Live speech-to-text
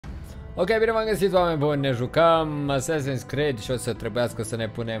Ok, bine v-am găsit, oameni buni, ne jucăm Assassin's Creed și o să trebuiască să ne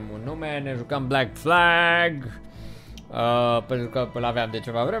punem un nume, ne jucăm Black Flag, pentru că îl aveam de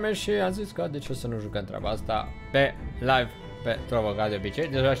ceva vreme și am zis că de ce să nu jucăm treaba asta pe live, pe Trovo, ca de obicei.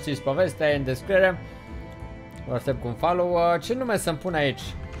 Deja știți povestea, e în descriere, vă aștept cu un follow. Ce nume să-mi pun aici?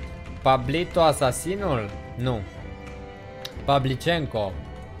 Pablito Asasinul? Nu. Pablicenco.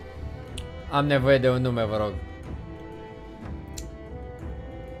 Am nevoie de un nume, vă rog.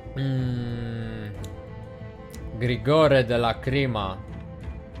 Grigore de Lacrima.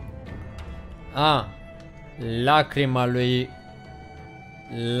 Lacrima lui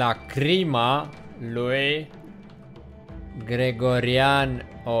Gregorian.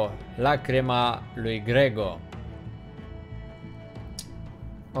 Lacrima lui Grego.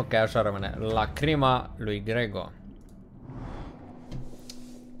 Ok, așa rămâne. Lacrima lui Grego.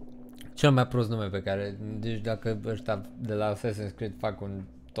 Cel mai prost nume pe care, deci dacă ăștia de la Assassin's Creed fac un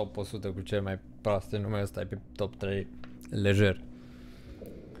top 100 cu cel mai proaste nume, ăsta e pe top 3 lejer.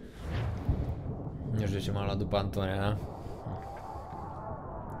 Nu știu ce m-am luat după Antonia, da?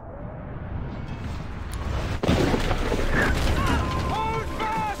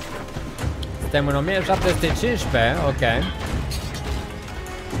 Suntem în 1715, ok.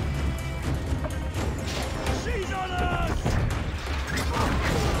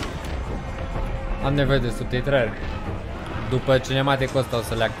 Am nevoie de subtitrări. După cinematic ăsta o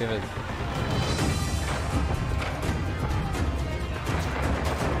să le activez.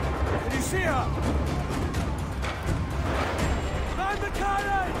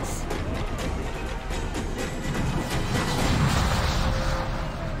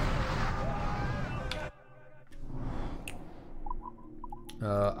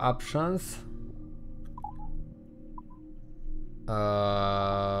 Options.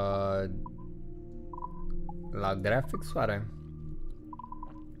 La graphics oare?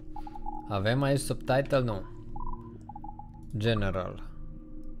 Avem aici subtitle? Nu. General.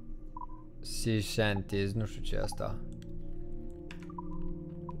 Sea Shanties, nu știu ce e asta.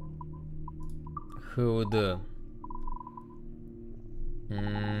 HUD.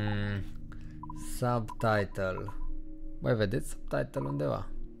 Subtitle. Băi, vedeți subtitle undeva?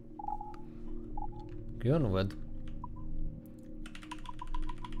 Eu nu văd.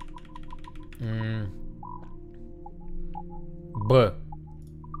 Bă.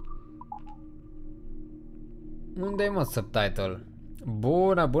 Unde-i mă subtitle?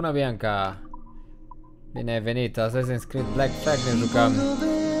 Bună, bună Bianca. Bine ai venit, Assassin's Creed Black Flag ne jucăm.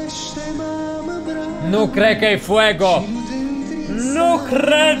 Nu cred că e fuego. Nu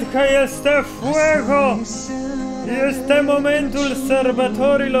cred că este fuego. Este momentul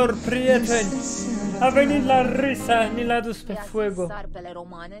sărbătorilor, prieteni. A venit la Risa, ni l-a dus pe fuego. Sarpele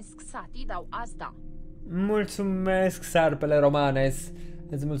romanesc, Sati dau asta. Mulțumesc, Sarpele Romanes.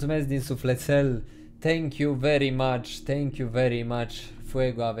 Îți mulțumesc din sufletel. Thank you very much. Thank you very much.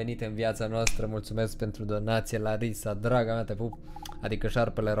 Fuego a venit în viața noastră. Mulțumesc pentru donație, Larisa. Draga mea, te pup. Adică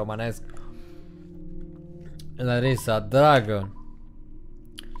Șarpele Romanesc. Larisa, dragă.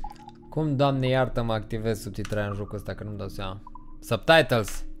 Cum, Doamne iartă, mă activez subtitrarea în jocul ăsta, că nu-mi dau seama.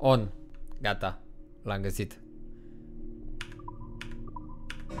 Subtitles on. Gata. L-am găsit.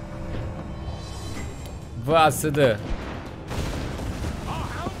 VASD.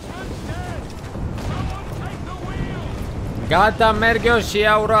 Gata, merg eu și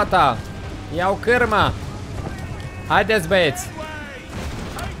iau roata. Iau cârma. Haideți, băieți.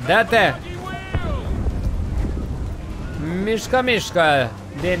 Dă-te. Mișcă, mișcă.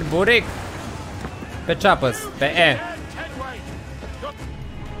 Din buric. Pe ce apăs? Pe E.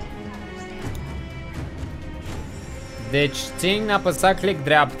 Deci țin, apăsat click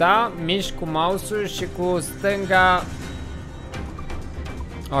dreapta, mișc cu mouse-ul și cu stânga.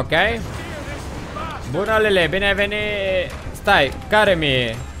 Ok. Bună, Lele, bine ai venit. Stai, care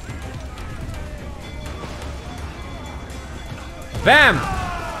mi-e? Bam!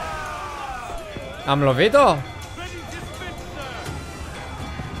 Am lovit-o?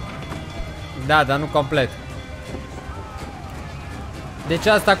 Da, dar nu complet. Deci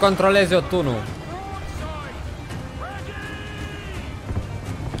asta controlez eu tunul.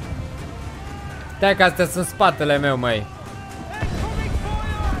 Stai că astea sunt spatele meu, măi.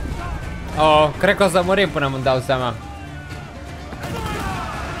 Oh, cred că o să murim până îmi dau seama.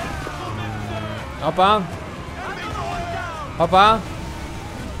 Opa. Opa.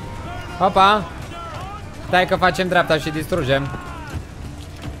 Opa. Stai că facem dreapta și distrugem.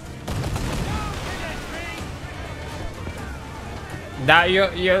 Da,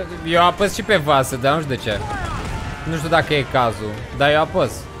 eu apăs și pe vasă, dar nu știu de ce. Nu știu dacă e cazul, dar eu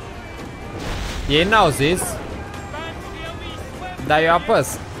apăs. Ei n-au zis, dar eu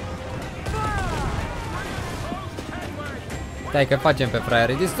apăs. Stai că facem pe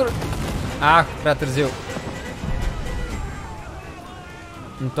fraieri. Distrug. Ah, prea târziu.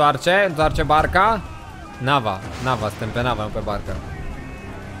 Întoarce barca. Nava, suntem pe nava, nu pe barcă.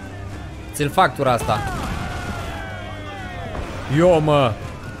 Ți-l fac tura asta. Yo, mă.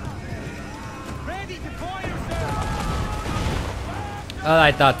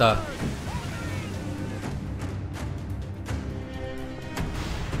 Ăla-i, tată.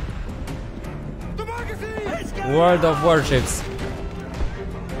 World of Warships.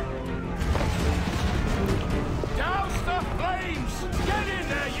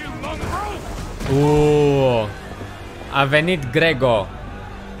 A venit Grego.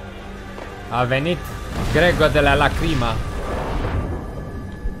 A venit Grego de la Lacrima.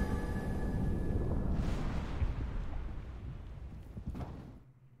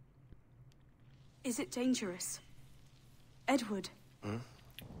 Is it dangerous? Edward.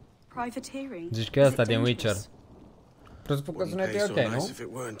 Privateering. Zici că e ăsta din Witcher. Presupun că sunet e ok, nu?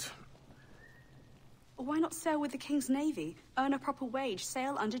 Why not sail with the King's Navy? Earn a proper wage,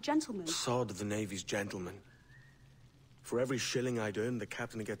 sail under gentlemen. Sod the Navy's gentlemen. For every shilling I'd earn, the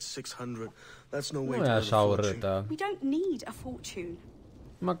captain gets 600. That's no way to earn a fortune. We don't need a fortune.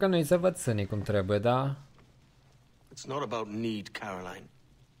 Mă că nu-i să văd sânii cum trebuie, da? It's not about need, Caroline.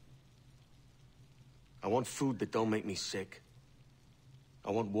 I want food that don't make me sick.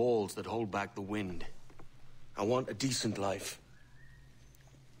 I want walls that hold back the wind. I want a decent life.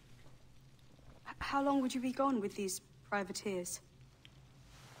 How long would you be gone with these privateers?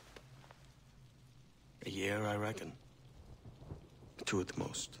 A year, I reckon. 2 at the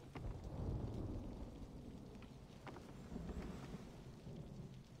most.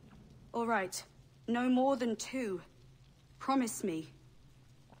 All right. No more than 2. Promise me.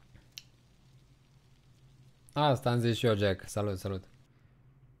 Asta am zis și eu, Jack. Salut, salut.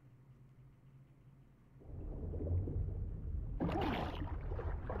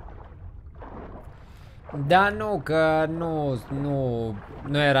 Da, nu, că nu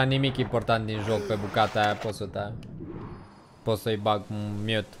era nimic important din joc pe bucata aia, pot să-i bag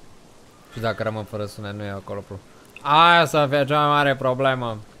mute. Și dacă rămân fără sunet, nu e acolo. Aia să fie cea mai mare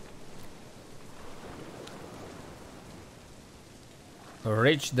problemă.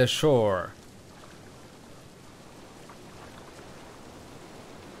 Reach the shore.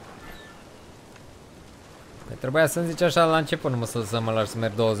 Păi trebuia să-mi zici așa la început, nu să mă lași să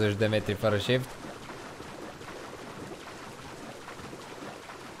merg 20 de metri fără shift.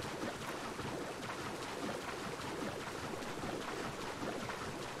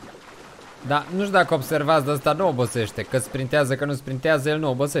 Da, nu știu dacă observați, de asta nu obosește. Că sprintează, că nu sprintează, el nu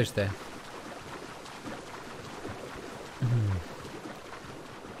obosește.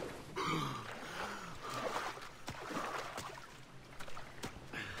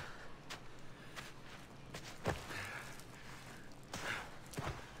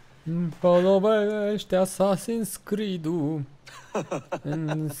 Îmi podobește Asasin's Creed-ul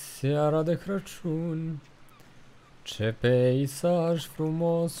în seara de Crăciun. Ce peisaj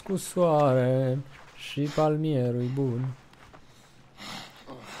frumos cu soare și palmierul bun.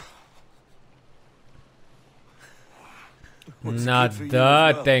 Na,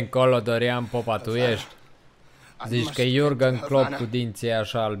 dă-te încolo, Dorian Popa, tu ești. Zici că Jurgen Klopp cu dinții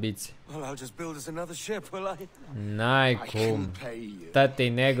așa albiți. N-ai cum. Tăti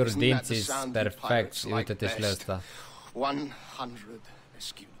negru, dinții perfect. Uite-te și la ăsta.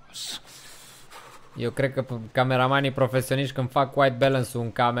 Eu cred că cameramanii profesioniști când fac white balance-ul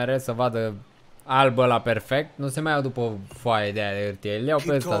în camere să vadă albă la perfect, nu se mai iau după foaie de aia de hârtie. Le iau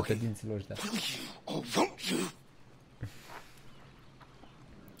pe ăsta, pe dințile ăștia.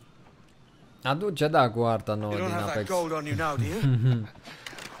 Aduce, da, cu arta nouă din Apex.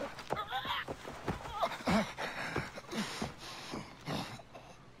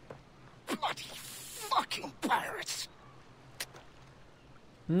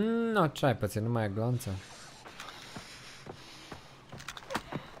 No, ce ai pățit, nu mai e glanță.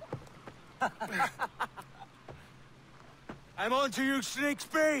 I'm on to you,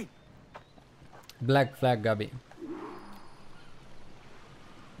 Snakesby. Black flag, Gabi.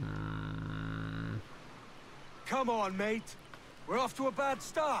 Come on, mate. We're off to a bad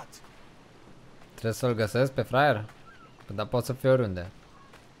start. Trebuie să-l găsesc pe fraier? Dar pot să fie oriunde.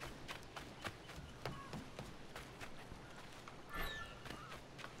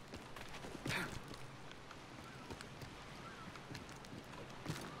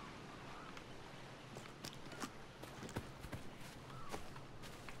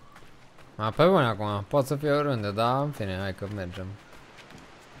 Pe bune acum, pot să fie oriunde, dar în fine, hai că mergem.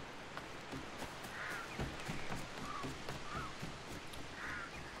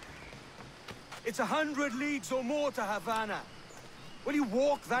 It's 100 leagues or more to Havana. Will you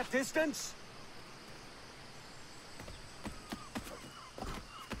walk that distance?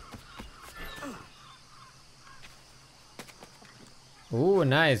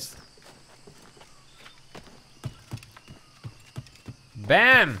 Nice.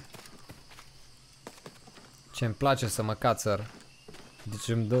 Bam! Ce-mi place să mă cațăr. Deci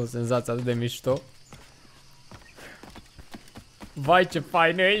îmi dă o senzație atât de mișto. Vai, ce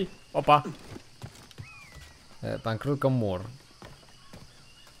fain e! Opa! Am crezut că mor.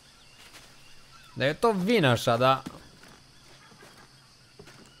 Dar eu tot vin așa, da?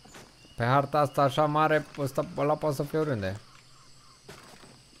 Pe harta asta așa mare, ăla poate să fie oriunde.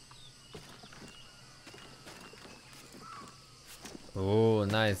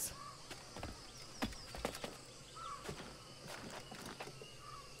 Nice.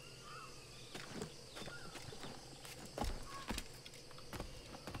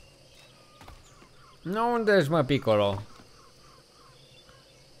 Nu, unde ești, mă, Piccolo?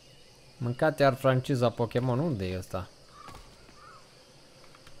 Mâncat iar franciza Pokémon, unde e ăsta?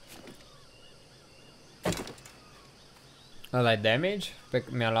 Ăla-i damage?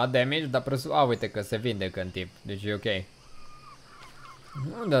 Mi-a luat damage, dar presus... A, uite că se vindecă în timp, deci e ok.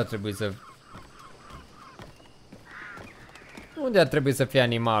 Unde ar trebui să... Unde ar trebui să fie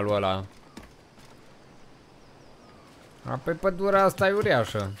animalul ăla? A, pe pădurea asta e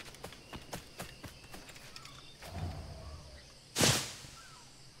uriașă.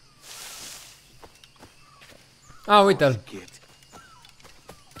 A, uite-l.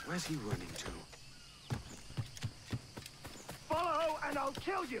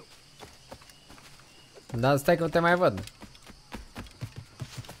 Da, stai că nu te mai văd.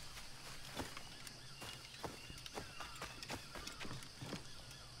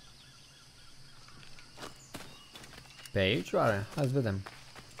 Pe aici oare? Hai să vedem.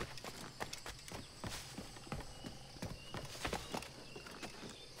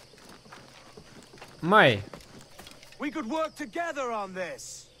 Mai. We could work together on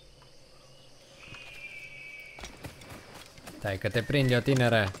this. Stai că te prind eu,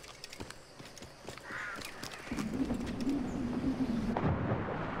 tinere.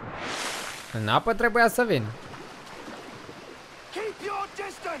 În apă trebuia să vin. Keep your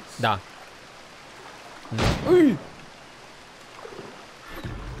distance. Da. Ui!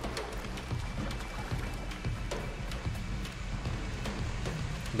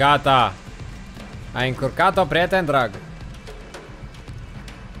 Gata. Ai încurcat-o, prieten drag.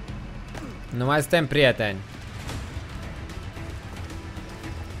 Nu mai suntem prieteni.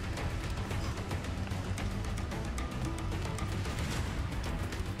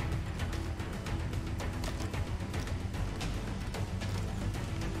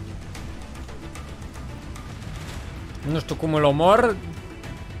 Nu știu cum îl omor.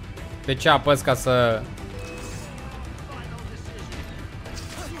 Pe ce apăs ca să...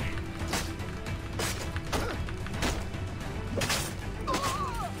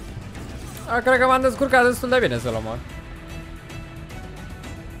 Cred că m-am descurcat destul de bine să-l omor.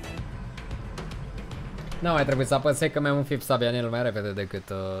 Nu mai trebuie să apăs, că mi-am înfipt sabia în el mai repede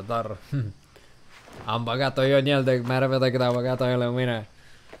decât... dar... am băgat-o eu în el mai repede decât am băgat-o el în mine.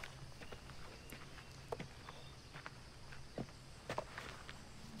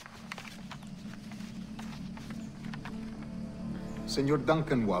 Senor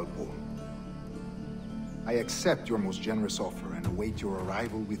Duncan Walpole, I accept your most generous offer and await your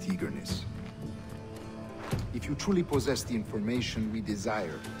arrival with eagerness. If you truly possess the information we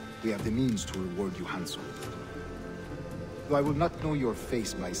desire, we have the means to reward you handsomely. Though I will not know your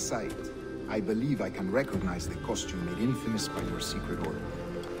face by sight, I believe I can recognize the costume made infamous by your secret order.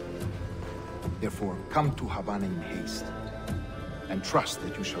 Therefore, come to Havana in haste, and trust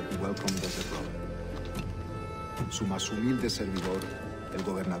that you shall be welcomed as a brother. Su más humilde servidor, el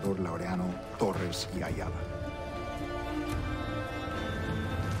gobernador Laureano Torres y Ayala.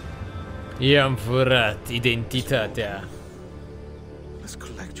 I-am furat identitatea. Let's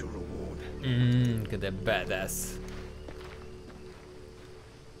collect your reward. Cât de badass.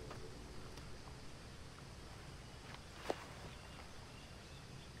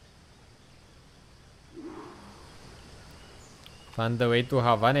 Find the way to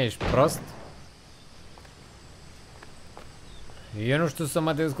Havana, ești prost? Eu nu știu să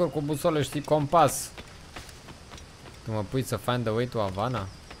mă descurc cu busolă, știi, compas. Tu mă pui să find the way to Havana?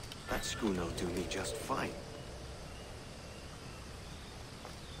 That schooner will do me just fine.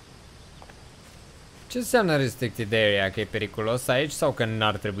 Ce înseamnă restricted area? Că e periculos aici sau că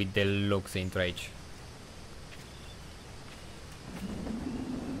n-ar trebui deloc să intru aici?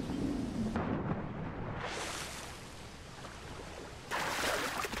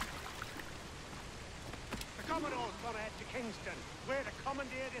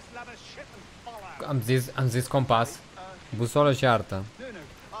 Am zis compas. Busolă și artă.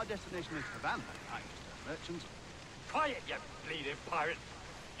 Quiet, you bleeding pirate!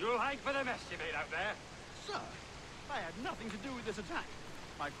 You'll hang for the mess you made out there. Sir, I had nothing to do with this attack.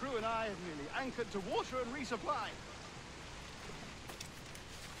 My crew and I have merely anchored to water and resupply.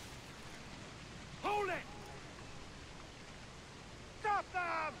 Hold it! Stop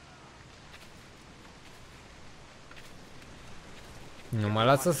them! Nu mă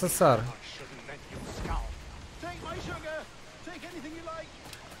lasă să sar. Take my sugar. Take anything you like.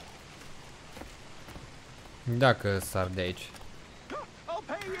 Dacă sar de aici. I'll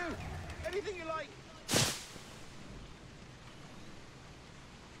pay you. Anything you like.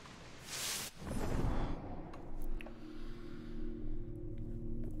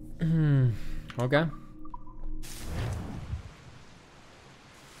 Ok.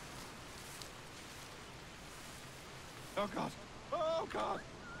 Oh God. Oh God.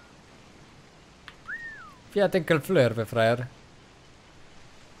 Fii atent că-l flăier pe fraier.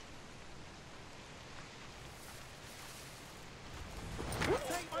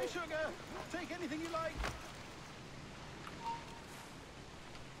 Take my sugar. Take anything you like.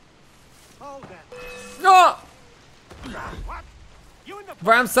 Hold that. No!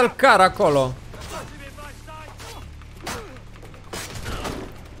 Voiam să-l car acolo.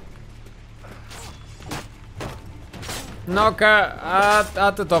 No, că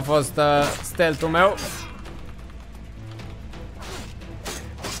atât a fost stealth-ul meu.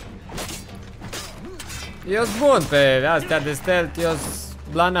 Eu sunt bun pe astea de stealth, eu sunt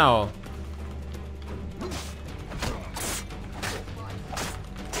blanao.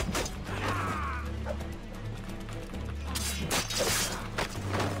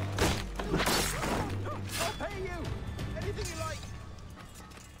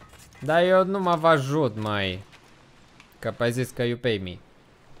 Dar eu nu mă vă ajut, mai. Că ai zis că you pay me.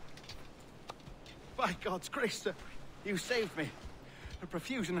 By God's grace, sir, you saved me. A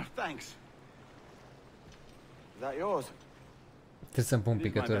profusion of thanks. Is that yours? Trebuie să-mi pun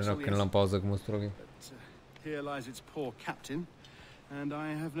picături în ochi când luăm pauză cu mustroghi. Here lies its poor captain, and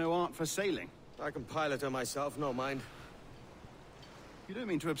I have no art for sailing. I can pilot her myself, no mind. You don't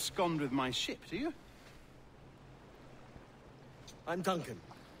mean to abscond with my ship, do you? I'm Duncan.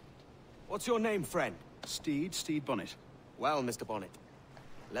 What's your name, friend? Steed Bonnet. Well, Mr. Bonnet,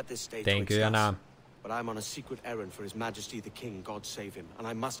 let this stay Thank you, twixt us. Anna. But I'm on a secret errand for His Majesty the King, God save him, and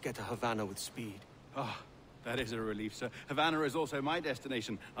I must get to Havana with speed. Ah, that is a relief, sir. Havana is also my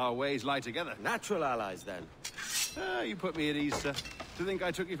destination. Our ways lie together. Natural allies, then. Ah, you put me at ease, sir. To think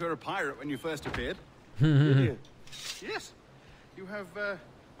I took you for a pirate when you first appeared. Did you? Yes. You have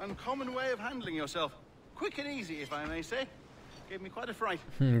uncommon way of handling yourself. Quick and easy, if I may say. Gave me quite a fright.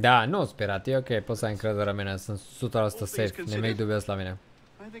 Da, nu speriat, e ok, poți să ai încrederea mea, sunt 100% safe, nimic dubios la mine.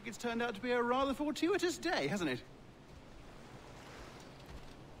 I think it's turned out to be a rather fortuitous day, hasn't it?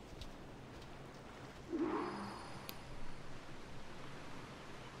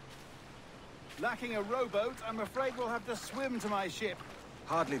 Lacking a rowboat, I'm afraid we'll have to swim to my ship.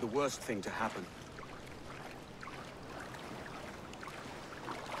 Hardly the worst thing to happen.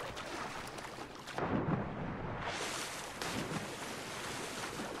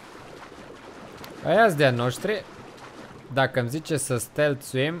 Aia-s de-a noștri. Dacă îmi zice să stealth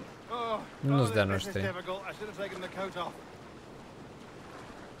swim, nu-s de-a noștri.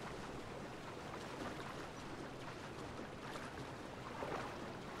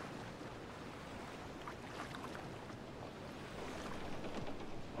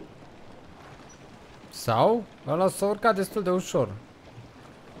 Sau? Ăla s-a urcat destul de ușor.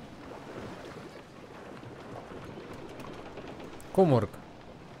 Cum urc?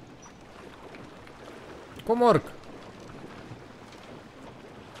 Cum urc?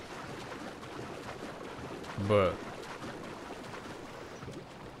 Bă.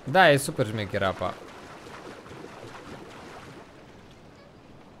 Da, e super șmecher apa.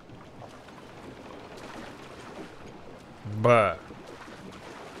 Bă.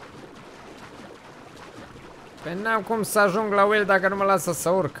 Păi n-am cum să ajung la el dacă nu mă lasă să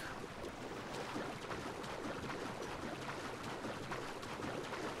urc.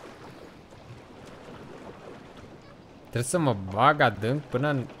 Trebuie să mă bag adânc până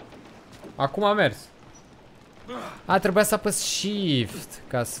în... Acum a mers. A, trebuia să apăs Shift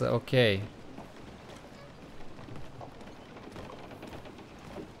ca să... Ok.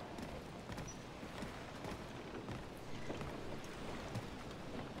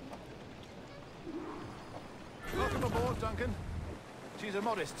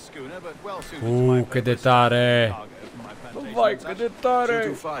 Cât de tare! Vai, cât de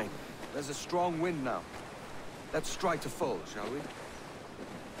tare! There's a strong wind now. Let's strike to full, shall we?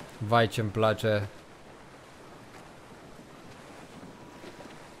 Vai, ce-mi place.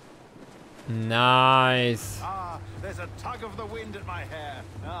 Nice. Ah, there's a tug of the wind at my hair.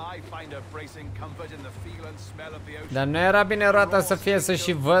 I find a bracing comfort in the feel and smell of the ocean. Dar nu era bine roata să fie să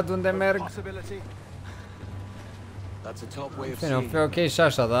și văd unde merg? Bine, o fi ok și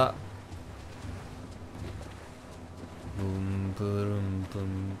așa, da? Bum, bum, bum,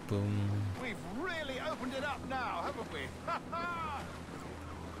 bum.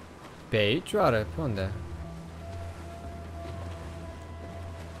 Pe aici, oare? Pe unde?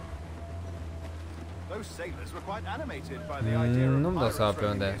 Nu-mi dau seama pe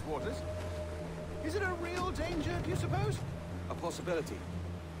unde.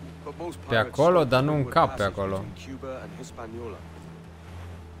 Pe acolo, dar nu în cap pe acolo.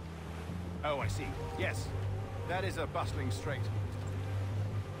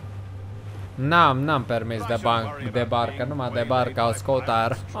 N-am permis de barcă, numai de barcă au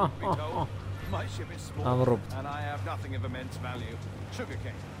scotar. Am rupt.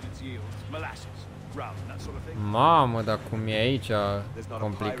 Mamă, dar cum e aici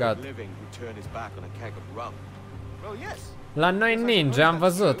complicat. La noi ninja, am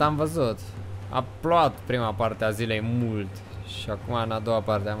văzut. A plouat prima parte a zilei mult. Și acum în a doua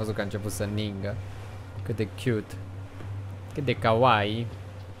parte am văzut că a început să ningă. Cât de cute. Cât de kawaii.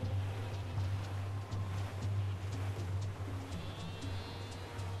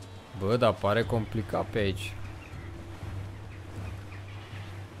 Bă, dar pare complicat pe aici.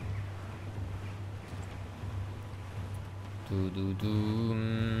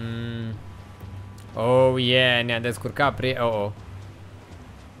 Oh, yeah, ne-am descurcat oh.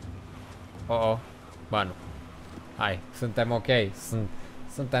 Ba nu. Hai, suntem ok.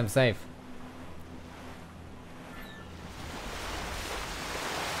 Suntem safe.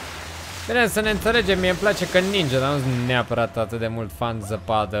 Bine, să ne înțelegem, mie îmi place că ninja, dar nu sunt neapărat atât de mult fan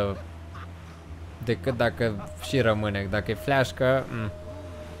zăpadă. Decât dacă și rămâne, dacă e fleașcă.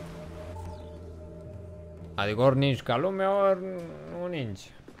 Adică ori ningi ca lumea, ori nu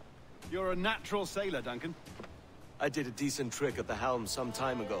ningi. You're a natural sailor, Duncan. I did a decent trick at the helm some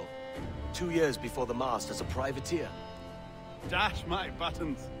time ago. 2 years before the mast as a privateer. Dash my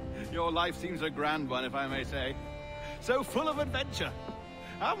buttons. Your life seems a grand one, if I may say. So full of adventure.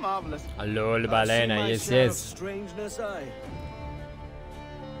 How marvelous. Lol, balena, yes. Strangeness,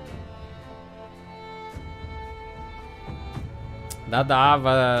 Da,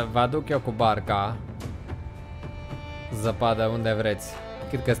 vă aduc eu cu barca. Zăpadă unde vreți.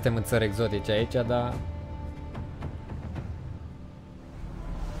 Cred că suntem în țări exotice aici, dar...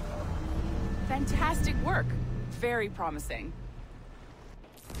 Fantastic work. Very promising.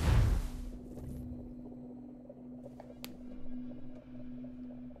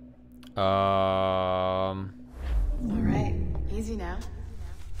 All right, easy now.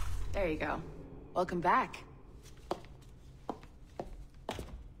 There you go. Welcome back.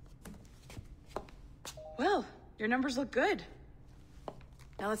 Well, your numbers look good.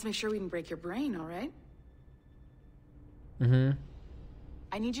 Now let's make sure we didn't break your brain, all right? Mm-hmm.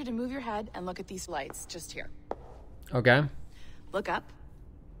 I need you to move your head and look at these lights just here. Okay. Look up.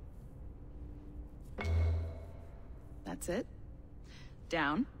 That's it.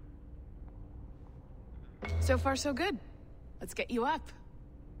 Down. So far, so good. Let's get you up.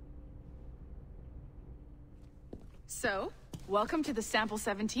 So, welcome to the Sample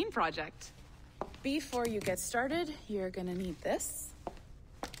 17 project. Before you get started, you're gonna need this.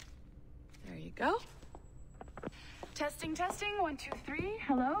 There you go. Testing, 1, 2, 3.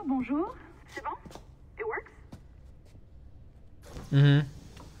 Hello, bonjour. C'est bon? It works? Mhm.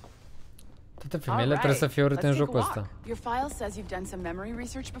 Toate femeile trebuie să fie urâte în jocul ăsta. Your file says you've done some memory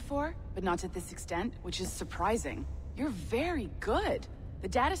research before, but not to this extent, which is surprising. You're very good. The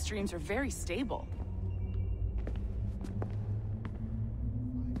data streams are very stable.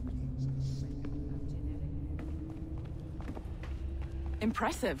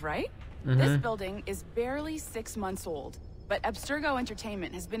 Impressive, right? This building is barely 6 months old, but Abstergo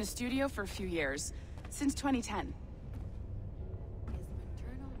Entertainment has been a studio for a few years, since 2010.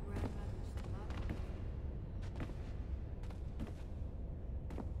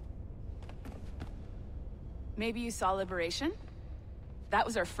 Maybe you saw Liberation? That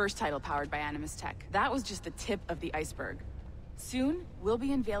was our first title powered by Animus Tech. That was just the tip of the iceberg. Soon, we'll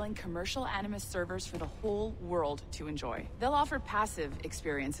be unveiling commercial Animus servers for the whole world to enjoy. They'll offer passive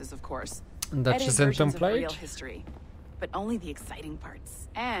experiences, of course. Edited versions of real history, but only the exciting parts.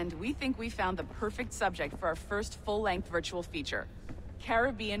 And we think we found the perfect subject for our first full-length virtual feature.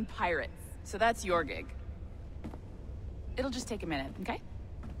 Caribbean Pirates. So that's your gig. It'll just take a minute, okay?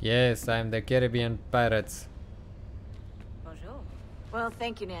 Yes, I'm the Caribbean Pirates. Well,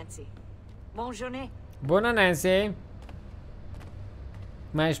 thank you, Nancy. Bonne journée. Bună, Nancy!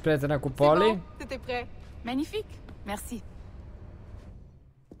 Mai ești prietena cu Polly? Tout est prêt. Magnifique. Merci.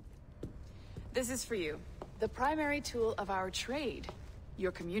 This is for you. The primary tool of our trade.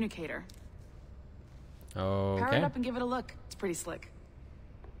 Your communicator. Power it Ok. up and give it a look. It's pretty slick.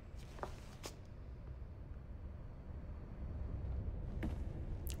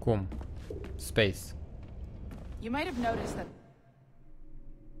 Cum? Space. You might have noticed that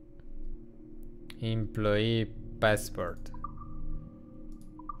Employee passport.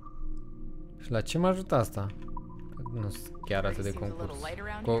 Și la ce m-a ajutat asta? Nu sunt chiar atât de seems a little concurs. light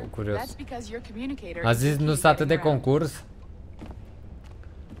around here. Curios. That's because your communicator A is the zis key nu to sunt atât de getting around. concurs?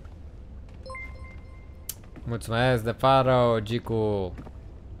 Mulțumesc de faro, Gicu.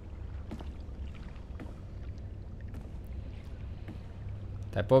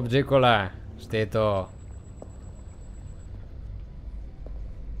 Te pup, Gicule. Știi tu.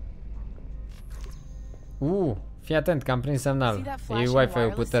 Fii atent că am prins semnal. See that E flashing Wi-Fi-ul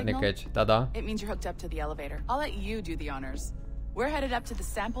wireless puternic signal? aici. Da, da. It means you're hooked up to the elevator. I'll let you do the honors. We're headed up to the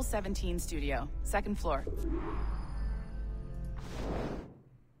Sample 17 studio, second floor.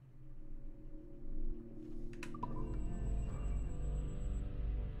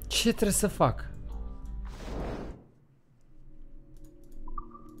 Ce trebuie să fac?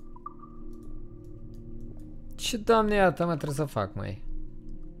 Ce, Doamne iartă, mă, trebuie să fac, măi?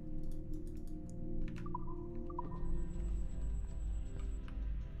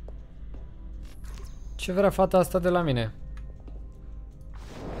 Ce vrea fata asta de la mine?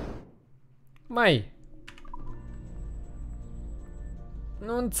 Mai.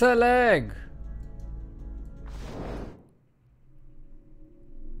 Nu înțeleg.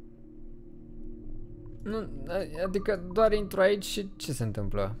 Nu, adică doar intru aici și ce se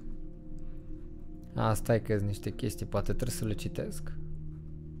întâmplă? A, stai că sunt niște chestii, poate trebuie să le citesc.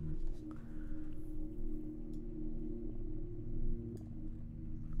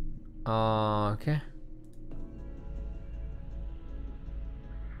 Ok.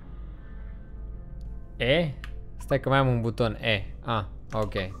 E? Stai că mai am un buton E.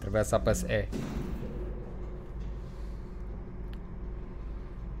 Ok, trebuia să apăs E.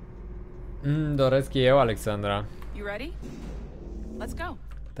 Doresc eu, Alexandra. You ready? Let's go.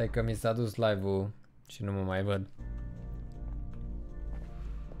 Stai că mi s-a dus live-ul și nu mă mai văd.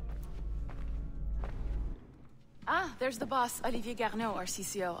 There's the boss, Olivier Garneau, our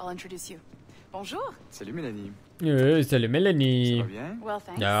CCO. I'll introduce you. Bonjour. Salut Mélanie. Salut Melanie. Ça va bien? Well,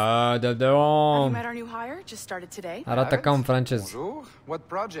 thanks. Da, da, Have you da. met our new hire? Just started today. Arată ca un francez. Bonjour. What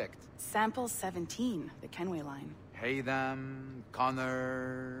project? Sample 17, the Kenway line. Haytham,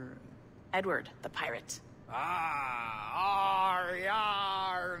 Connor... Edward, the pirate.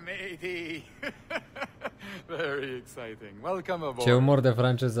 Yar, matey. Very exciting. Welcome aboard. Ce umor de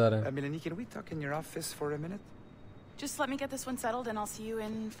francez are. Mélanie, can we talk in your office for a minute? Just let me get this one settled and I'll see you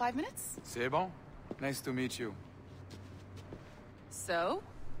in 5 minutes. C'est bon. Nice to meet you. So,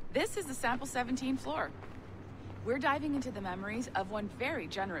 this is the Sample 17 floor. We're diving into the memories of one very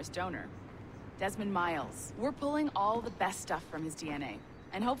generous donor, Desmond Miles. We're pulling all the best stuff from his DNA.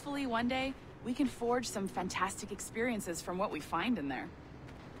 And hopefully one day, we can forge some fantastic experiences from what we find in there.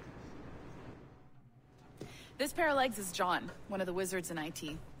 This pair of legs is John, one of the wizards in IT.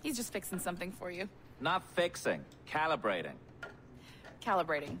 He's just fixing something for you. Not fixing, calibrating.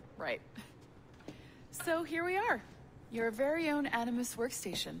 Calibrating, right. So here we are, your very own Animus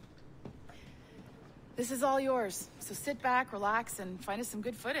workstation. This is all yours, so sit back, relax, and find us some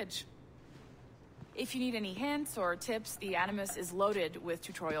good footage. If you need any hints or tips, the Animus is loaded with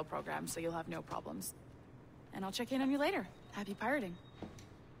tutorial programs, so you'll have no problems. And I'll check in on you later. Happy pirating.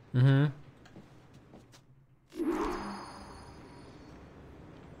 Mhm.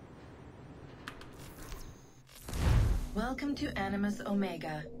 Welcome to Animus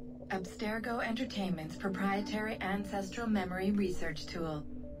Omega, Abstergo Entertainment's proprietary ancestral memory research tool.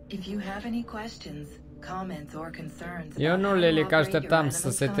 If you have any questions, comments or concerns Eu nu, Lili, că așteptam să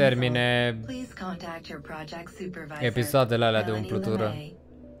se termine episoadele alea de umplutură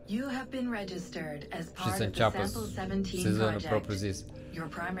și să înceapă sezonul propriu zis. Your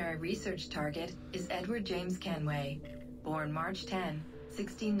primary research target is Edward James Kenway, born March 10,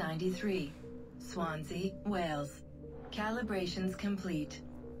 1693, Swansea, Wales. Calibrations complete.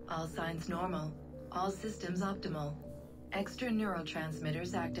 All signs normal. All systems optimal. Extra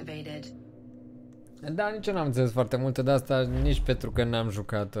neurotransmitters activated. Da, nici eu n-am înțeles foarte multe de asta, nici pentru că n-am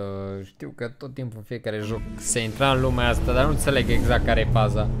jucat. Știu că tot timpul în fiecare joc se intra în lumea asta, dar nu înțeleg exact care e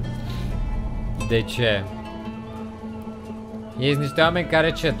faza. De ce? Ei sunt niște oameni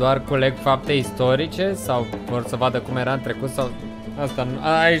care ce? Doar coleg fapte istorice? Sau vor să vadă cum era în trecut? Sau Asta,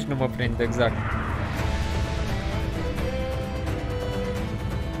 aici nu mă prind exact.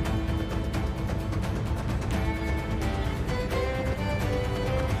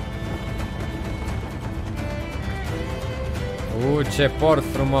 Ce port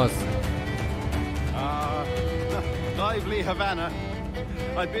frumos. Lively Havana.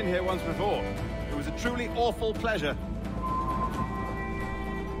 I've been here once before. It was a truly awful pleasure.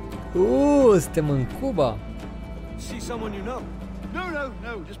 Suntem în Cuba. See someone you know?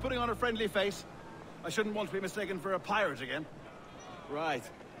 No. Just putting on a friendly face. I shouldn't want to be mistaken for a pirate again. Right.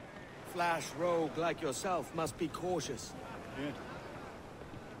 Flash rogue like yourself must be cautious. Yeah.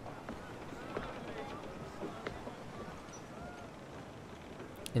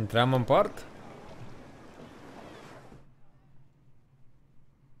 Intrăm în port?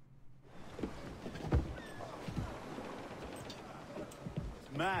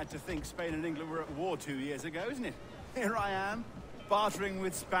 Mad to think Spain and England were at war 2 years ago, isn't it? Here I am, bartering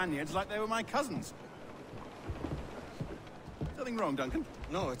with Spaniards like they were my cousins. Nothing wrong, Duncan?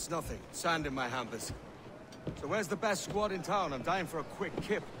 No, it's nothing. Sand in my hampers. So where's the best squad in town? I'm dying for a quick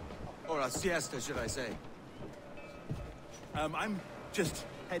kip. Or a siesta, should I say. I'm just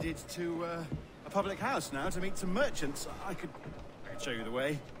headed to a public house now to meet some merchants. I could show you the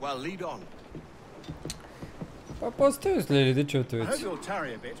way. Well, lead on. De ce I hope you'll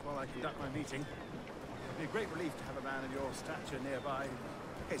tarry a bit while I conduct my meeting. It'd be a great relief to have a man of your stature nearby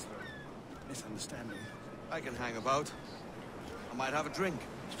in case of a misunderstanding. I can hang about. I might have a drink.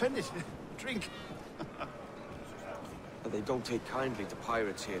 Splendid. Drink. But they don't take kindly to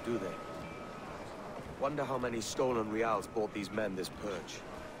pirates here, do they? Wonder how many stolen reals bought these men this purge.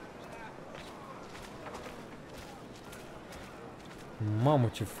 Mamă,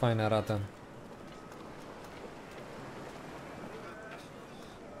 ce fain arată.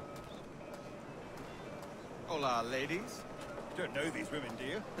 Hola, ladies. Don't know these women, do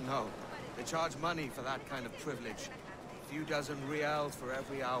you? No. They charge money for that kind of privilege. A few dozen reals for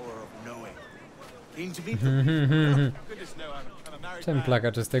every hour of knowing. Keen to meet them? Goodness no, I'm a married Ce-mi man. plac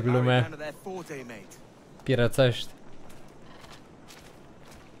aceste glume pirățești.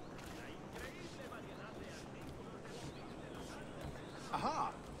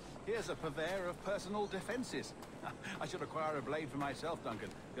 Aha! Here's a purveyor of personal defenses. I should acquire a blade for myself, Duncan,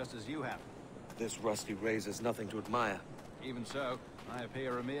 just as you have. This rusty razor's nothing to admire. Even so, I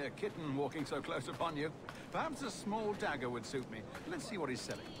appear a mere kitten walking so close upon you. Perhaps a small dagger would suit me. Let's see what he's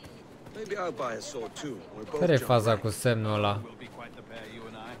selling. Maybe I'll buy a sword too. We're both Care-i faza cu semnul ăla? We'll be quite the pair, you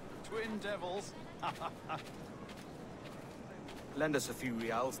and I. Twin devils. Lend us a few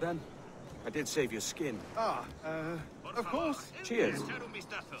reals then. I did save your skin. Of course. Cheers.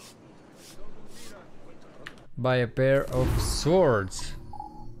 Buy a pair of swords.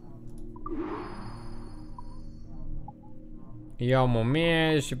 Iau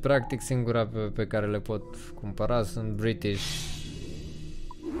 1000 și practic singura pe care le pot cumpăra sunt British.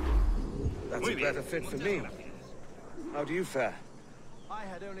 That's a better fit for me. How do you fare? I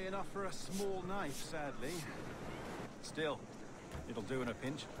had only enough for a small knife, sadly. Still, it'll do in a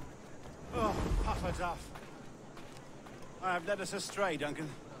pinch. Oh, Puffer-Duff. I have led us astray, Duncan.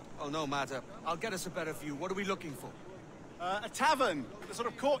 Oh, no matter. I'll get us a better view. What are we looking for? A tavern, the sort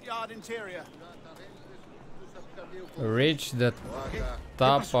of courtyard interior. Reach the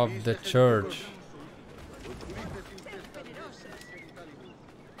top of the church.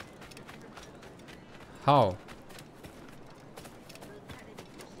 How?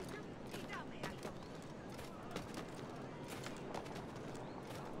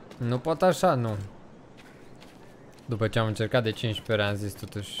 Nu pot așa, nu. După ce am încercat de 15 ori am zis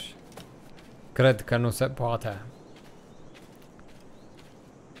totuși. Cred că nu se poate.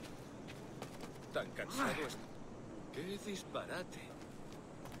 ¿Qué disparate?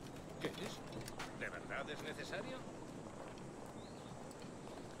 ¿Qué es? ¿De verdad es necesario?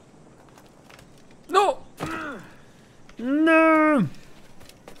 ¡No! ¡No!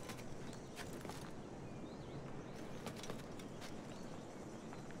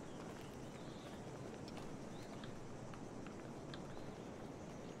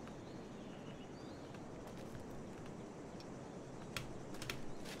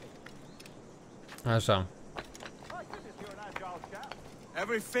 Așa.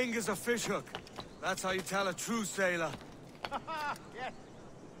 Every finger's a fishhook. That's how you tell a true sailor. Yes,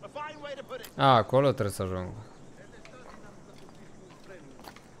 a fine way to put it. Acolo trebuie să ajung.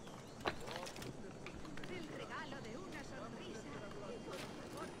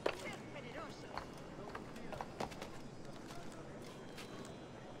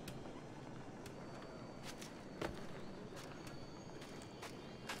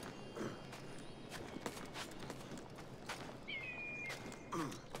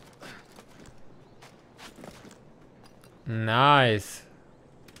 Nice.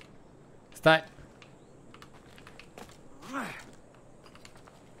 Stai.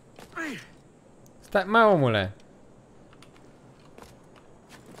 Stai, mai omule.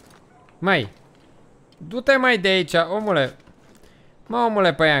 Mai. Du-te mai de aici, omule. Mă,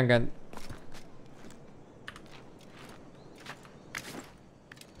 omule păiangăn.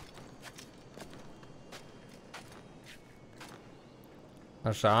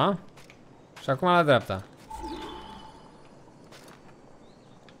 Așa. Și acum la dreapta.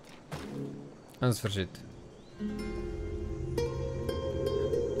 În sfârșit.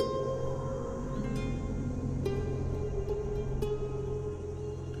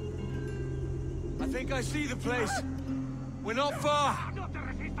 I think I see the place. We're not far.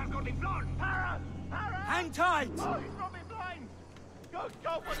 Hang tight. Oh, he's got me blind. Go,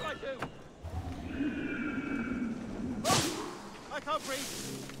 what do I do? Oh, I can't breathe.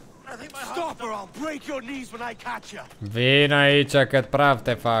 I think my Stop or I'll break your knees when I catch you. Vin aici cât praf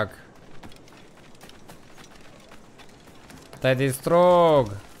te fac. Te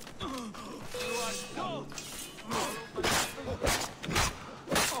distrug.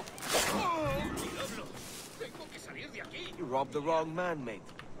 You robbed the wrong man, mate.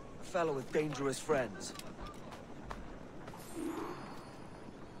 A fellow with dangerous friends.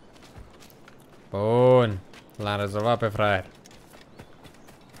 Bun. L-am rezolvat pe fraier.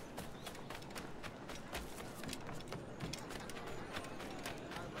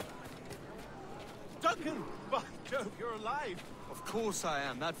 Duncan! By Jove, you're alive! Of course I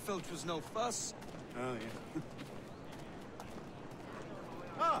am. That filch was no fuss. Oh, yeah.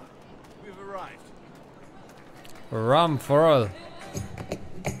 Ah, we've arrived. Rum for all.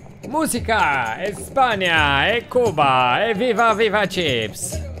 Musica! E Spania! E Cuba! E viva viva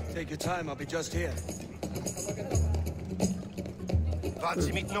chips! Take your time, I'll be just here.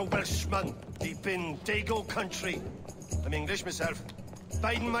 Fancy meeting no Welshman deep in Dago country. I'm English myself.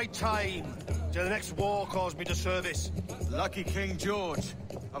 Biding my time till the next war calls me to service. Lucky King George,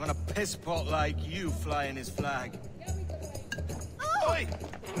 having a piss pot like you flying his flag. Oi!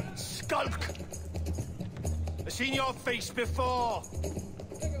 Skulk! I've seen your face before.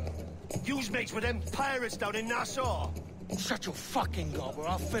 You's mates with them pirates down in Nassau. Shut your fucking gob or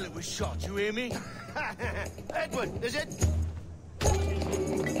I'll fill it with shots, you hear me? Edward, is it?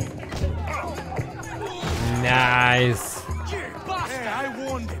 Nice. You bastard! Yeah, I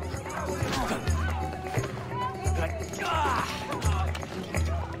warned him.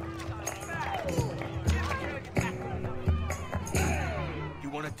 You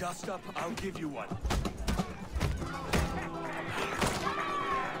want a dust up? I'll give you one.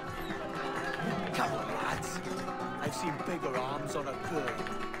 Come on, lads. I've seen bigger arms on a girl.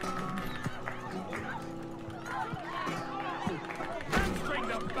 String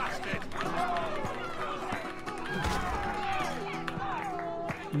the bastard!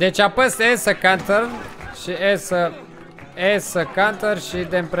 Deci apăs E să counter și E să counter și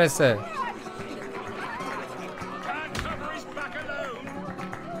de presă.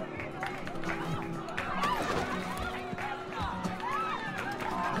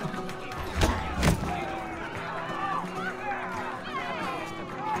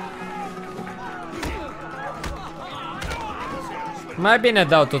 Mai bine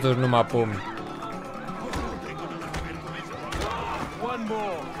dau totuși numai pumni.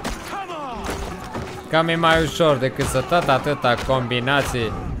 Cam e mai ușor decât să tot atâta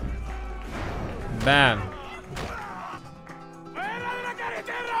combinații. Bam.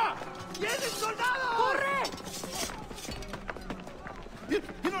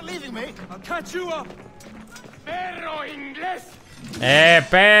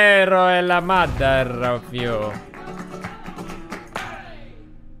 Perro è la mother of you.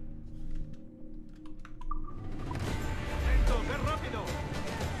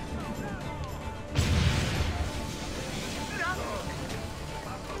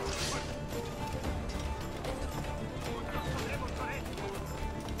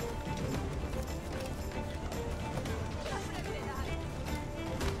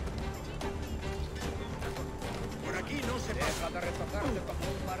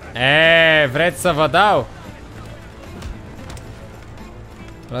 Vreți să vă dau?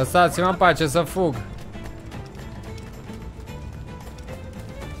 Lăsați-mă în pace să fug.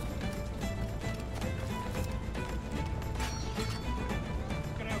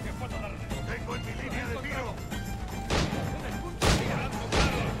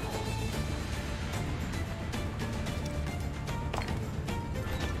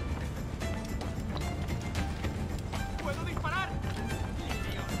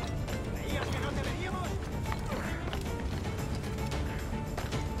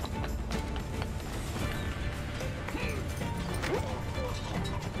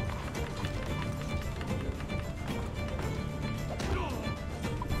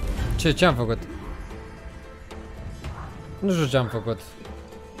 Ce am făcut? Nu știu ce am făcut.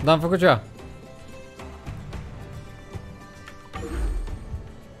 Dar am făcut ceva.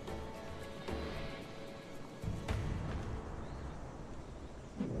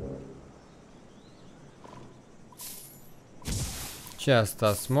 Ce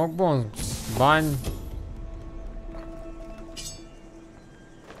asta? Smoke bombs, bani.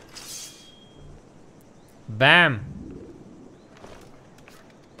 Bam!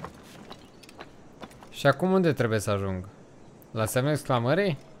 Și acum unde trebuie să ajung? La semnul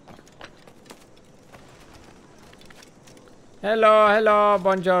exclamării? Hello, hello,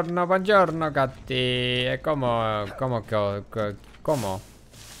 buongiorno, buongiorno gatti. Como?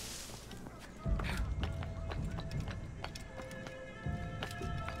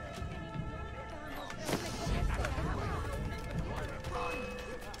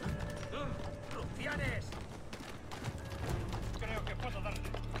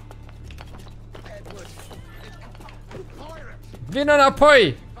 Vino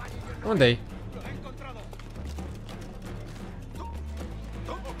înapoi! Unde-i?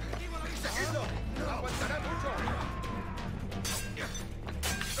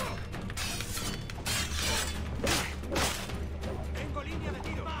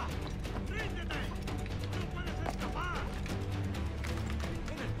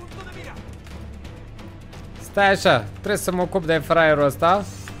 Stai așa, trebuie să mă ocup de fraierul ăsta.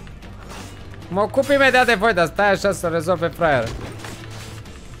 Mă ocup imediat de voi, dar stai așa să rezolv pe fraier.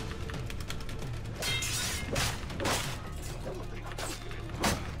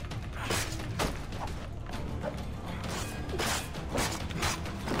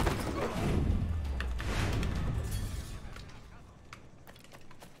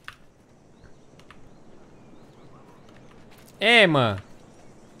 Ei, mă!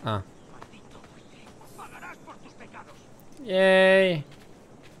 Ah. Yay!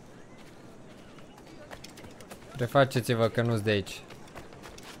 Refaceți-vă că nu-s de aici.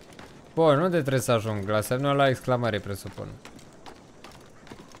 Bun, unde trebuie să ajung? La semnul la exclamare, presupun.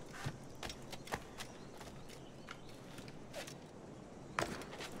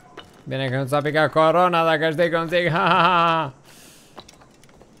 Bine că nu ți-a picat corona, dacă știi cum zic. Ha, ha, ha.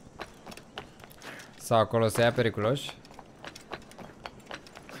 Sau acolo să ia periculoși.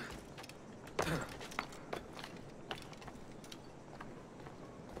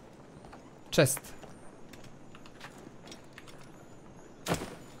 Chest.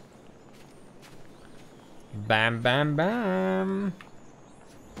 Bam, bam, bam.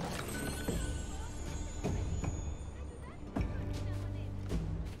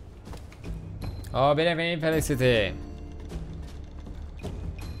 Oh, bine venit, Felicity.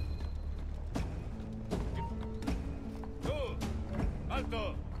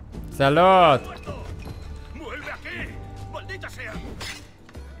 Salut!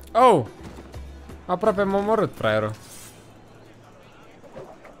 Oh! Aproape m-a omorât fraierul.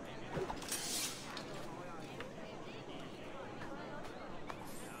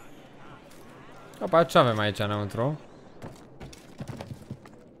 Opa, ce avem aici înăuntru?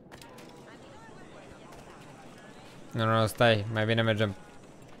 Nu, stai, mai bine mergem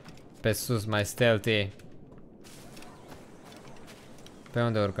pe sus, mai stealthy. Pe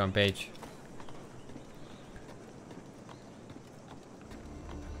unde urcăm? Pe aici.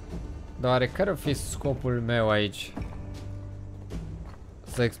 Dar care o fi scopul meu aici?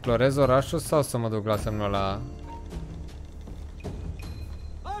 Să explorez orașul sau să mă duc la semnul ăla?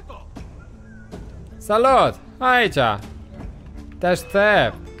 Salut! Aici! Te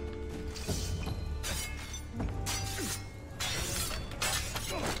aștept!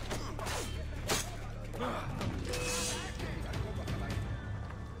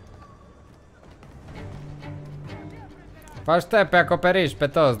 Vă aștept pe acoperiș pe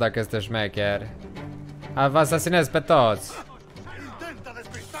toți dacă este șmecher. Vă asasinez pe toți.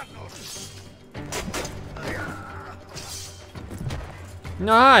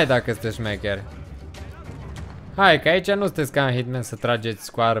 No, hai dacă este șmecher. Hai că aici nu sunteți ca în Hitman să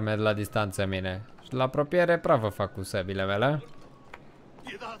trageți cu arme de la distanță mine. Și la apropiere praf vă fac cu săbile mele.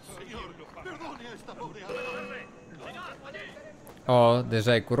 Oh,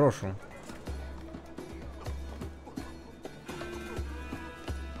 deja e cu roșu.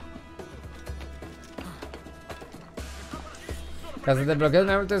 Ca să deblochezi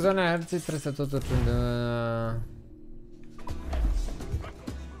mai multe zone a hărții, trebuie să totuși...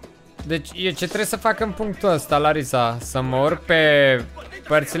 Deci, ce trebuie să fac în punctul ăsta, Larisa? Să mă urc pe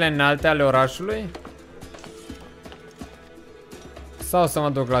părțile înalte ale orașului? Sau să mă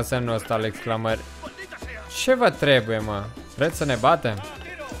duc la semnul ăsta al exclamării? Ce vă trebuie, mă? Vreți să ne batem?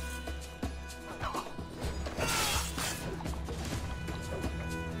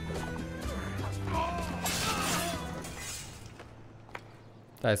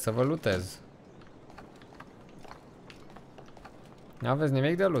 Hai să vă lutez. N-aveți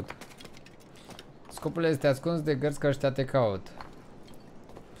nimic de loot. Scopul este ascuns de gărzi că ăștia te caut.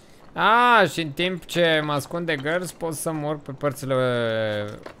 Și în timp ce mă ascund de gărzi pot să mor pe părțile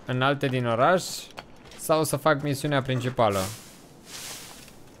înalte din oraș sau să fac misiunea principală.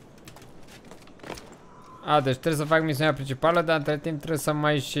 Deci trebuie să fac misiunea principală, dar între timp trebuie să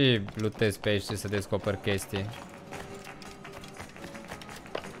mai și lutez pe aici și să descoper chestii.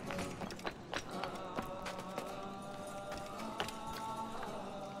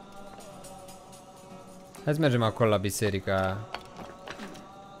 Hai să mergem acolo la biserica.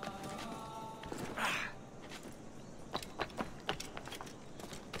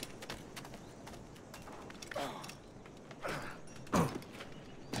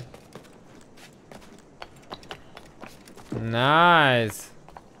 Nice!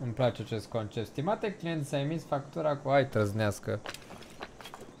 Îmi place acest concept. Stimate client, s-a emis factura cu... Hai, trăznească.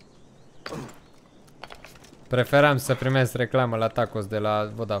 Preferam să primesc reclamă la tacos de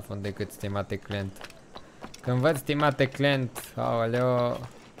la Vodafone decât stimate client. Când văd stimate client, aoleo,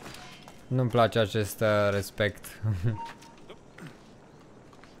 nu-mi place acest respect.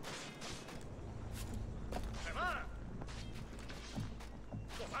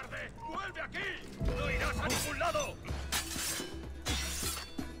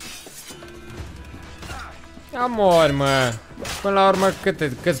 Amor, mă! Până la urmă,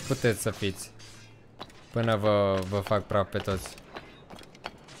 câți puteți să fiți? Până vă fac praf pe toți.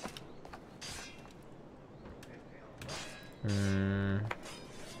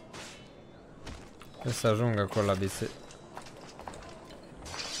 Trebuie să ajung acolo la biserică.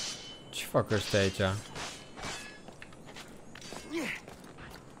 Ce fac ăștia aici?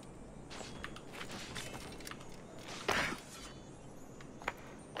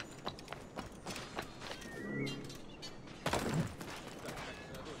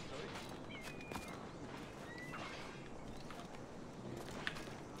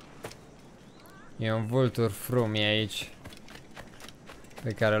 E un vultur frumi aici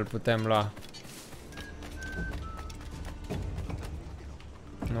pe care îl putem lua.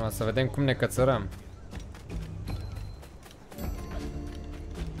 Nu, să vedem cum ne cățărăm.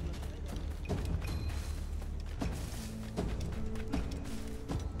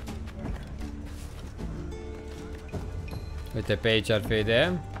 Uite, pe aici ar fi o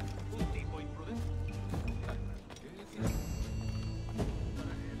idee.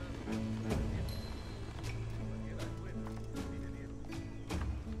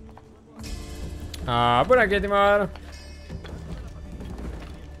 Bună, Getimer!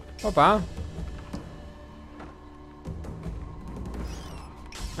 Opa!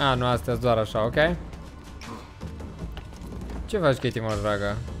 Nu, astea doar așa, ok? Ce faci, Getimer,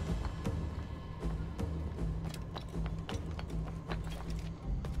 dragă?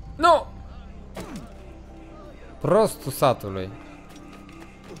 Nu! Prostul satului.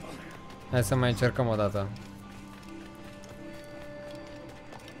 Hai să mai încercăm o dată.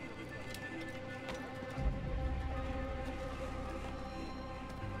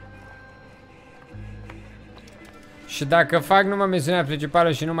 Și dacă fac numai misiunea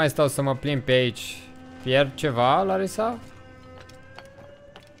principală și nu mai stau să mă plimb pe aici, pierd ceva, Larisa?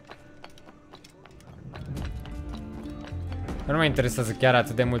 Nu mă interesează chiar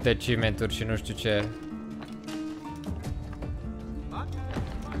atât de multe achievement-uri și nu știu ce.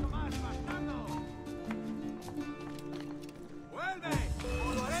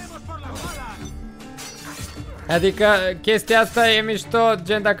 Adică chestia asta e mișto,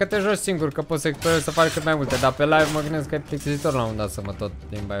 gen dacă te joci singur, că poți să faci cât mai multe, dar pe live mă gândesc că e plictisitor la un dat să mă tot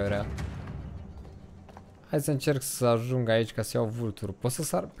limba iurea. Hai să încerc să ajung aici ca să iau vulturi. Pot să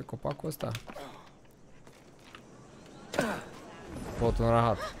sar pe copacul ăsta? Pot un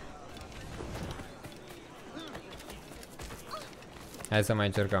rahat. Hai să mai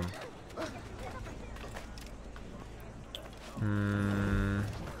încercăm.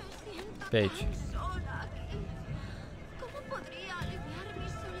 Pe aici.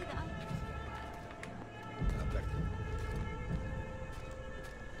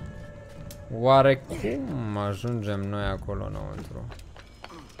 Oare cum ajungem noi acolo înăuntru?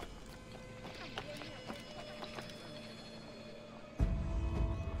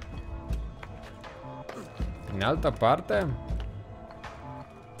 În altă parte?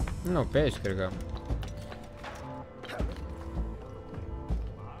 Nu, pe aici cred că.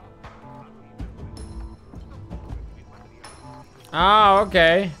 Ok.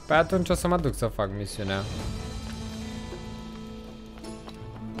 Păi atunci o să mă duc să fac misiunea.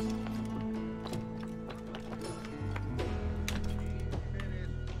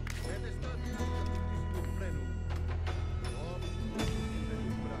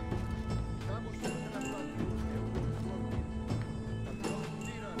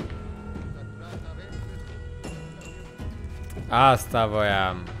 Asta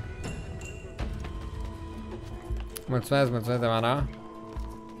voiam. Mulțumesc, mulțumesc de mana.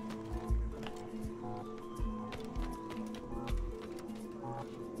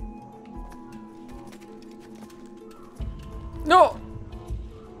 Nu!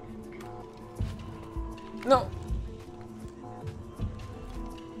 Nu!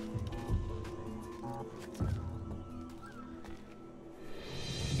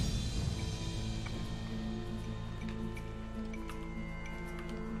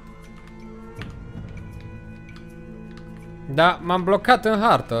 Da, m-am blocat în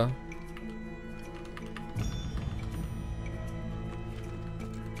hartă.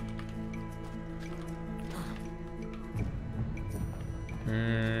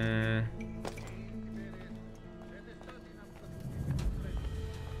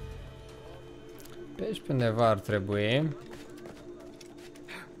 Pe aici pe undeva ar trebui.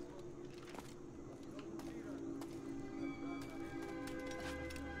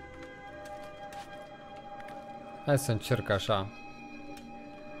 Hai să încerc așa.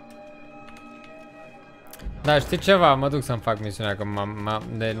 Da, știi ceva? Mă duc să-mi fac misiunea, că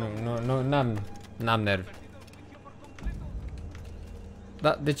n-am nervi.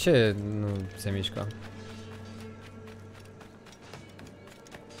 Da, de ce nu se mișcă?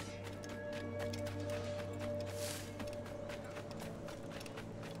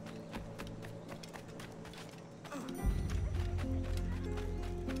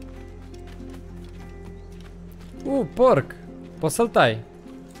 Porc! Poți să-l tai.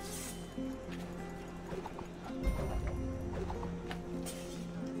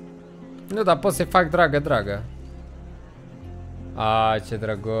 Nu, dar pot să-i fac dragă. A, ce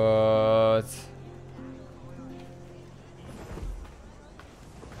drăguț!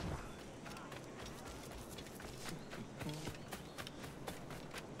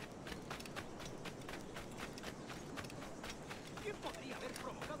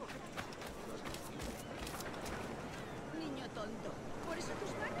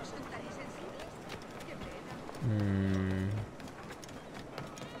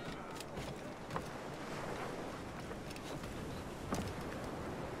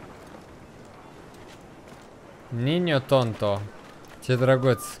 Niño tonto. Ce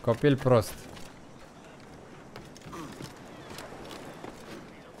drăguț, copil prost.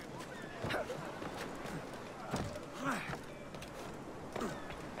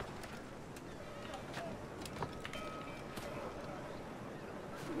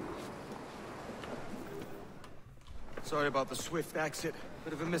 Sorry about the swift exit.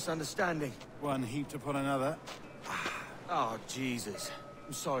 Bit of a misunderstanding. One heaped upon another. Oh, Jesus.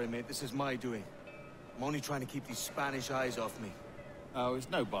 I'm sorry, mate. This is my doing. I'm only trying to keep these Spanish eyes off me. Oh, it's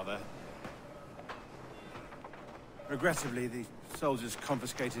no bother. Regrettably, the soldiers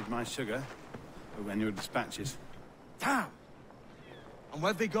confiscated my sugar when your dispatches. Damn! And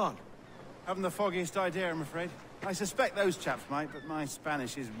where've they gone? Haven't the foggiest idea, I'm afraid. I suspect those chaps might, but my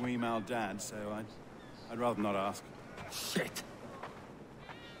Spanish is muy mal dad, so I'd rather not ask. Shit!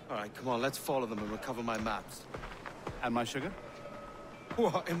 All right, come on, let's follow them and recover my maps. And my sugar?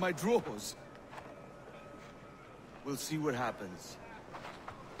 What, in my drawers? We'll see what happens.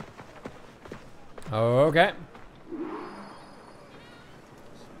 Okay.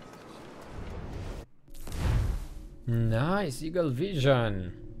 Nice, Eagle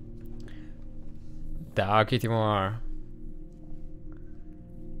Vision. Daca, Timor.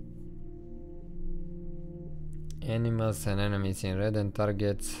 Animals and enemies in red and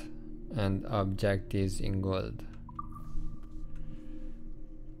targets and objectives in gold.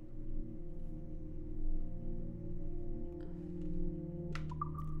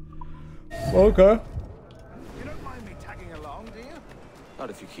 Okay. You don't mind me tagging along, do you? Not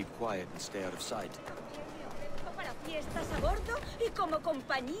if you keep quiet and stay out of sight. Para fiestas a bordo y como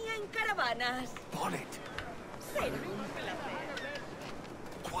compañía en caravanas. Bonnet! Será un placer.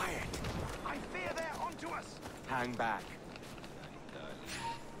 Quiet! I fear they're onto us! Hang back.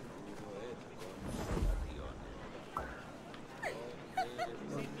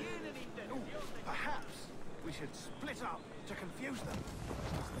 Perhaps we should split up to confuse them.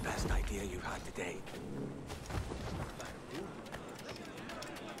 Best idea you've had today.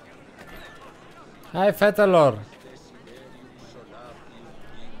 Hai, fetelor!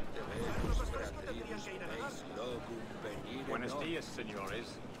 Buenos dias, senores.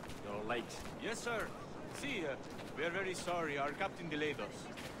 You're late. Yes, sir. See, we are very sorry. Our captain delayed us.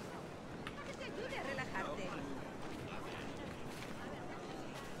 Te ayude a relajarte.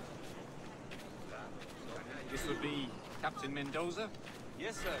 This would be Captain Mendoza?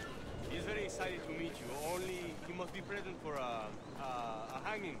 Yes, sir. He is very excited to meet you. Only he must be present for a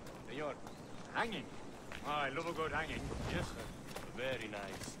hanging, senor. Hanging? I love a good hanging. Yes, sir. Very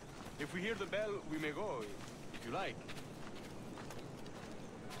nice. If we hear the bell, we may go, if you like.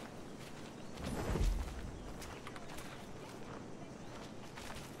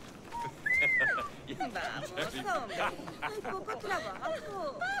 Vamos, hombre. Hay poco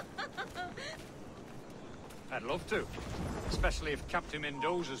trabajo. I'd love to. Especially if Captain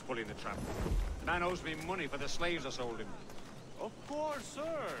Mendoza's pulling the trap. Man owes me money for the slaves I sold him. Of course,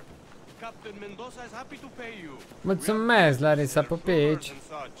 sir. Captain Mendoza is happy to pay you. Mulțumesc, Larisa Popici.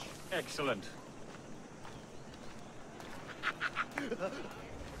 Excellent.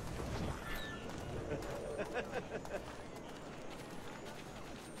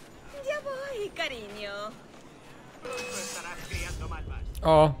 Ya voy, cariño. Estarás criando malvas.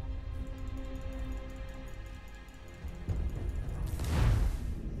 Oh.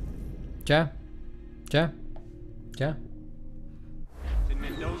 Ce? Ce? Ce?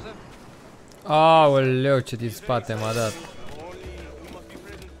 Aoleu, ce din spate m-a dat.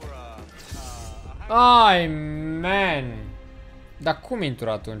 Ai, man. Dar cum intru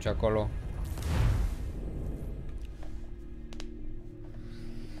atunci acolo?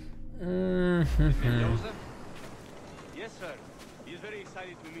 Yes, sir. He's very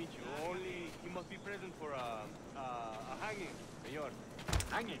excited to meet you. Only he must be present for a hanging, senor.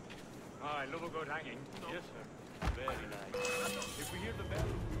 Hanging? Oh, I love a good hanging. Yes, sir. Very nice. If we hear the bell,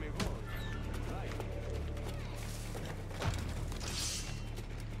 we may go. Right.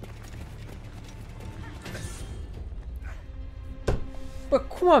 Bă,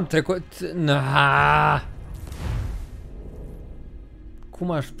 cum am trecut? Nah.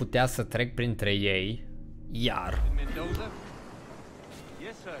 Cum aș putea să trec printre ei? Iar.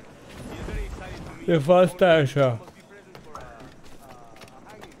 E asta așa.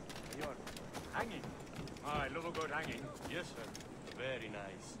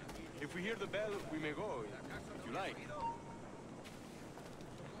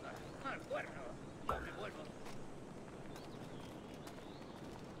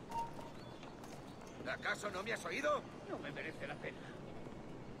 ¿Acaso no me has oído? No me merece la pena.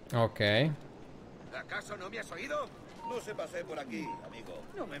 Ok. ¿Acaso no me has oído? No se pase por aquí, amigo.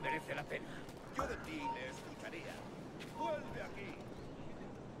 No me merece la pena. Yo de ti le escucharía. Vuelve aquí.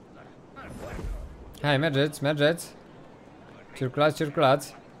 Hai, mergeți, mergeți. Circulați,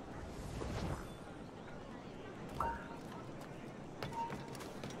 circulați.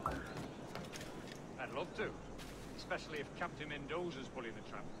 I'd love to, especially if Captain Mendoza's pulling the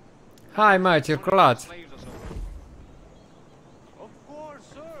trap. Hai, mai circulați. Of course,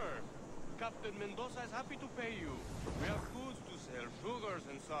 sir. Captain Mendoza is happy to pay you. We have goods to sell, sugars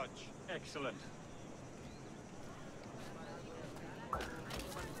and such. Excellent.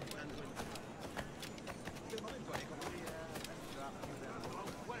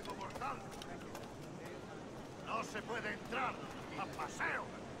 No se puede entrar a paseo.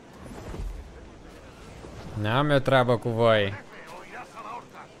 N-am eu treabă cu voi.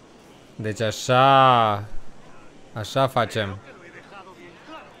 Deci așa... Așa facem.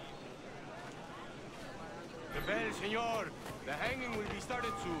 The bell, senor. The hanging will be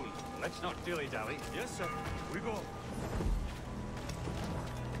started soon. Let's not dilly-dally. Yes, sir. We go.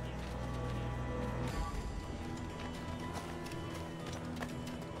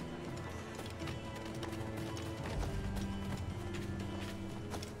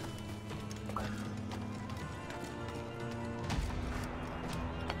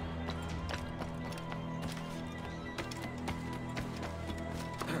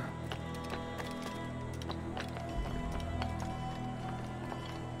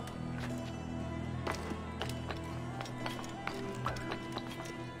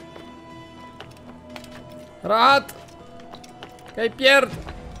 Rat! Că-i pierd!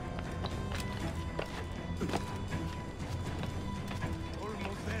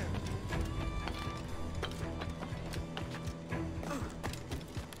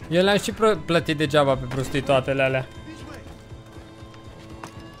 Eu le-am și plătit degeaba pe prostituatele alea.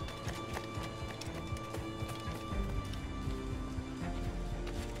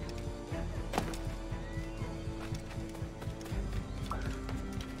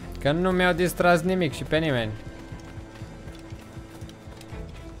 Că nu mi-au distras nimic și pe nimeni.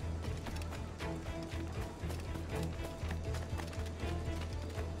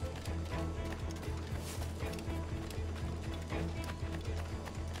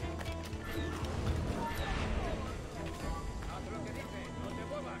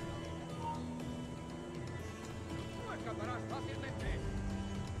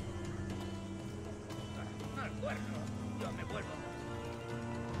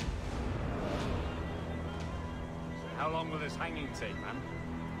 How long will this hanging take, man?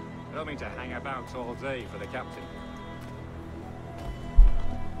 I don't mean to hang about all day for the captain.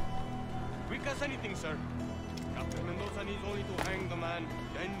 Quick as anything, sir. Captain Mendoza needs only to hang the man,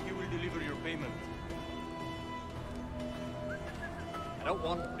 then he will deliver your payment. I don't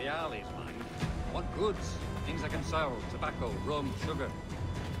want reales, mind. I want goods. Things I can sell. Tobacco, rum, sugar.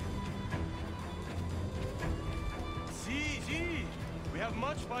 See. We have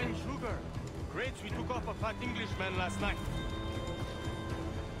much fine sugar. Grapes we took off a fat Englishman last night.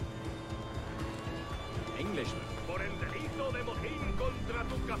 Englishman? Por el delito de motín contra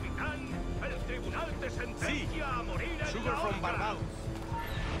tu capitán, el tribunal te sentencia a morir en Sugar la from horca. Barbados.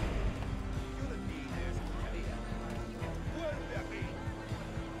 Vuelve aquí.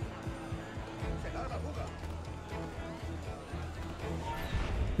 Se da la fuga.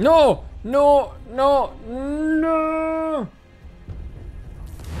 No!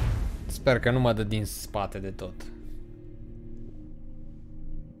 Sper că nu mă dă din spate de tot.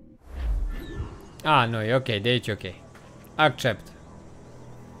 Nu, e ok, de aici e ok. Accept.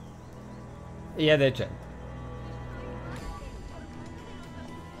 E decent.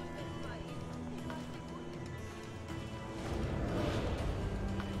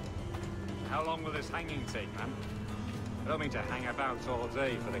 How long will this hanging take, man? I don't mean to hang about all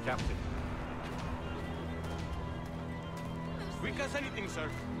day for the captain. Quick as anything, sir.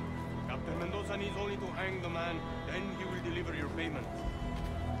 Captain Mendoza needs only to hang the man, then he will deliver your payment.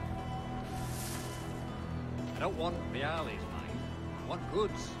 I don't want reales, mind. I want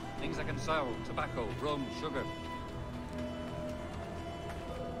goods. Things I can sell. Tobacco, rum, sugar.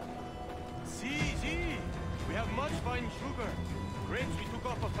 See. We have much fine sugar. Grapes we took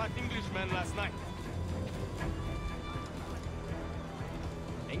off a fat Englishman last night.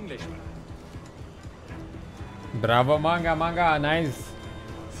 Englishman? Bravo, manga, nice.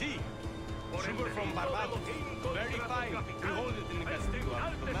 See. Sugar from Barbados. Very fine. We hold it in the castillo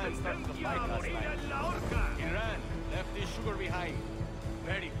after the man started the fight last night. He ran, left his sugar behind.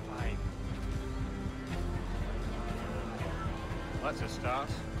 Very fine. That's a start.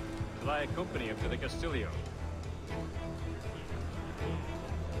 Shall I accompany him to the Castillo?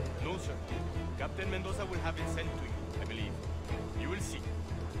 No, sir. Captain Mendoza will have it sent to you, I believe. You will see.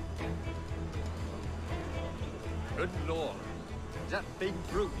 Good lord. Is that big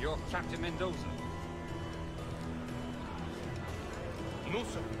brute your Captain Mendoza? No,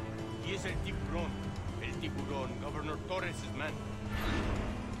 sir. He is El Tiburón, Governor Torres' man.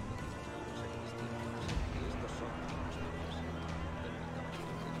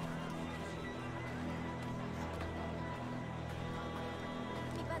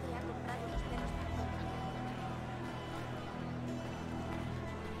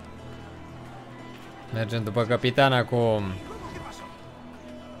 Mergem după capitan acum.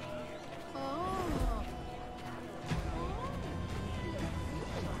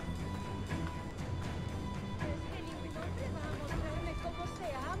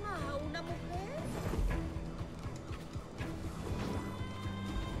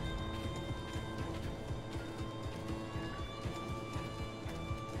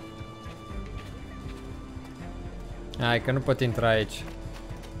 Hai că nu pot intra aici.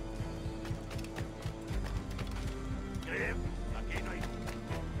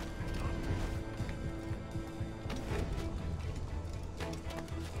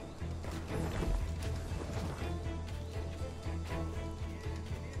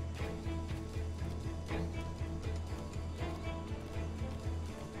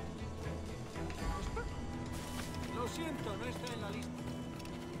 Lo siento, no está en la lista.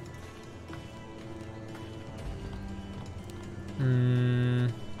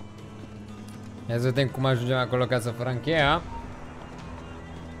 Ia să vedem cum ajungem acolo ca să fără cheia.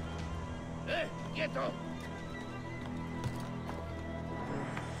 ¡Quieto!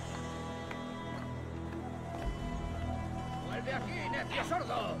 ¡Vuelve aquí, necio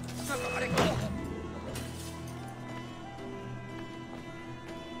sordo! ¡Acabaré con ojo!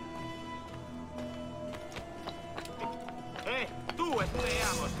 ¡Tú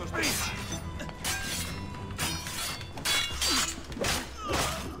empleamos tus tripas!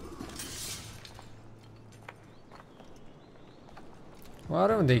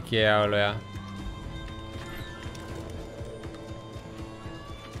 Oare unde e cheia ăluia?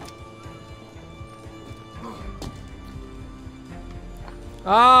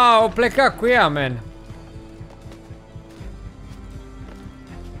 Au plecat cu ea, man.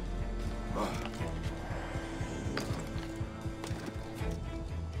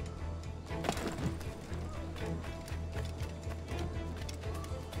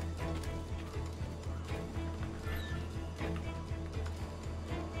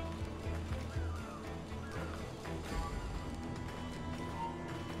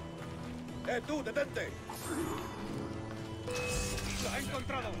 tú, detente! ¡Lo ha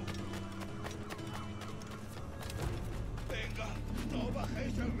encontrado! Venga, no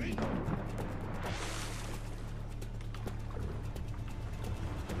bajéis el ritmo.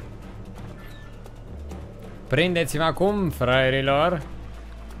 Prindeți-mă acum, fraierilor!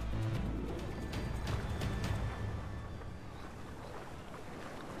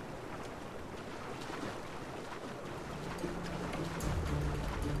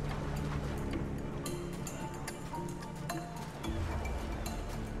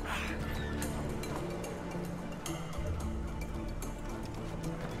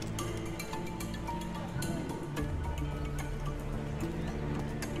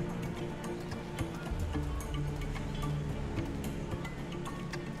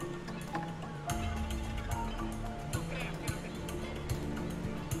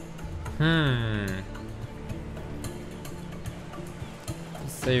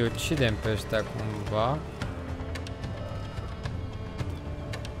 Să-i ucidem pe ăștia cumva.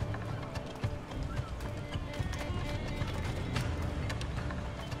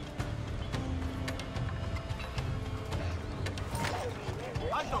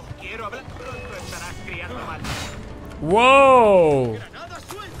 Wow!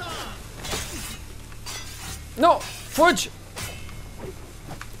 No! Fugi!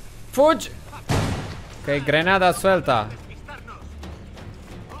 Fugi! Că e grenada suelta.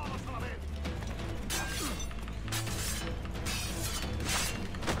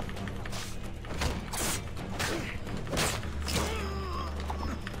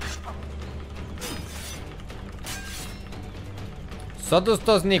 S-a dus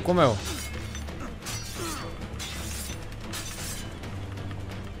toți nicul meu.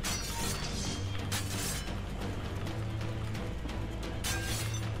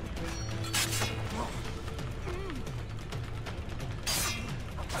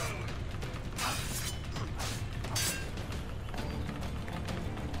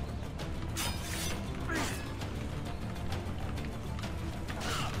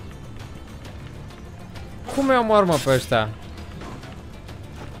 Cum îi omor, mă, pe ăștia?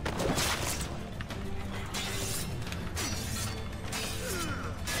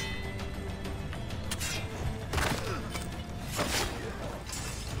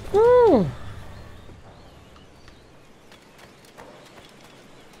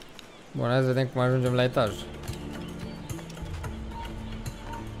 Bun, hai să vedem cum ajungem la etaj.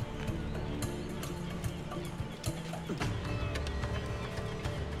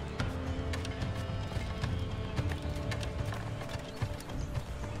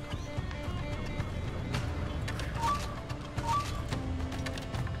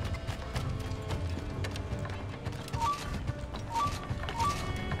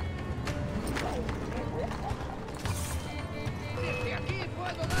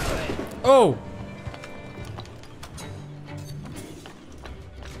 Oh!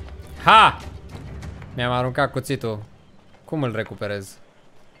 Ha! Mi-am aruncat cuțitul. Cum îl recuperez?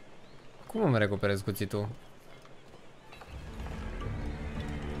 Cum îmi recuperez cuțitul?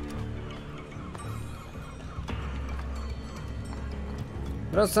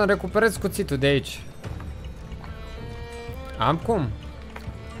 Vreau să-mi recuperez cuțitul de aici. Am cum?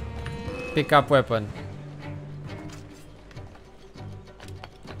 Pick up weapon.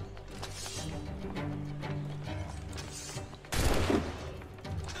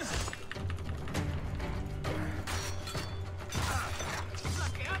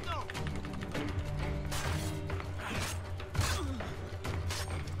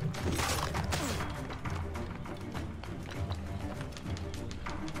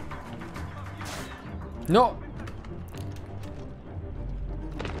 No.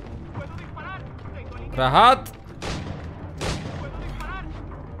 Rahat.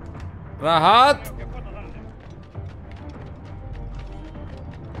 Rahat.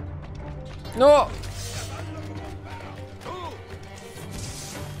 No.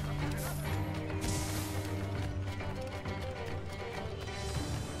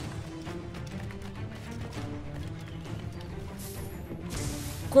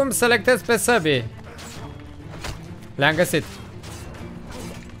 Cum selectez pe săbii? Le-am găsit.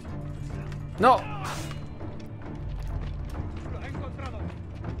 No!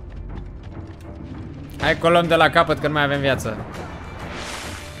 Hai că o luăm de la capăt că nu mai avem viață.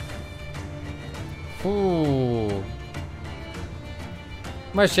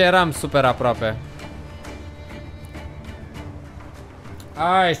 Mă, și eram super aproape.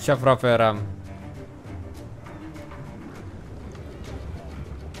 Ai, ce aproape eram.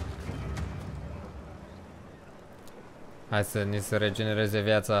 Hai să ni se regenereze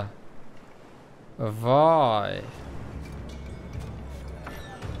viața. Vai.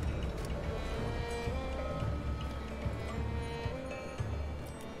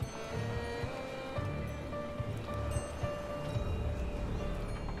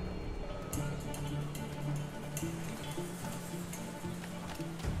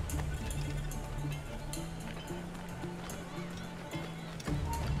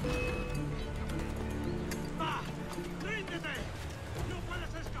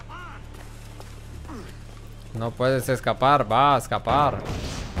 No puedes escapar, va a escapar.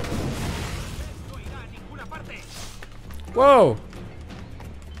 Wow.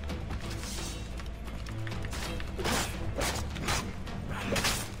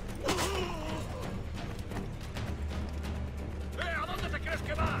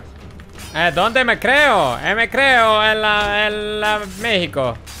 ¿Dónde me creo? Me creo en la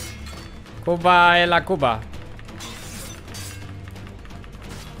México. Cuba, en la Cuba.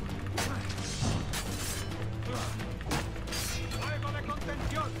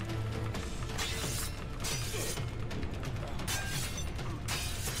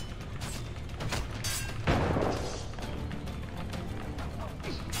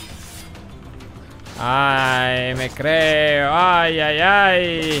 Ay, me creo. Ay, ay,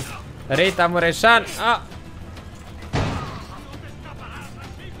 ay. Rita Mureșan. Ah.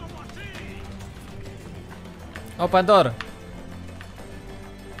 Open door.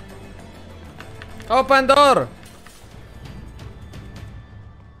 Open door.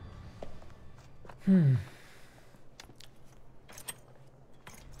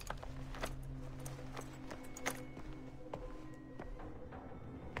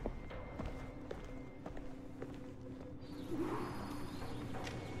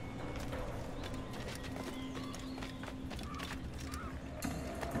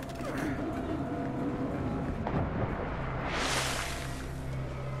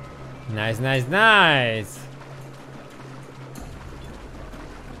 Nice, nice, nice.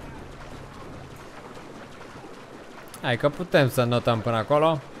 Hai că putem să notăm până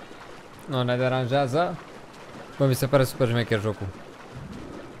acolo. Nu ne deranjează. Bă, mi se pare super șmecher jocul.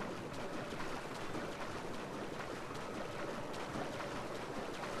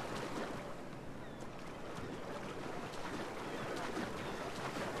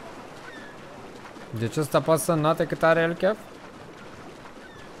 Deci ăsta poate să note cât are el chef?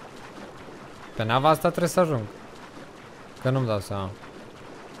 Pe nava asta trebuie să ajung. Că nu-mi dau seama.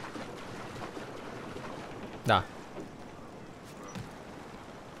 Da.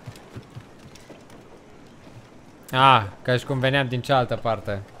 Ah, ca și cum veneam din cealaltă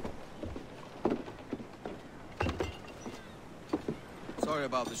parte. Sorry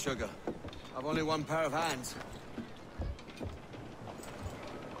about the sugar. I've only one pair of hands.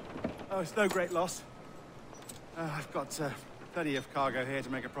 Oh, it's no great loss. I've got plenty of cargo here to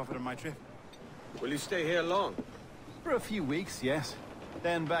make a profit on my trip. Will you stay here long? For a few weeks, yes.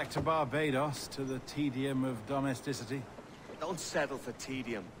 Then back to Barbados, to the tedium of domesticity. Don't settle for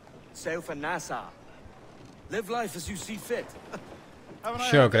tedium. Sail for Nassau. Live life as you see fit.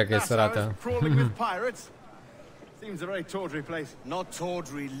 Și eu cred că e sărată. Crawling with pirates. Seems a very tawdry place. Not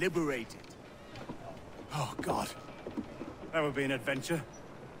tawdry, liberated. Oh, God. That would be an adventure.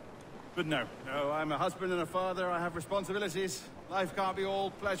 But no, I'm a husband and a father. I have responsibilities. Life can't be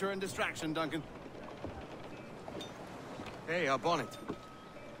all pleasure and distraction, Duncan. Hey, our bonnet.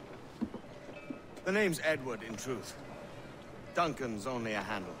 The name's Edward, in truth. Duncan's only a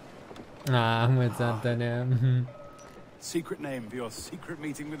handle. Ah, amuzant, Antonio. Secret name for your secret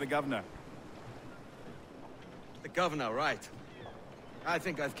meeting with the governor. The governor, right. I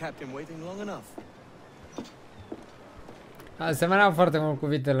think I've kept him waiting long enough. Asemenea foarte mult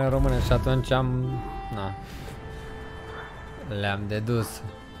cuvintele în română și atunci am... Na. Le-am dedus.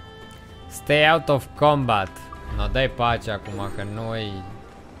 Stay out of combat. No, dai pace acum, că noi...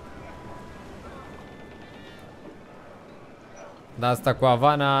 Dar asta cu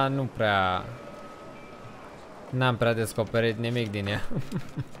Havana nu prea... N-am prea descoperit nimic din ea.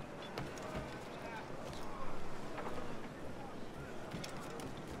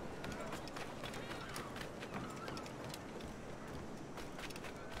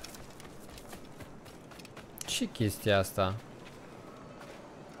 Ce chestia asta?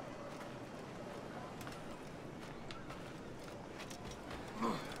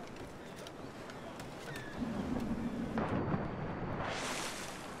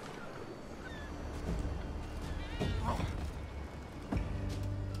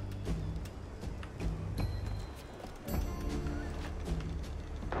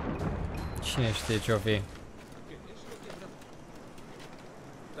 Cine știe ce-o fi?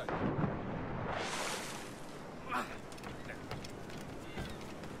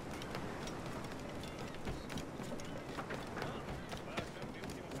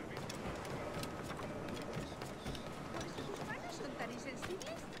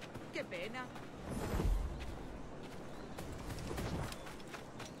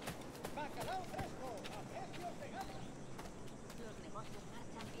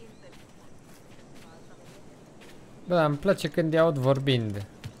 Bă, dar îmi place când i-aud vorbind.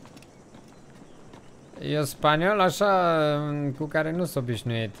 E o spaniol așa cu care nu s-o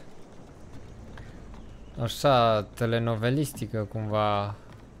obișnuit. așa telenovelistică cumva,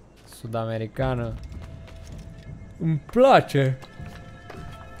 sud-americană. Îmi place.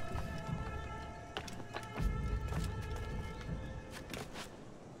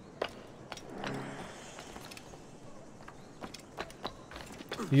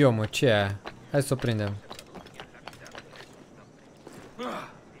 Eu mă, ce e aia? Hai să o prindem.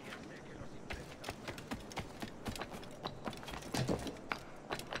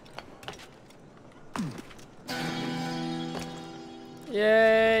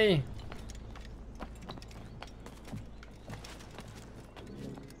 Yay!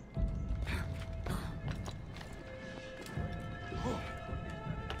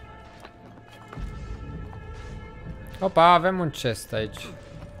 Opa, avem un chest aici.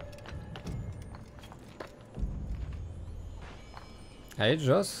 Aici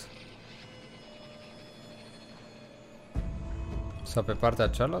jos? Sau pe partea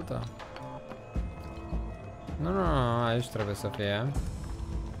cealaltă? Nu, aici trebuie să fie.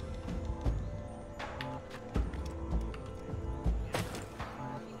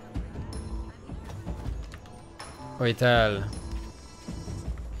 Uite-l.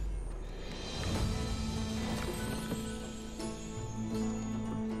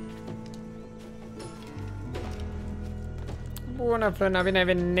 Bună, Frâna, bine ai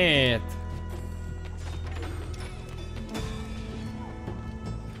venit!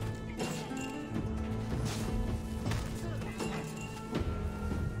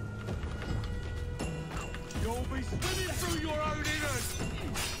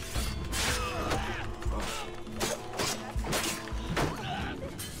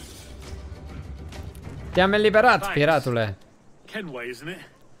 Te-am eliberat, piratule. Kenway, isn't it?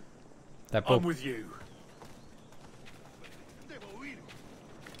 Te pup. I'm with you.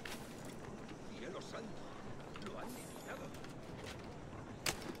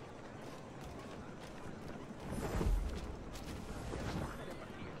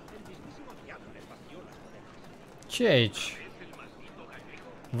 Ce e aici?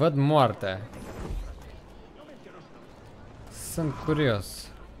 Văd moarte. Sunt curios.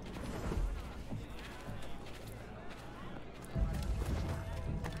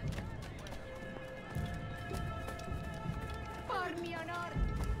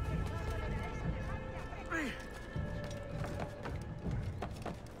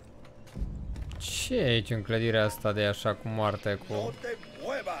 Ce e aici în clădirea asta de așa cu moarte cu...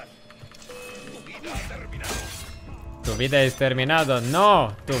 Tu vida es terminado.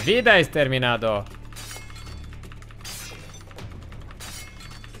 No, tu vida es terminado.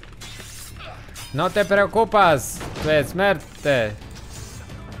 No te preocupas, tu eres muerte.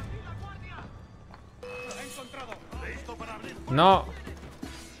 No.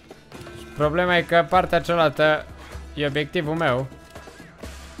 Problema e că partea cealaltă e obiectivul meu.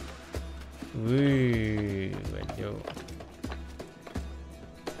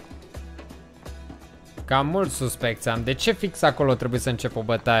 Cam mult suspecți am. De ce fix acolo trebuie să încep o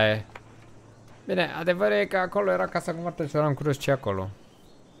bătaie? Bine, adevărul e că acolo era casa cu moarte și eram curios ce acolo.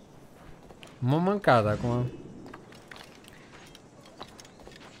 M-a mâncat acum.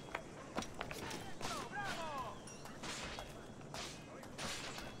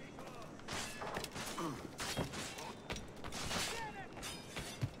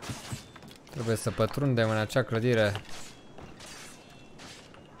 Trebuie să pătrundem în acea clădire.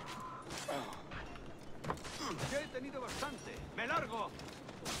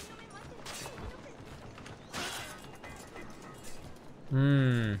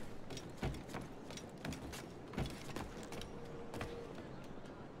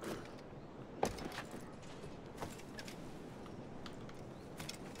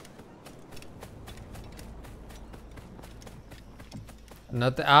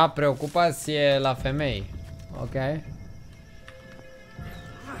 Preocupație la femei. Ok.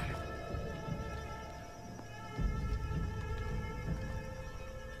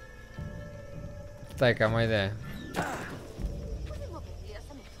 Stai că am o idee.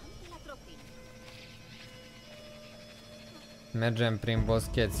 Mergem prin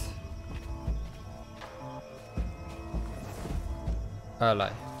boscheți.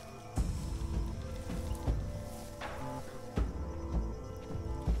 Ăla-i.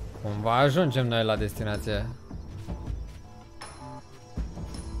 Cumva ajungem noi la destinație.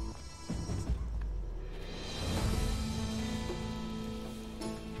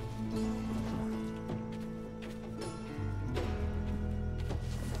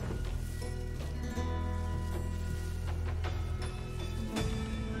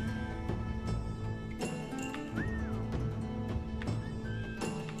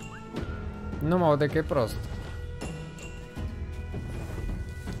 Nu mă aude că e prost.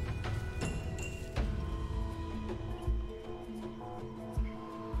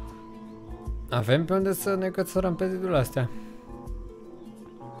 Avem pe unde să ne cățărăm pe zidurile astea.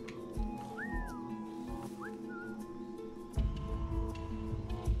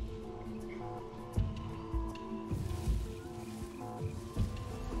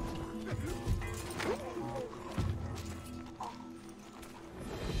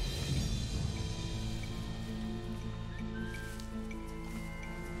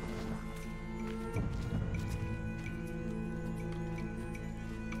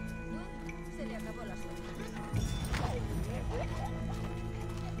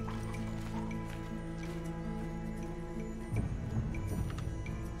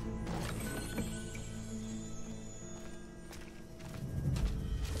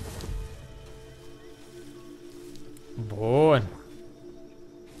 Bun.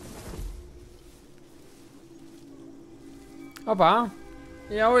 Opa.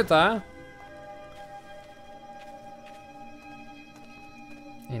 Ia uita.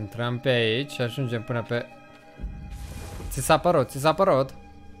 Intrăm pe aici și ajungem până pe... Ți s-a părut, ți s-a părut.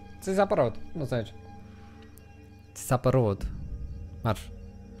 Ți s-a părut. Nu stai aici. Ți s-a părut. Marș.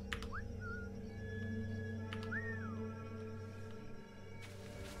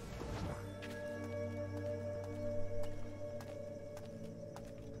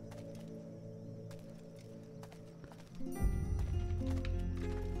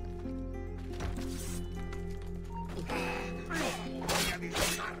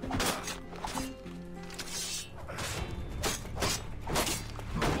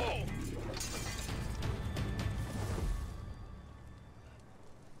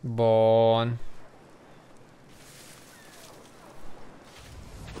 Bun.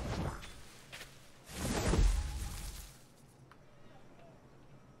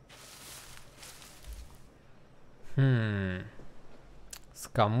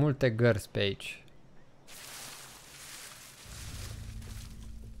 Sunt cam multe gărzi pe aici.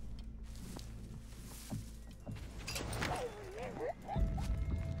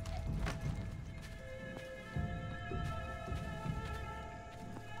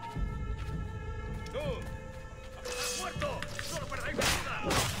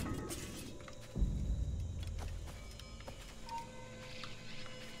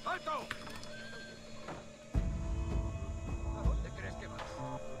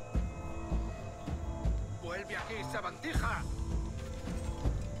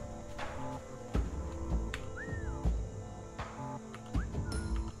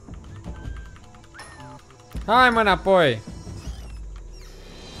 Hai mă înapoi!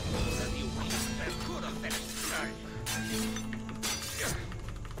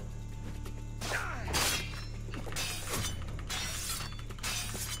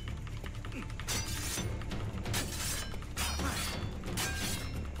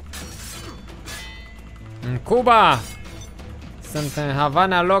 În Cuba! Sunt în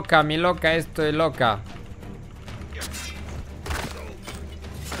Havana loca, mi loca estoy loca.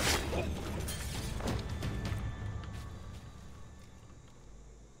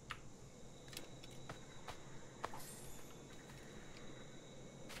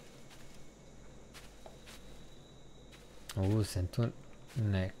 Se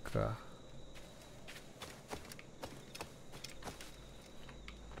întunecă.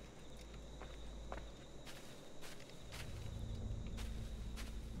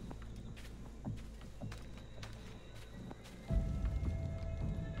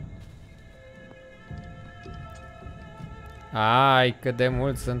 Ai, cât de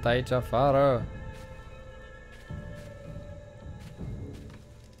mulți sunt aici afară.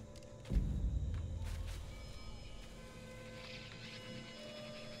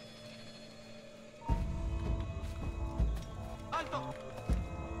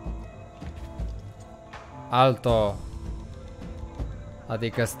 Alto.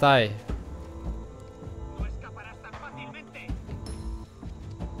 Adică stai.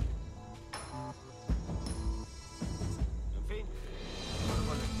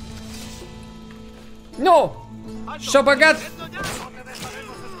 Nu! Și-a băgat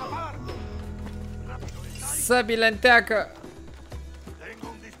săbile în teacă.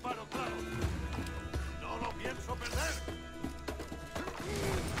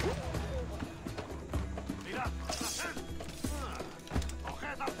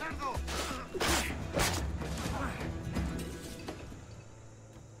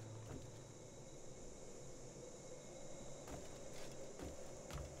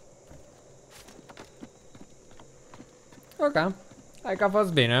 Ok, hai că a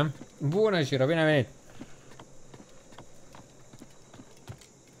fost bine. Bună și bine venit.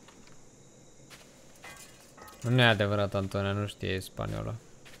 Nu e adevărat, Antonia, nu știe spaniolă.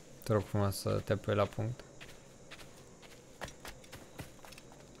 Te rog frumos să te pui la punct.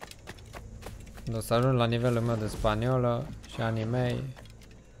 Când o să ajung la nivelul meu de spaniolă și animei,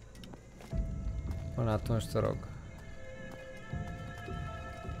 până atunci te rog.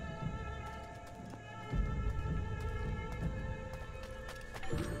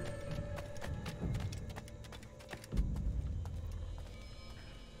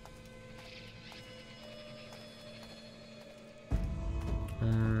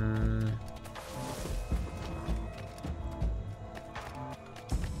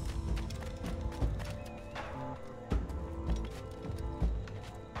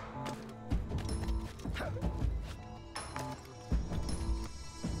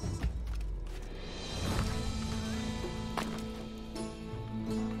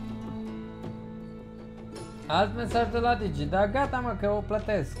 Alt mesaj de la Digi, da gata mă că o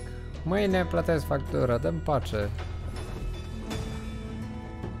plătesc. Mâine plătesc factură, dă-mi pace.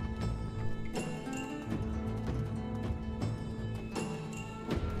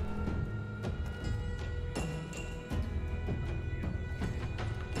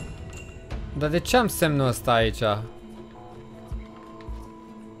 Dar de ce am semnul ăsta aici?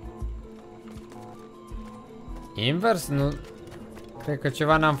 Invers? Nu... Cred că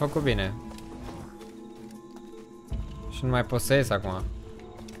ceva n-am făcut bine. Și nu mai pot să ies acum.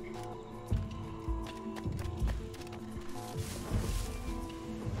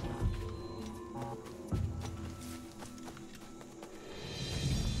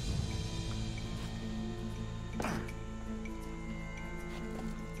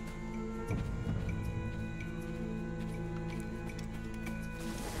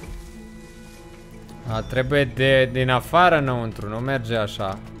 Trebuie din afară înăuntru, nu merge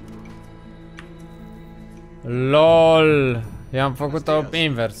așa. LOL! I-am făcut-o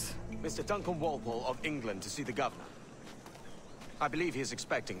invers. Mr. Duncan Walpole of England to see the governor. I believe he is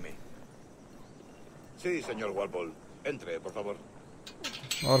expecting me. Sí, señor Walpole. Entre, por favor.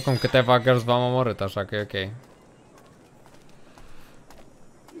 Oricum câteva girls v-am omorât, așa că e ok.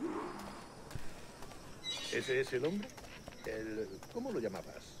 ¿Ese es el hombre? El... ¿Cómo lo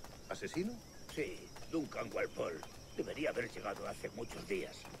llamabas? ¿Asesino? Sí, Duncan Walpole. Debería haber llegado hace muchos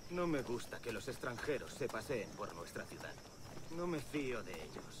días. No me gusta que los extranjeros se paseen por nuestra ciudad. No me fío de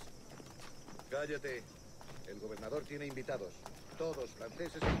ellos. Cállate. El gobernador tiene invitados. Todos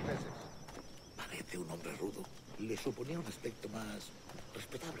franceses e ingleses. Parece un hombre rudo. Le suponía un aspecto más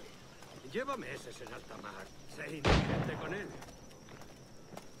respetable. Lleva meses en alta mar. Sé inocente con él.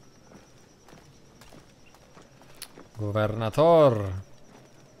 Guvernator.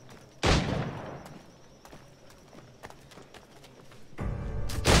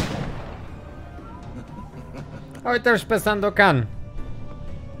 Uite-l și pe Sandokan.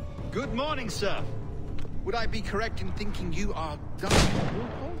 Good morning, sir. Would I be correct in thinking you are Duncan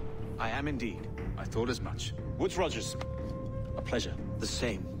Walpole? I am indeed. I thought as much. Woods Rogers. A pleasure. The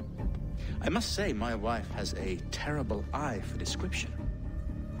same. I must say my wife has a terrible eye for description.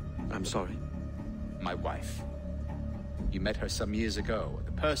 I'm sorry. My wife. You met her some years ago at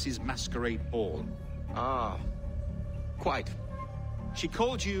the Percy's Masquerade Ball. Ah, quite. She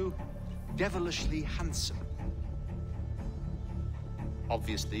called you devilishly handsome.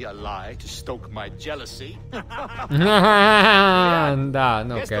 Obviously a lie to stoke my jealousy. Da,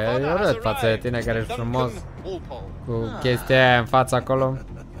 nu, că e urât față de tine care ești frumos cu chestia aia în fața acolo.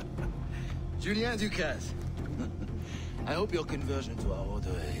 Julien Ducasse, I hope your conversion to our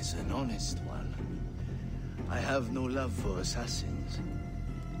order is an honest one. I have no love for assassins,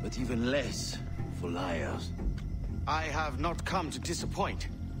 but even less for liars. I have not come to disappoint.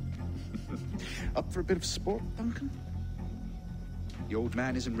 Up for a bit of sport, Duncan? The old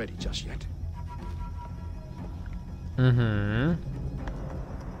man isn't ready just yet.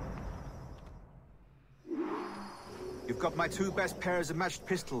 You've got my two best pairs of matched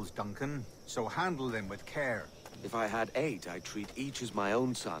pistols, Duncan, so handle them with care. If I had 8, I'd treat each as my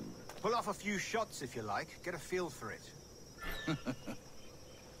own son. Pull off a few shots if you like. Get a feel for it.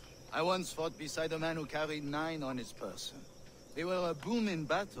 I once fought beside a man who carried 9 on his person. They were a boom in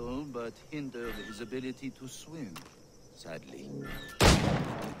battle, but hindered his ability to swim, sadly.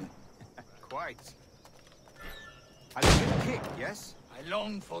 Quite. A good kick, yes? I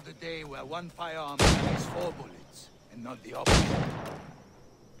long for the day where one firearm carries 4 bullets, and not the opposite.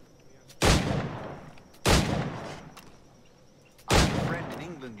 I have a friend in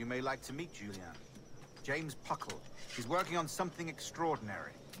England you may like to meet, Julien. James Puckle. He's working on something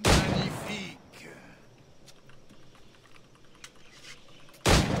extraordinary. Magnifique.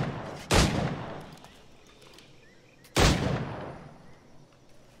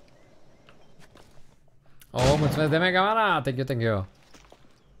 Oh, mulțumesc de mega mana. Thank you, thank you.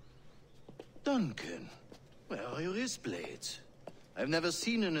 Duncan, where are your wrist blades? I've never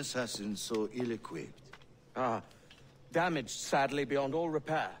seen an assassin so ill-equipped. Ah, damaged sadly beyond all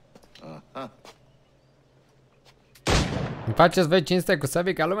repair. Aha. Îmi faceți voi cinste cu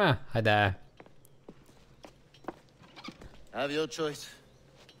săbii ca lumea? Haide. Have your choice.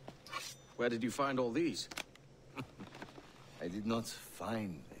 Where did you find all these? I did not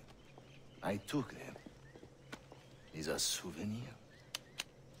find them. I took them. These are souvenirs.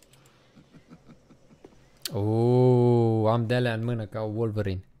 Am de alea în mână ca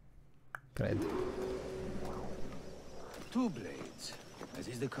Wolverine. Cred. 2 blades, as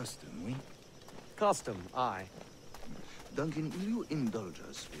is the custom, oui? Custom, aye. Duncan, will you indulge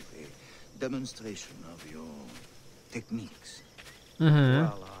us with a demonstration of your techniques?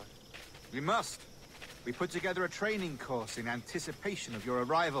 Well, we must. We put together a training course in anticipation of your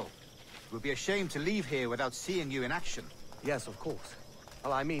arrival. It would be a shame to leave here without seeing you in action. Yes, of course.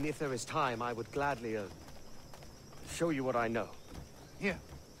 Well, I mean, if there is time, I would gladly show you what I know. Here,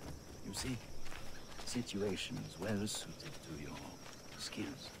 you see, situations well suited to your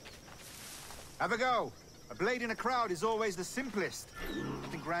skills. Have a go. A blade in a crowd is always the simplest.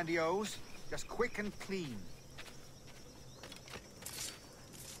 Nothing grandiose, just quick and clean.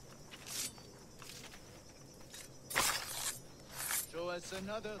 Show us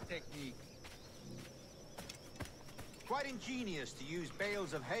another technique. Quite ingenious to use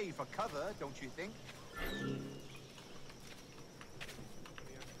bales of hay for cover, don't you think?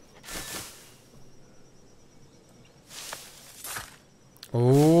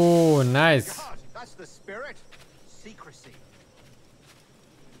 Oh, nice. God, that's the spirit. Secrecy.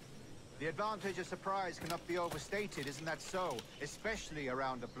 The advantage of surprise cannot be overstated, isn't that so? Especially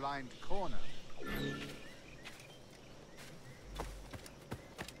around a blind corner.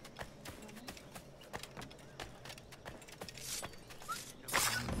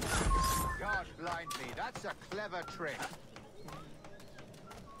 God blind me, that's a clever trick.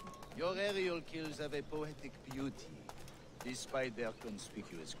 Your aerial kills have a poetic beauty, despite their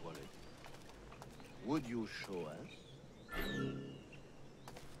conspicuous quality. Would you show us?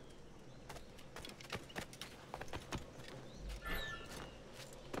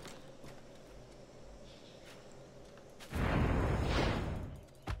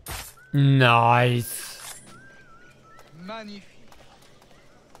 Nice. Magnifique.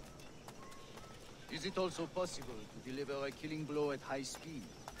 Is it also possible to deliver a killing blow at high speed?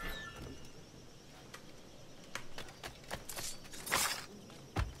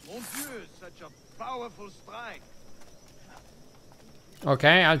 Mon Dieu, such a powerful strike. Ok,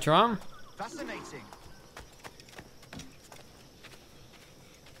 altceva? Fascinating.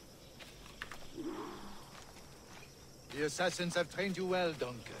 The assassins have trained you well,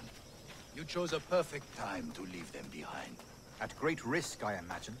 Duncan. You chose a perfect time to leave them behind. At great risk, I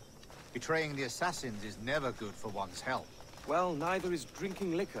imagine. Betraying the assassins is never good for one's health. Well, neither is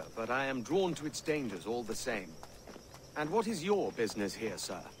drinking liquor, but I am drawn to its dangers all the same. And what is your business here,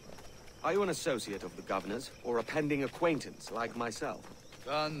 sir? Are you an associate of the governor's, or a pending acquaintance like myself?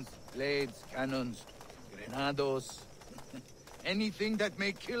 Guns, blades, cannons, grenados. Anything that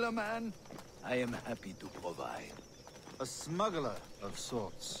may kill a man, I am happy to provide. A smuggler of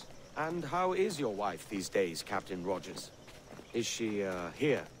sorts. And how is your wife these days, Captain Rogers? Is she,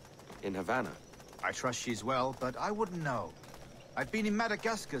 here, in Havana? I trust she's well, but I wouldn't know. I've been in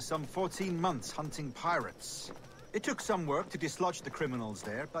Madagascar some 14 months hunting pirates. It took some work to dislodge the criminals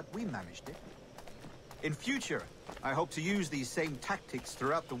there, but we managed it. In future, I hope to use these same tactics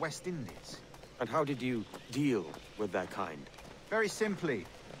throughout the West Indies. And how did you deal with that kind? Very simply.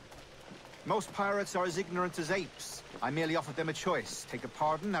 Most pirates are as ignorant as apes. I merely offered them a choice. Take a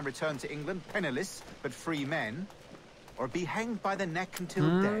pardon and return to England penniless, but free men. Or be hanged by the neck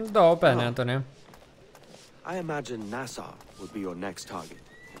until dead. Da, bene, Antonio. I imagine Nassau would be your next target.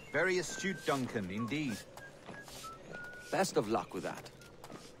 Very astute, Duncan, indeed. Best of luck with that.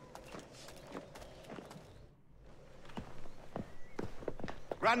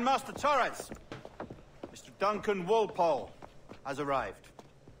 Grandmaster Torres! Mr. Duncan Walpole has arrived.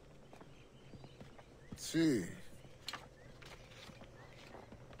 See.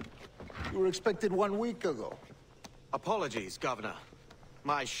 You were expected 1 week ago. Apologies, Governor.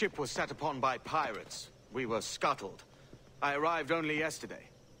 My ship was set upon by pirates. We were scuttled. I arrived only yesterday.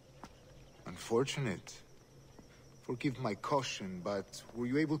 Unfortunate. Forgive my caution, but were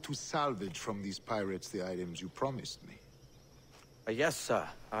you able to salvage from these pirates the items you promised me? Yes, sir,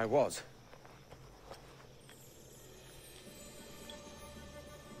 I was.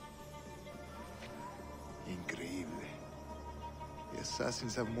 Increíble. The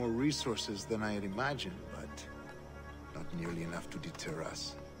assassins have more resources than I had imagined, but not nearly enough to deter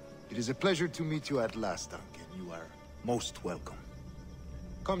us. It is a pleasure to meet you at last, Duncan. You are most welcome.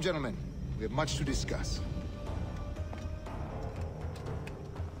 Come, gentlemen. We have much to discuss.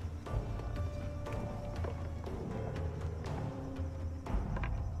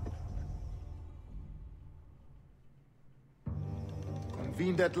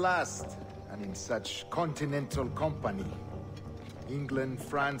 Convened at last, and in such continental company. England,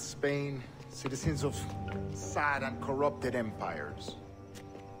 France, Spain, citizens of sad and corrupted empires.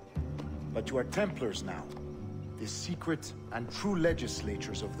 But you are Templars now, the secret and true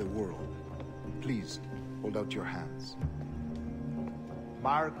legislators of the world. Please, hold out your hands.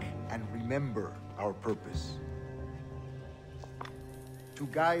 Mark and remember our purpose. To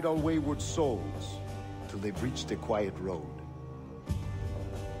guide all wayward souls till they've reached the quiet road.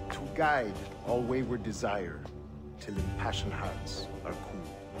 To guide all wayward desire till impassioned hearts are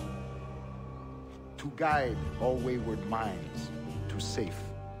cool. To guide all wayward minds to safe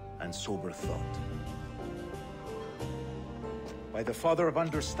and sober thought. By the Father of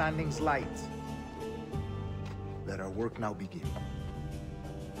Understanding's light, let our work now begin.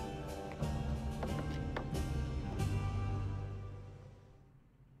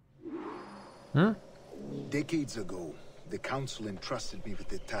 Decades ago, the Council entrusted me with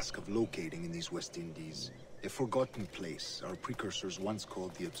the task of locating in these West Indies a forgotten place our precursors once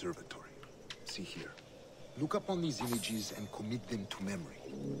called the Observatory. See here. Look upon these images and commit them to memory.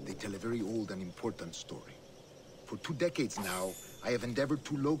 They tell a very old and important story. For 2 decades now, I have endeavored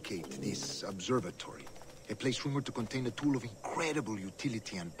to locate this observatory, a place rumored to contain a tool of incredible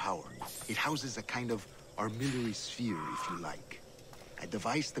utility and power. It houses a kind of armillary sphere, if you like. A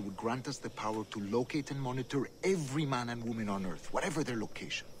device that would grant us the power to locate and monitor every man and woman on Earth, whatever their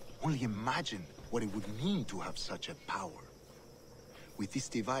location. Only imagine what it would mean to have such a power. With this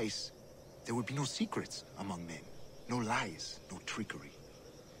device, there would be no secrets among men, no lies, no trickery.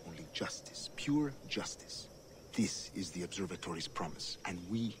 Only justice, pure justice. This is the observatory's promise, and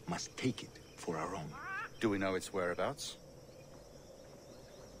we must take it for our own. Do we know its whereabouts?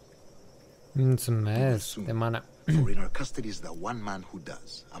 For in our custody is the one man who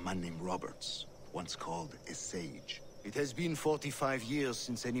does, a man named Roberts, once called a sage. It has been 45 years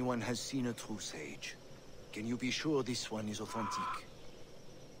since anyone has seen a true sage. Can you be sure this one is authentic?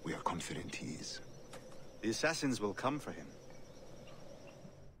 We are confident he is. The assassins will come for him.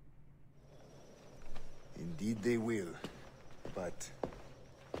 Indeed they will. But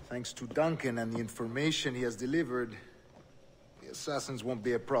thanks to Duncan and the information he has delivered, the assassins won't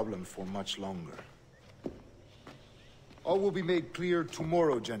be a problem for much longer. All will be made clear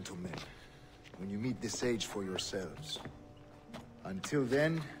tomorrow, gentlemen, when you meet the sage for yourselves. Until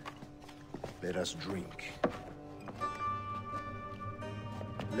then, let us drink.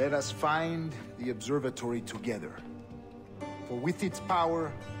 Let us find the observatory together. For with its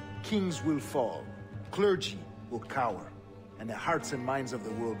power, kings will fall, clergy will cower, and the hearts and minds of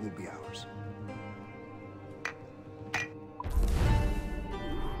the world will be ours.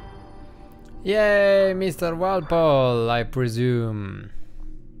 Yay, Mr. Walpole, I presume.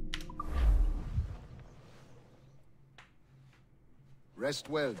 Rest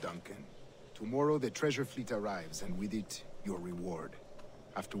well, Duncan. Tomorrow the treasure fleet arrives, and with it, your reward.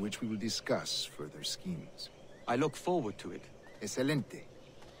 After which we will discuss further schemes. I look forward to it. Excelente.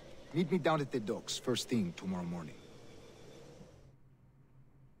 Meet me down at the docks first thing tomorrow morning.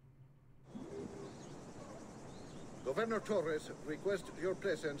 Governor Torres requests your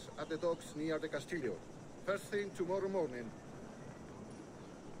presence at the docks near the Castillo. First thing tomorrow morning.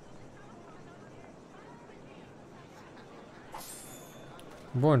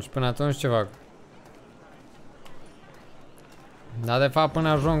 Bun, și până atunci ce fac? Dar de fapt până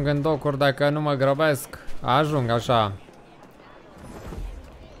ajung în docuri, dacă nu mă grăbesc, ajung așa.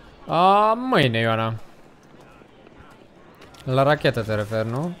 Mâine, Ioana. La rachetă te referi,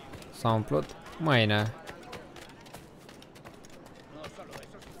 nu? S-a umplut? Mâine.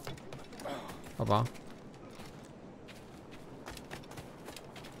 Opa.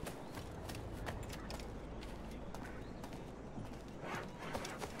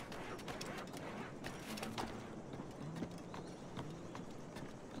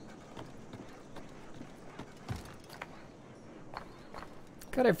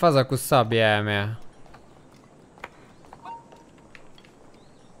 Care-i faza cu sabia aia mea?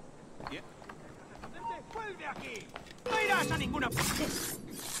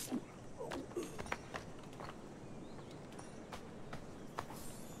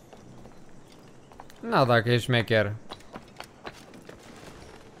 Na, dacă ești șmecher.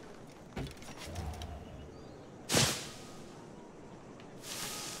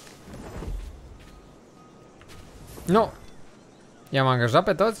 Nu. I-am angajat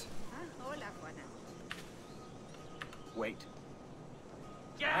pe toți? Wait.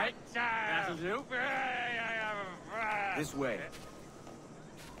 Get This way.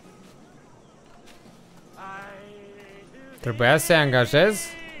 Trebuia să-i angajez?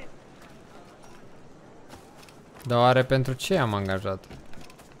 Dar oare pentru ce am angajat?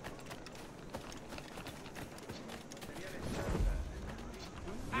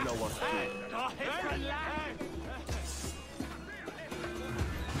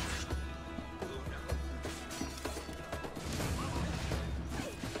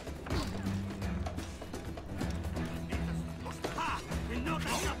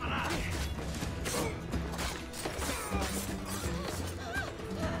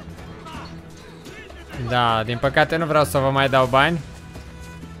 Da, din păcate nu vreau să vă mai dau bani.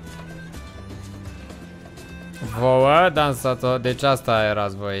 Vouă, dansator. Deci asta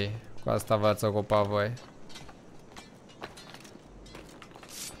erați voi. Cu asta v-ați ocupat voi.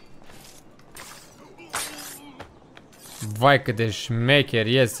 Vai cât de șmecher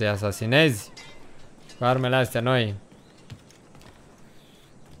iese, asasinezi cu armele astea noi.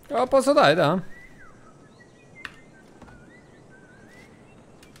 Poți să dai, da.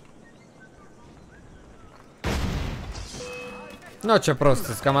 Nu, ce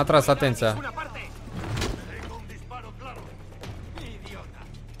prost, că am atras atenția.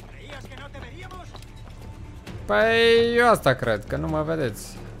 Păi, eu asta cred, că nu mă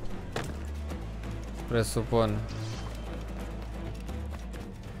vedeți. Presupun.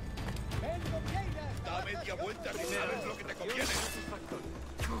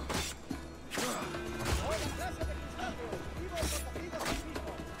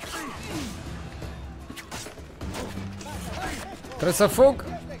 Trebuie să fug.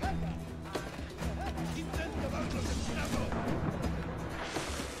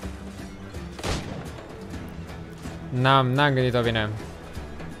 N-am gândit-o bine.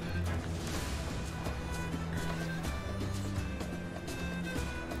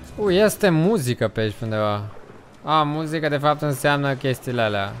 Este muzică pe aici undeva. Muzică de fapt înseamnă chestiile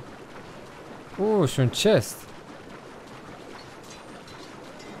alea. Și un chest.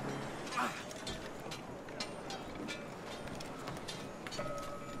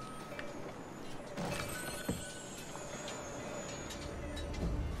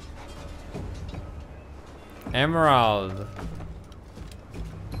 Emerald.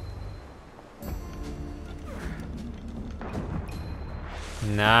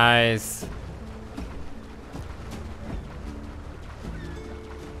 Nice.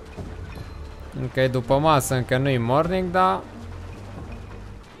 Încă e după masă, încă nu-i morning, dar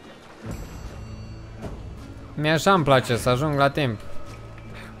mie așa îmi place să ajung la timp.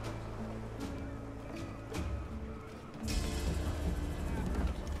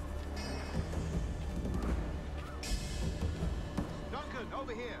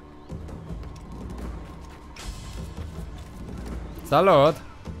 Salut!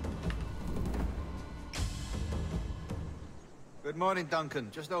 Good morning, Duncan.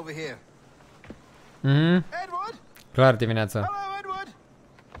 Just over here. Edward? Clar dimineața. Hello, Edward.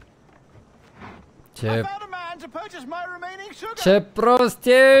 Ce prost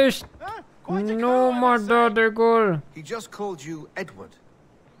ești! Nu mă dă de gol! He just called you Edward.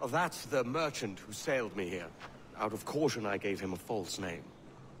 Oh, that's the merchant who sailed me here. Out of caution, I gave him a false name.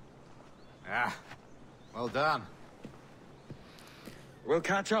 Well done. We'll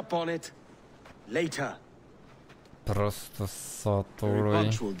catch up on it later. Prostul satului. Very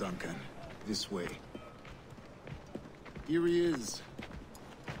punctual, Duncan. This way. Here he is.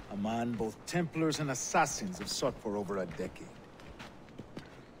 A man both Templars and Assassins have sought for over a decade.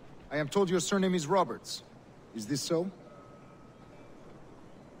 I am told your surname is Roberts. Is this so?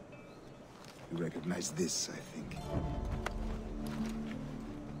 You recognize this, I think.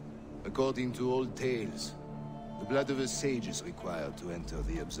 According to old tales, the blood of a sage is required to enter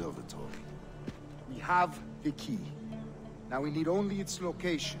the observatory. We have the key. Now we need only its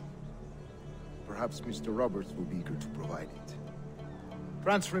location. Perhaps Mr. Roberts will be eager to provide it.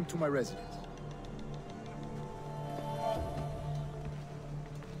 Transfer him to my residence.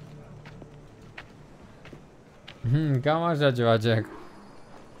 Cam așa ceva, Jack.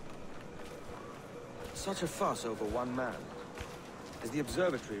 Such a fuss over one man. Is the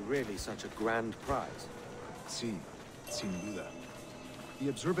observatory really such a grand prize? See, Singular. The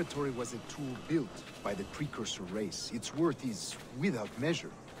observatory was a tool built by the precursor race. Its worth is without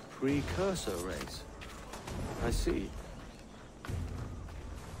measure. Precursor race? I see.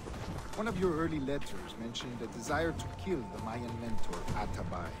 One of your early letters mentioned a desire to kill the Mayan mentor,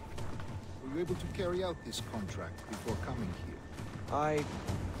 Atabai. Were you able to carry out this contract before coming here?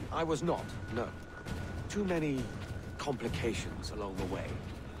 I was not, no. Too many complications along the way.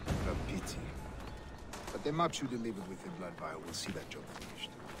 A pity. But the maps you delivered with the blood vial will see that job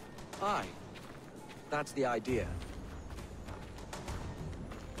finished. Aye. That's the idea.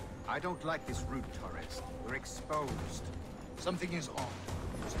 I don't like this route, Torres. We're exposed. Something is wrong.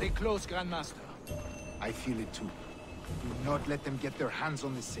 Stay close, Grandmaster. I feel it too. Do not let them get their hands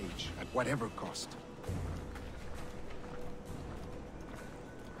on the sage, at whatever cost.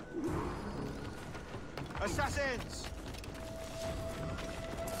 Assassins!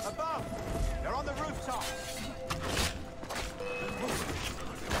 Above! They're on the rooftops!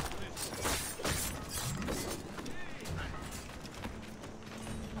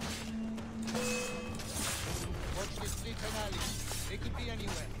 Watch the street and alleys. They could be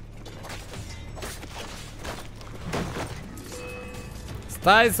anywhere.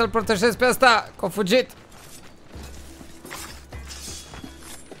 Stai să-l protejezi pe ăsta, că-a fugit.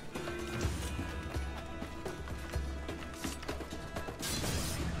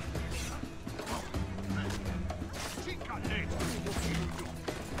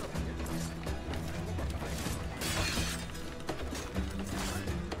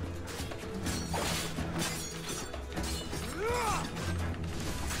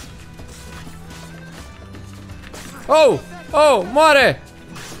 Oh! Oh! Moare!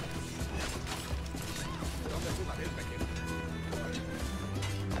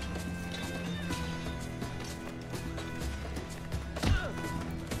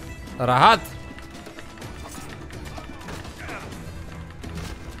 Rahat!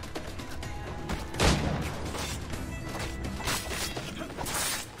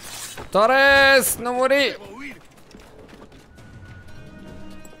 Torres! Nu muri!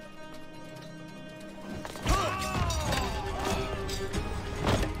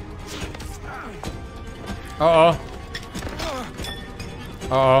 Oh-oh.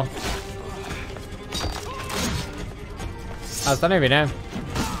 Oh-oh. Asta nu-i bine.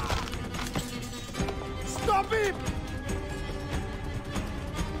 Stop him!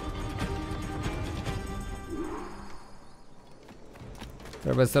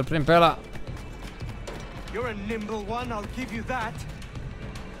 Trebuie să-l prind pe ăla. You're a nimble one, I'll give you that.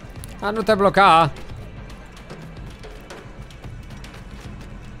 A, nu te bloca.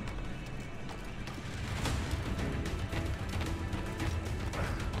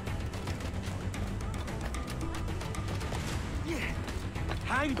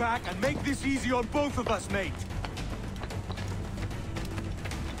 Hang back and make this easy on both of us, mate.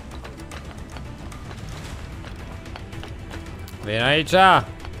 Vin aici.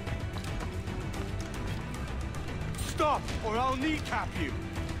 Stop, or I'll kneecap you.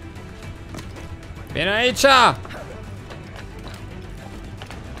 Vin aici.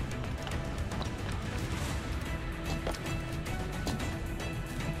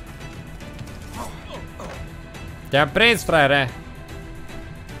 Te-am prins, fraiere.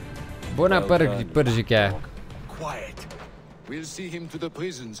 Bună pârjiche. Quiet. We'll see him to the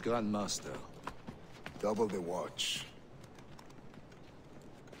prisons, Grandmaster. Double the watch.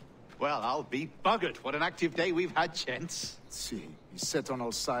 Well, I'll be buggered. What an active day we've had, gents. See, he's set on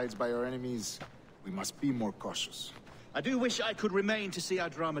all sides by our enemies. We must be more cautious. I do wish I could remain to see our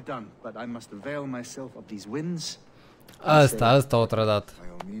drama done, but I must avail myself of these wins. Asta o trădat. By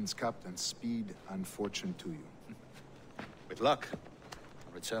all means, Captain, speed and fortune to you. With luck,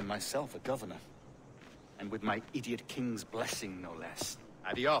 I'll return myself a governor. And with my idiot king's blessing, no less.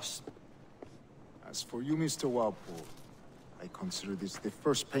 Adios. As for you, Mr. Walpole, I consider this the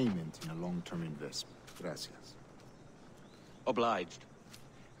first payment in a long-term investment. Gracias. Obliged.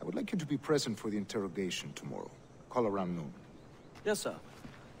 I would like you to be present for the interrogation tomorrow. Call around noon. Yes, sir.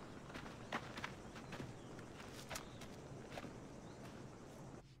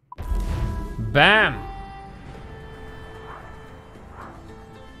 Bam!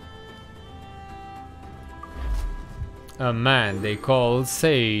 A man they call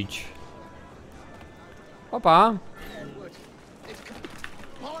Sage. Opa!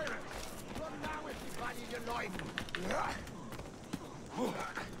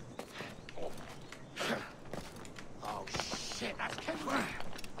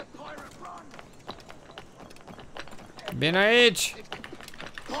 Vin aici!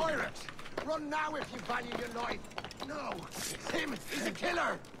 Pirate! Run now if you value your life! No! It's him! He's a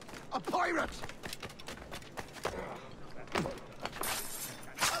killer! A pirate!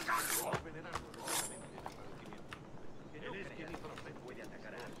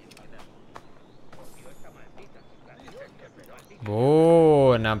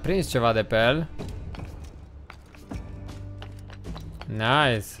 Bun, am prins ceva de pe el.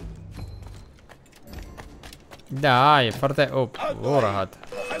 Nice. Da, e foarte... rahat.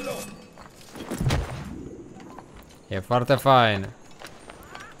 E foarte fain.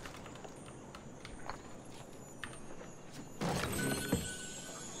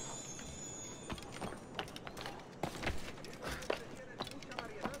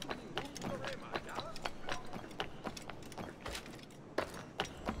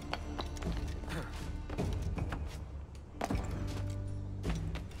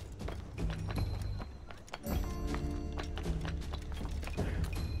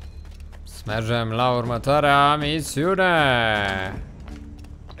 Să mergem la următoarea misiune.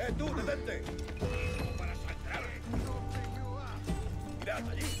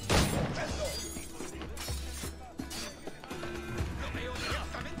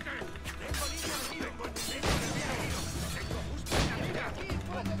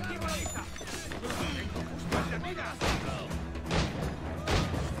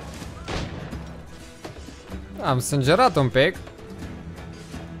 Am sângerat un pic.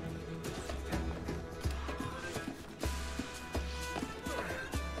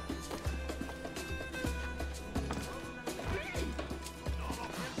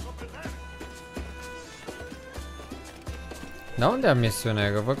 Da, unde am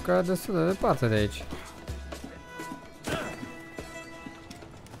misiune? Că văd că destul de departe de aici.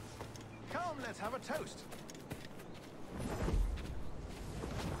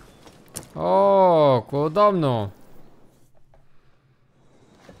 Oh, cu domnul.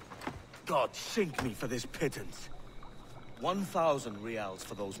 God sink me for this pittance. 1,000 reals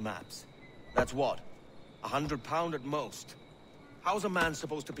for those maps. That's what? £100 at most. How's a man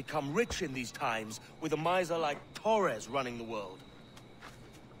supposed to become rich in these times with a miser like Torres running the world?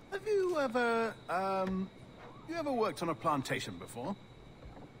 Have you ever worked on a plantation before?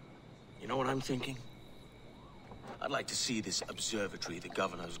 You know what I'm thinking? I'd like to see this observatory the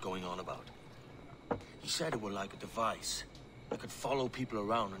governor's going on about. He said it were like a device that could follow people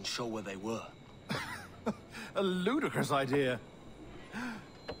around and show where they were. A ludicrous idea.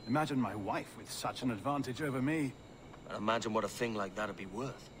 Imagine my wife with such an advantage over me. And imagine what a thing like that'd be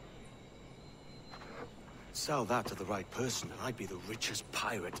worth. Sell that to the right person and I'd be the richest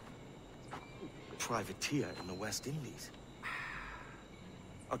pirate. Privateer in the West Indies.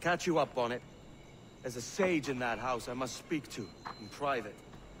 I'll catch you up on it. There's a sage in that house I must speak to in private.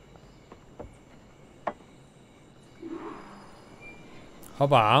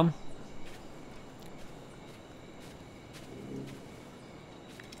 Hopa.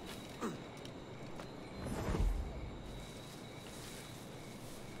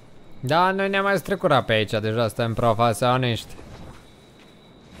 Da, noi ne-am mai strecurat pe aici, deja suntem profesioniști.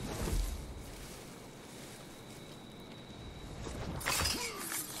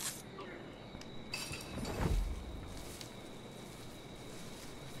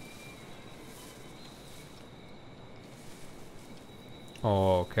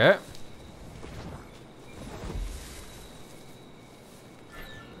 Ok.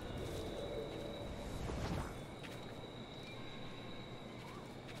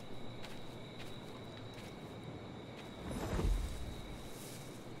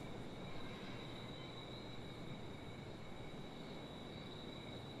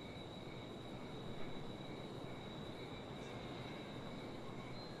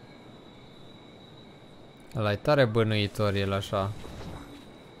 Ăla-i tare bănuitor, el așa.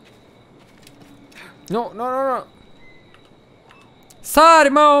 Nu, nu, nu, nu. Sari,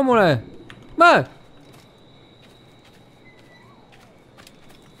 mă, omule! Mă!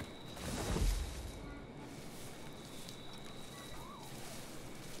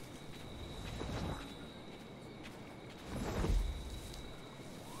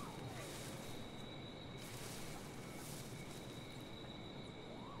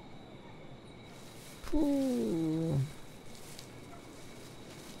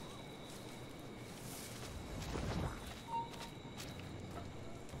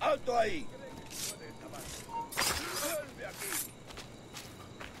 ¡Alto ahí! ¡Vuelve aquí!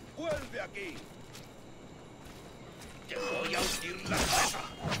 ¡Vuelve aquí! ¡Te voy a hundir la cabeza!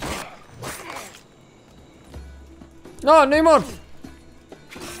 No, no-i mort!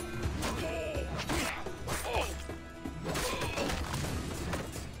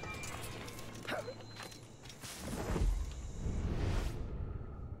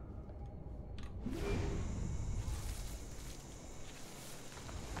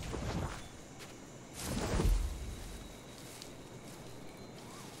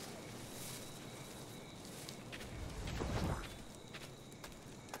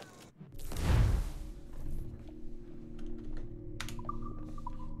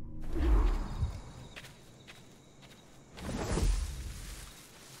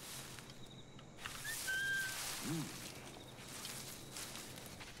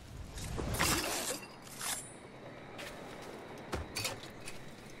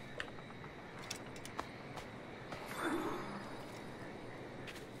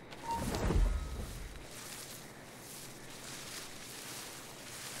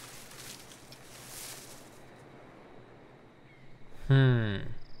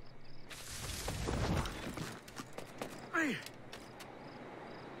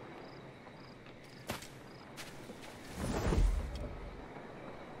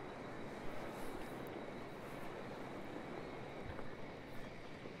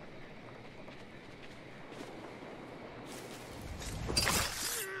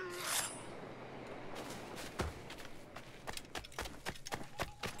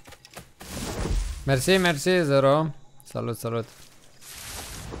 Mersi, mersi, Zero. Salut, salut.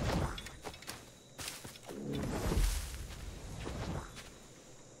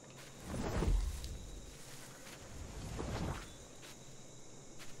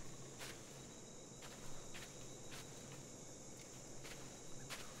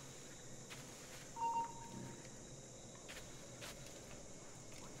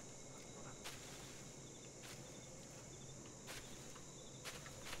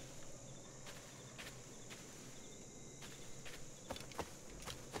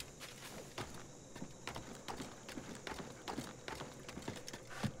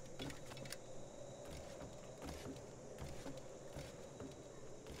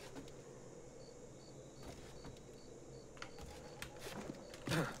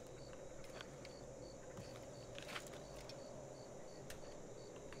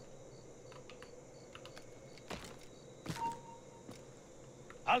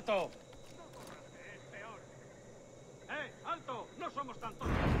 ¡Alto! Es peor. ¡Alto! ¡No somos tantos!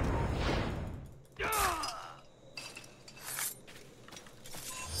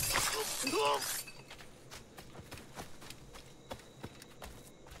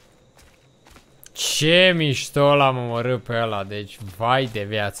 Ce mișto l-am omorât pe ăla, deci vai de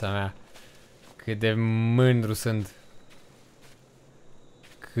viața mea. Cât de mândru sunt.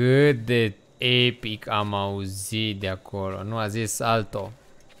 Cât de epic am auzit de acolo. Nu a zis alto.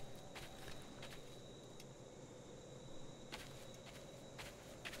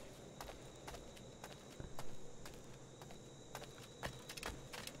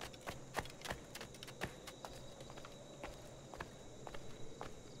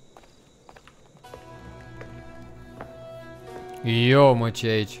 Eu, mă, ce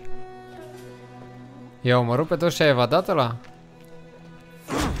e aici? I-a omorât pe toți și a evadat ăla?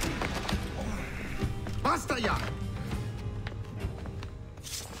 Asta ia!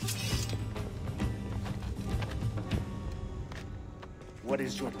 What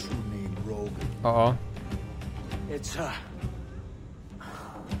is your true name, rogue? Uh-oh. It's,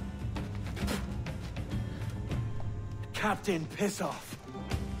 Captain Pissoff.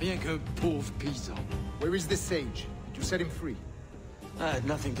 Bien que pauvre paysan. Where is the sage? Did you set him free? I had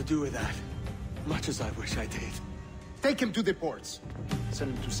nothing to do with that. Much as I wish I did. Take him to the ports. Send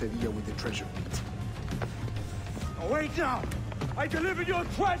him to Sevilla with the treasure. Oh, wait now! I delivered your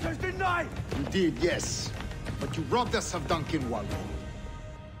treasures, didn't I? You did, yes. But you robbed us of Duncan Waldo.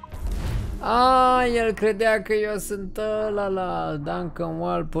 Ah, el credea că eu sunt ăla la Duncan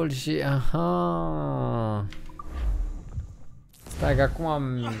Walpole și... Aha. Stai că acum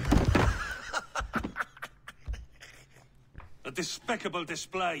am... A despicable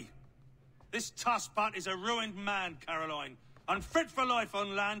display. This tosspot is a ruined man, Caroline. Unfit for life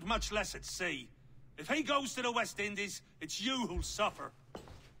on land, much less at sea. If he goes to the West Indies, it's you who'll suffer.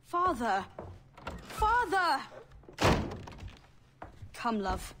 Father! Father! Come,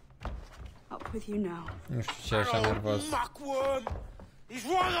 love. Up with you now. Nu știu ce e așa nervos. Muckworm! He's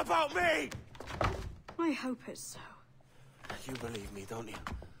wrong about me! I hope it's so. You believe me, don't you?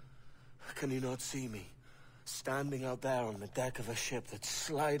 Can you not see me? Standing out there on the deck of a ship that's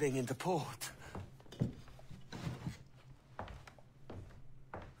sliding into port.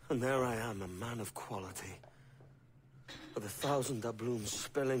 And there I am, a man of quality. With 1,000 doubloons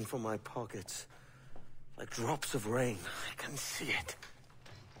spilling from my pockets. Like drops of rain. I can see it.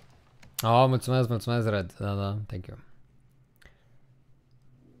 Oh, mulțumesc, mulțumesc, Red. Da, da, thank you.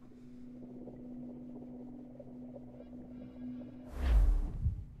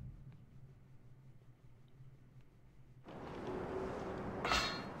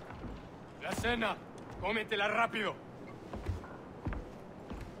 La cena, cómetela rápido.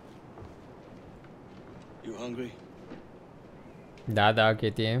 You hungry? Da, da,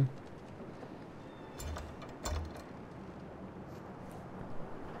 Kitty.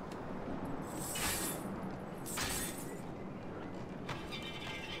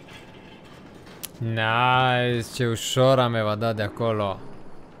 Nice, ce ușor am evadat de acolo.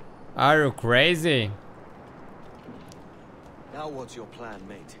 Are you crazy? Now what's your plan,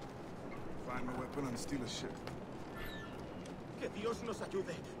 mate? Find a weapon and steal a ship. Que Dios nos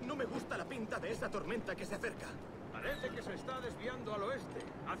ayude. No me gusta la pinta de esa tormenta que se acerca. Parece que se está desviando al oeste,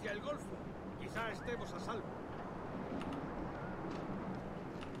 hacia el Golfo. Quizá estemos a salvo.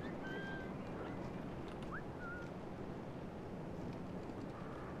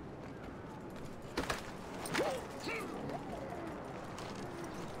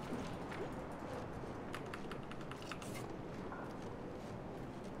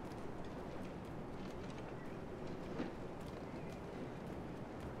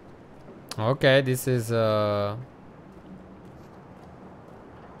 Okay, this is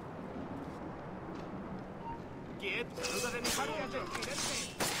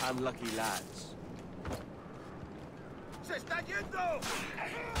Unlucky lads. ¡Se está yendo!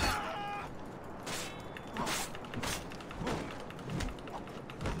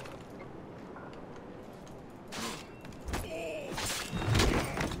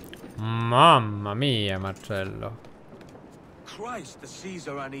 Mamma mia, Marcello. Christ, the seas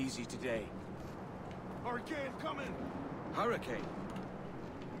are uneasy today. Hurricane coming! Hurricane?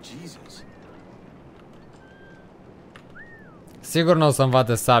 Jesus. Sigur nu o să-mi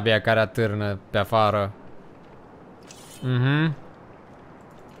vadă sabia care atârnă pe afară.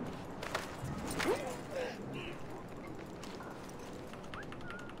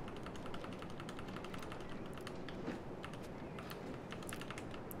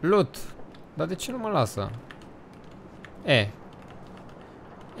 Loot. Dar de ce nu mă lasă?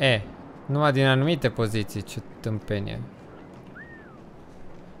 Numai din anumite poziții, ce tâmpenie.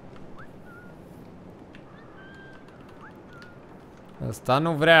 Ăsta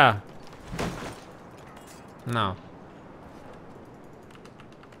nu vrea. No.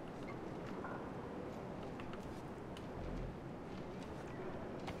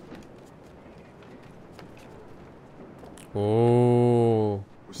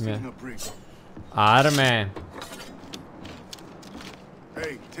 Arme.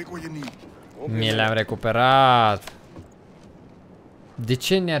 Mi le-am recuperat. De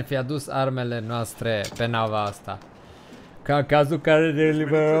ce ne-ar fi adus armele noastre pe nava asta? Ca în cazul care ne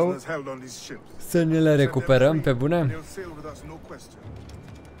eliberăm să ne le recuperăm pe bune?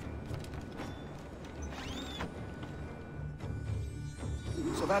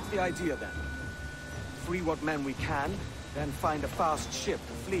 So that's the idea then. Free what men we can, then find a fast ship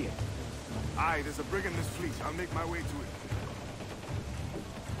to flee in. Aye, there's a brig in this fleet. I'll make my way to it.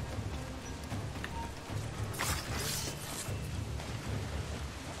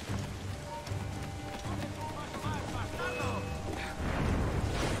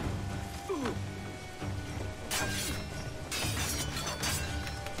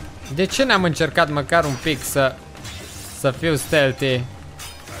 De ce n-am încercat măcar un pic să fiu stealthy?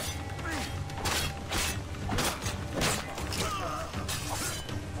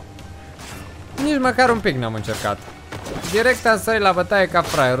 Nici măcar un pic n-am încercat. Direct am sărit la bătaie ca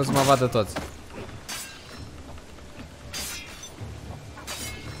fraierul să mă vadă toți.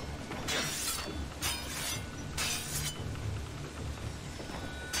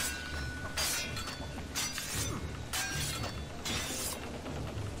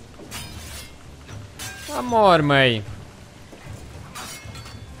 Amor, măi.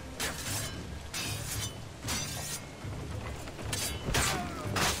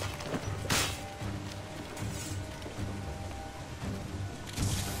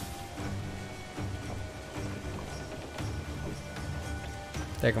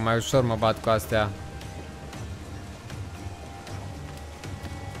 Stai că mai ușor mă bat cu astea.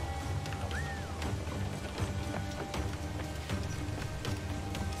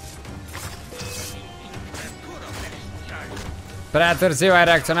 Prea târziu ai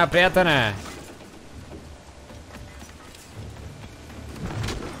reacționat, prietene!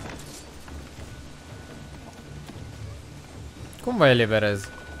 Cum vă eliberez?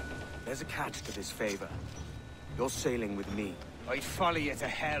 There's a catch to this favor. You're sailing with me. I'd follow you to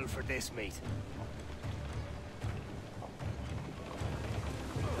hell for this, mate.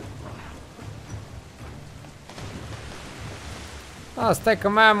 Stai că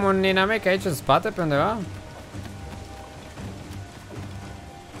mai am un inamic aici în spate pe undeva?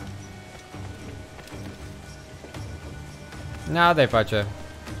 Na, dai pace.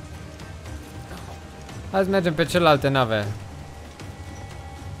 Hai să mergem pe celelalte nave.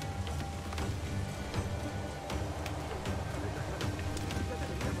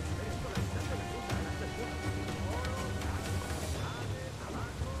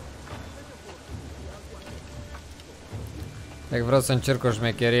 Dacă vreau să încerc o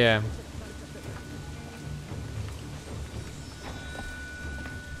șmecherie.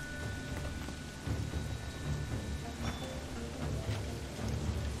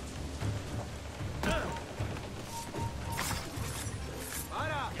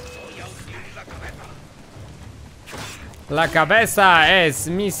 La cabeza es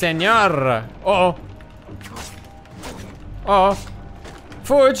mi señor. Oh. Oh.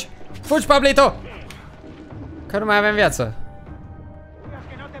 Fugi. Fugi, Pablito. Că nu mai avem viață.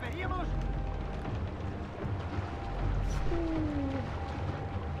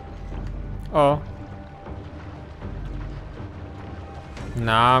 Oh.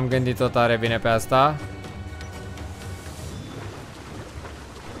 N-am gândit-o tare bine pe asta.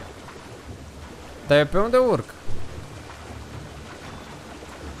 Dar eu pe unde urc?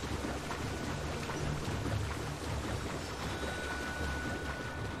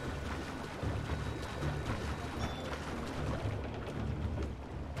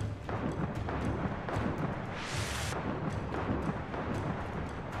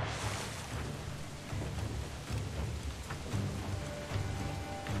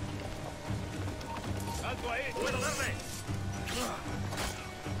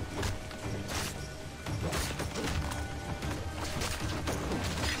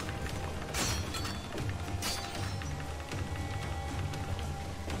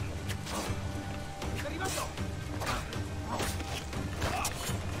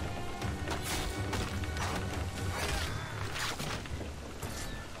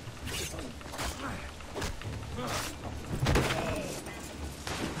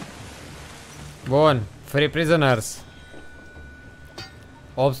 Bun, free prisoners.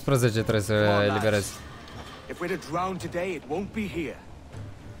 18 trebuie să eliberez. If we're to drown today, it won't be here.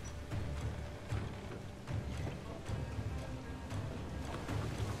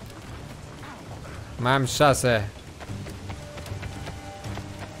 Mai am 6.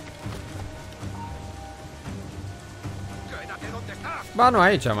 Ba nu,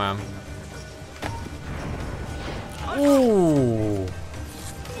 aici mai am.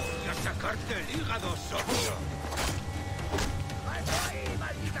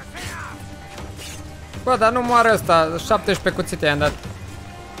 Bă, dar nu moare ăsta. 17 cuțite i-am dat.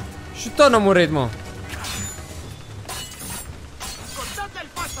 Și tot n-a murit, mă.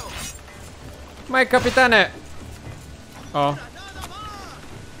 Mai, capitane. Oh.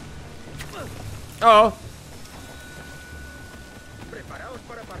 Oh.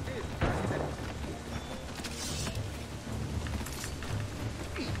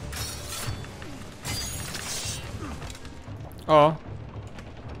 Oh.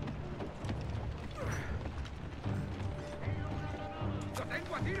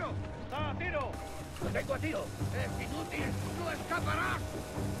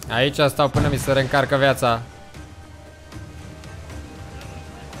 Aici stau până mi se reîncarcă viața.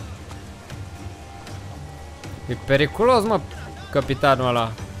 E periculos, mă, capitanul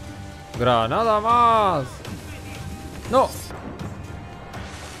ăla. Granada mas. Nu.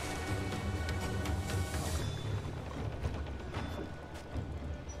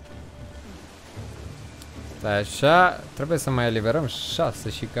 Stai așa, trebuie să mai eliberăm 6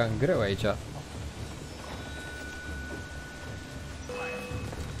 și cam greu aici.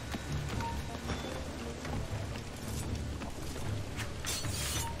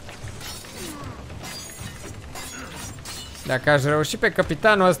 Dacă aș reuși pe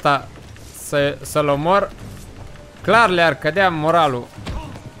capitanul ăsta să-l omor, clar le-ar cădea moralul.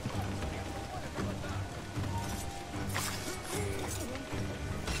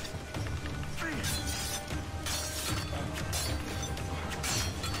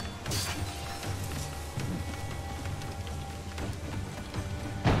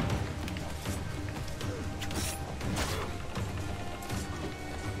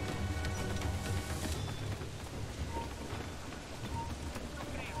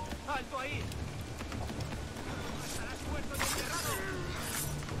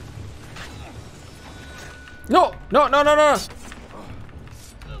 No, no, no, no, no.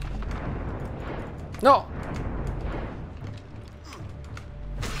 No.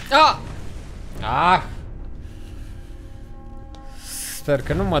 Ah! Ah! Sper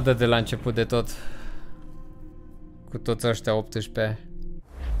că nu mă dă de la început de tot. Cu toți ăștia 18.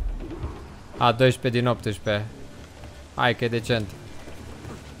 A, 12 din 18. Hai că e decent.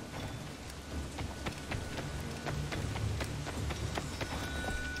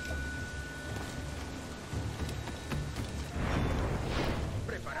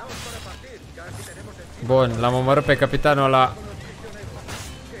 Bun, l-am omorât pe capitanul ăla.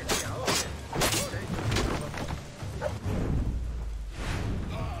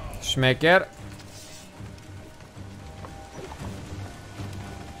 Șmecher.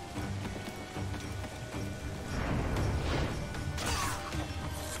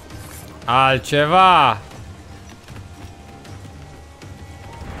 Altceva.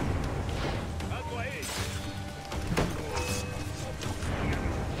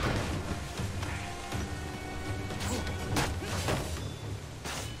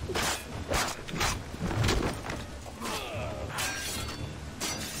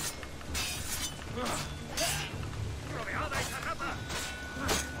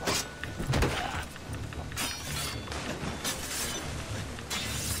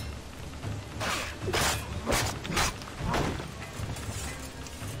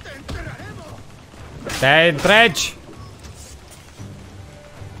 Te întregi!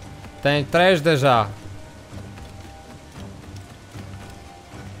 Te întregi deja!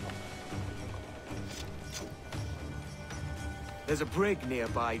 There's a brig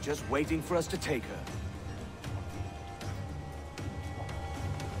nearby just waiting for us to take her.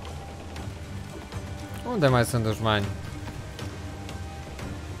 Unde mai sunt dușmani?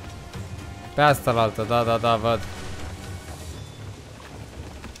 Pe asta la altă, da, da, da, văd.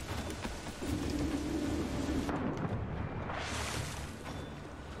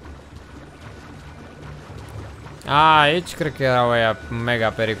 Aici cred că erau ăia mega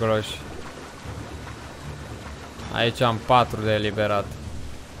periculoși. Aici am 4 de eliberat.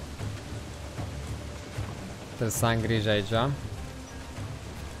 Trebuie să am grijă aici.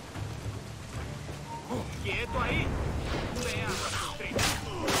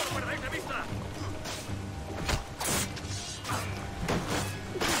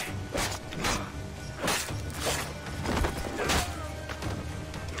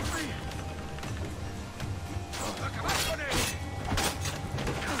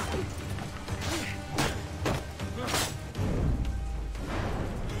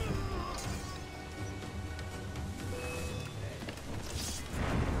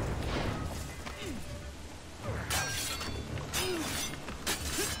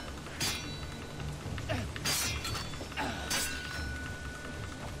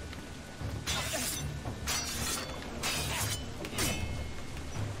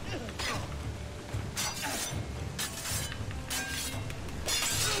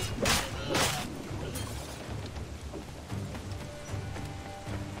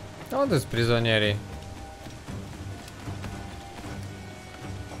 Unde-s prizonierii?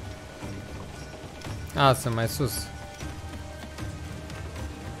 A, sunt mai sus.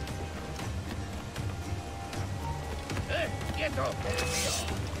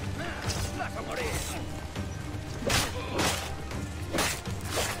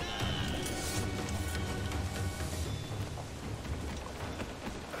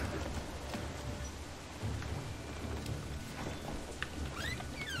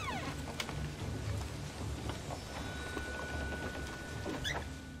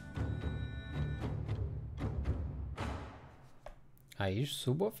 Aici,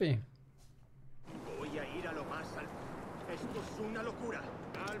 sub o fi? Voy a ir a lo más alto. Esto es una locura.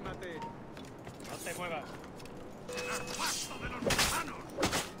 Cálmate. No te muevas. ¡Al paso de los gusanos!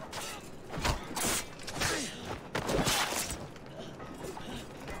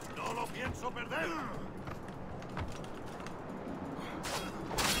 No lo pienso perder.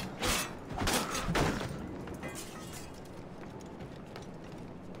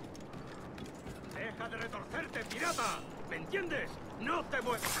 Deja de retorcerte, pirata. ¿Me entiendes? No te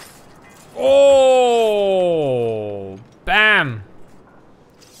muevas. Oh! Bam!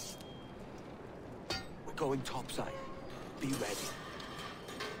 We're going topside. Be ready.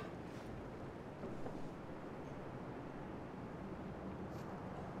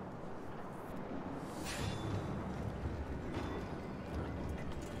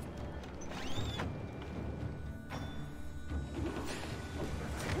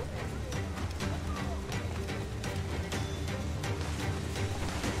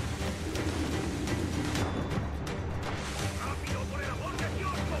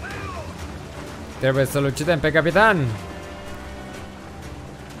 Trebuie să-l ucidem pe capitan.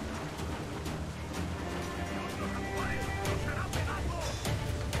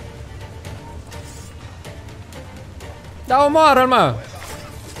 Da, omoară-l, mă!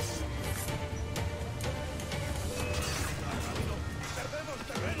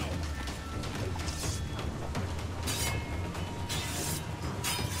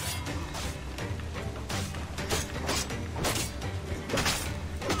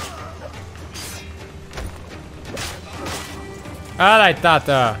 Ăla-i,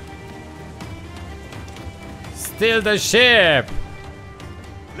 tată! Steal the ship!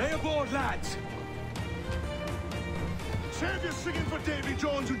 Lay aboard, lads! Save your singing for Davy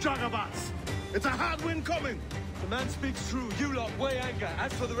Jones, you jagabats! It's a hard wind coming! The man speaks true. You lot weigh anchor.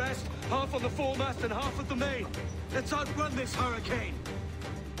 As for the rest, half on the foremast and half at the main. Let's outrun this hurricane.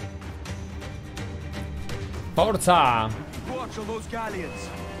 Forța! Watch on those galleons.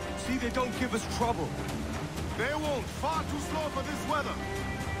 See they don't give us trouble. They won't. Far too slow for this weather.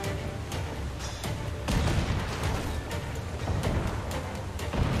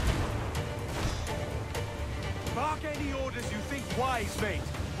 Bark any orders you think wise, mate.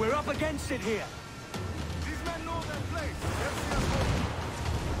 We're up against it here. These men know their place. Let's see us home.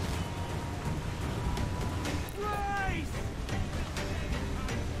 Race!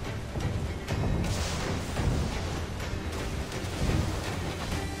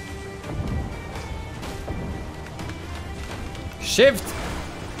 Shift!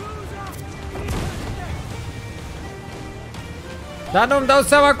 Dar nu-mi dau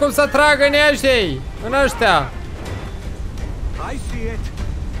seama cum să trag în ăștia, în ăștia. I see it.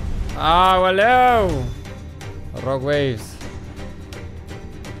 Aoleu! Rogue Waves.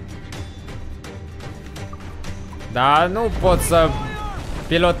 Dar nu pot să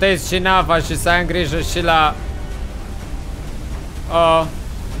pilotez și nava și să am grijă și la...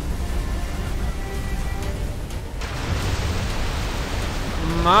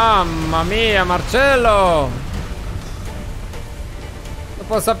 Mamma mia, Marcello! Nu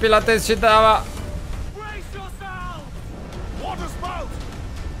pot să pilotez și dava.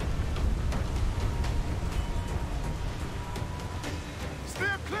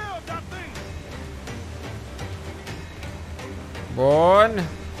 Bun.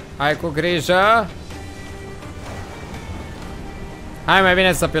 Hai cu grijă. Hai mai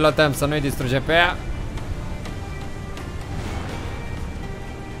bine să pilotăm, să nu-i distrugem pe ea.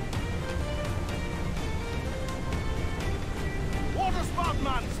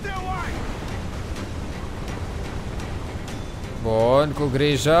 Bun, cu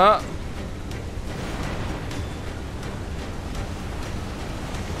grijă.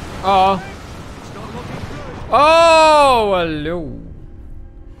 Oh. Oh, aleu.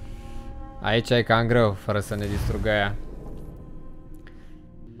 Aici e cam greu, fără să ne distrugă ea.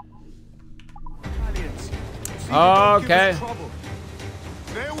 Ok.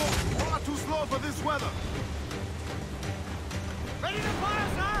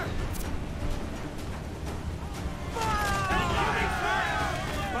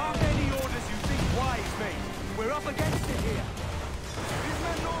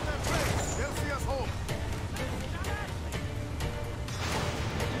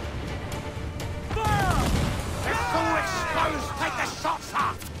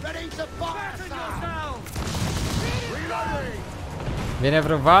 Vine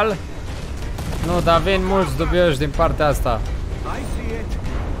vreun val? Nu, dar vin mulți dubioși din partea asta.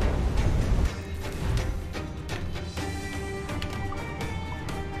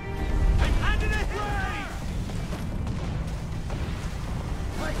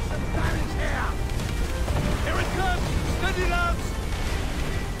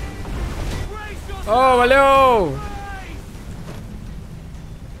 Oh, aleu!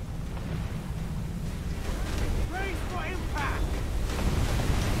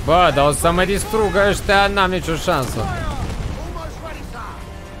 Bă, dar o să mă distrugă ăștia, n-am nicio șansă.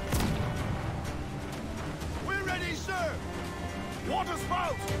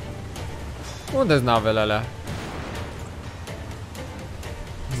 Unde-s navele alea?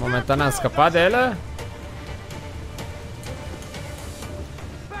 Momentan am scăpat de ele?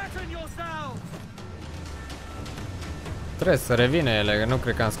 Trebuie să revină ele, că nu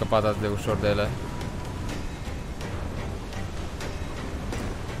cred că am scăpat atât de ușor de ele.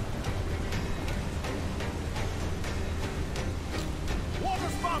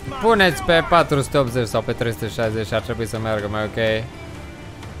 Puneți pe 480 sau pe 360 și ar trebui să meargă mai ok.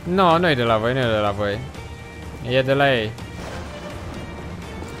 No, nu e de la voi, nu e de la voi. E de la ei.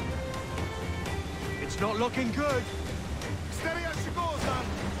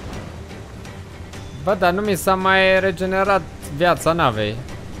 Bă, dar nu mi s-a mai regenerat viața navei.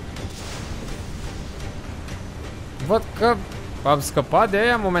 Văd că am scăpat de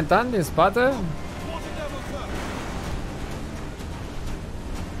ea momentan din spate.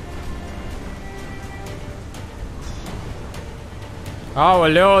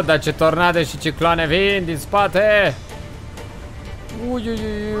 Aoleu, dar ce tornade și cicloane vin din spate! Ui, ui,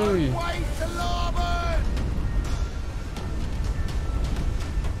 ui, ui.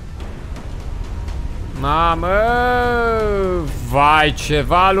 Mamă! Vai, ce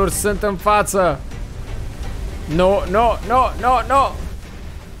valuri sunt în față! Nu, nu, nu, nu, nu!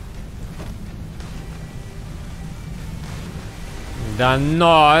 Dar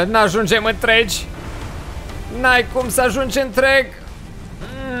nu, n-ajungem întregi! N-ai cum să ajungi întreg!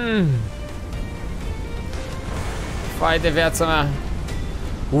 Vai de viața mea!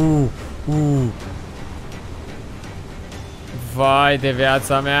 Vai de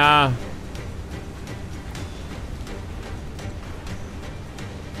viața mea!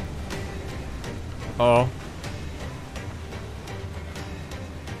 Oh.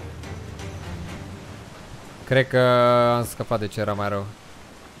 Cred că am scăpat de ce era mai rău.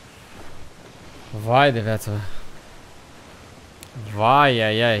 Vai de viața mea! Vai,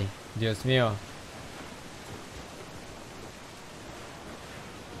 ai, ai, Dios mio.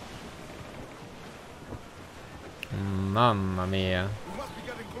 Mamma mia.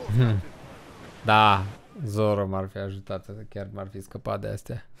 Da, Zoro m-ar fi ajutat, chiar m-ar fi scăpat de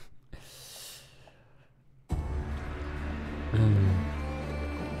astea.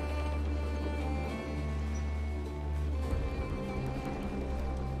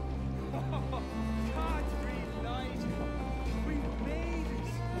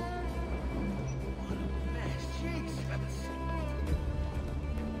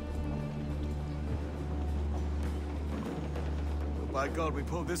 By God, we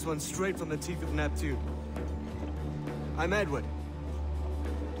pulled this one straight from the teeth of Neptune. I'm Edward.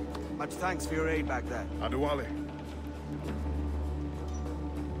 Much thanks for your aid back there. Adewale.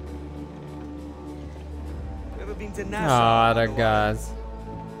 Never been to Nassau. Ah, ragazzi.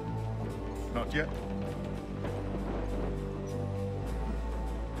 Not yet.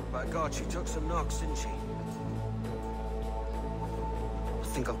 By God, she took some knocks, didn't she? I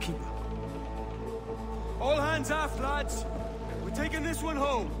think I'll keep her. All hands aft, lads. We're taking this one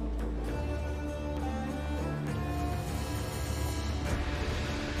home.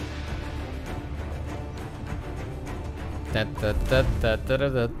 Ta ta ta ta ta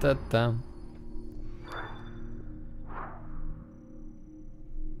ta ta ta.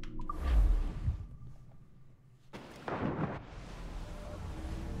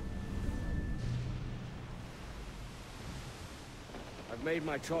 I've made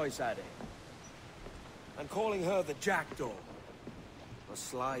my choice, Addy. I'm calling her the Jackdaw. A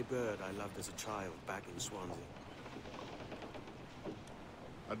sly bird I loved as a child back in Swansea.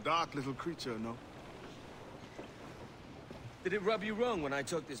 A dark little creature, no? Did it rub you wrong when I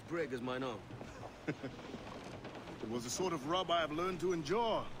took this brig as mine own? It was the sort of rub I have learned to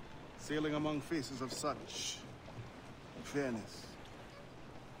endure, sailing among faces of such fairness.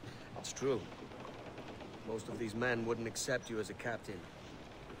 It's true. Most of these men wouldn't accept you as a captain.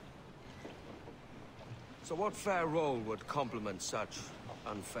 So what fair role would complement such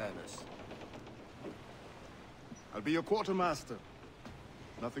unfairness? I'll be your quartermaster.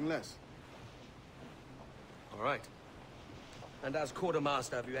 Nothing less. All right. And as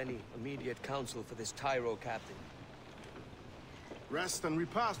quartermaster, have you any immediate counsel for this Tyro captain? Rest and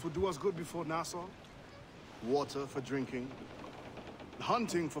repast would do us good before Nassau. Water for drinking.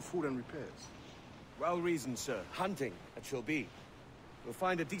 Hunting for food and repairs. Well reasoned, sir. Hunting, it shall be. We'll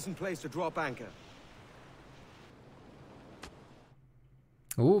find a decent place to drop anchor.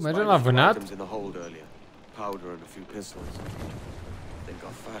 Mergem la vânat. In the hold earlier. Powder and a few pistols. Think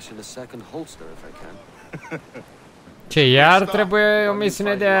I'll fashion a second holster if I can. Ce, iar trebuie o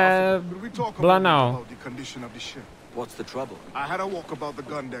misiune de Blanau. What's the trouble? I had a walk about the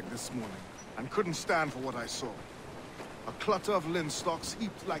gun deck this morning and couldn't stand for what I saw. A clutter of linstocks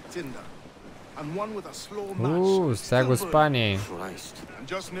heaped like tinder, and one with a slow match. Steagul Spaniei. And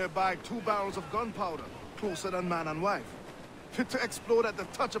just nearby, 2 barrels of gunpowder, closer than man and wife, fit to explode at the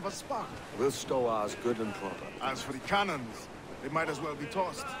touch of a spark. We'll stow ours good and proper. As for the cannons, they might as well be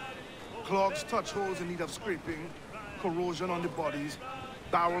tossed. Clogs touch holes in need of scraping, corrosion on the bodies,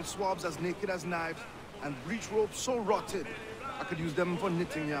 barrel swabs as naked as knives, and breech ropes so rotted I could use them for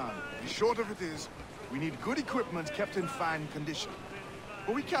knitting yarn. The short of it is, we need good equipment kept in fine condition.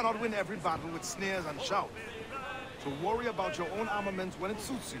 But we cannot win every battle with snares and shouts. So worry about your own armament when it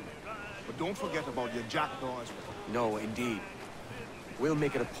suits you. But don't forget about your jackdaw as well. No, indeed. We'll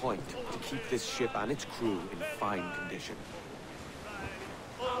make it a point to keep this ship and its crew in fine condition.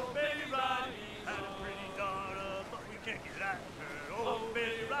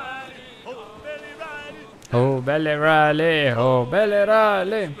 Oh, Belly Riley, oh, Belly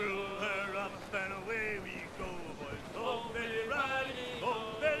Riley.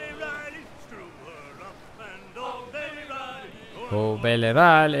 Oh, Belly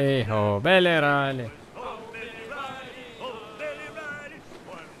Riley, oh, Belly Riley.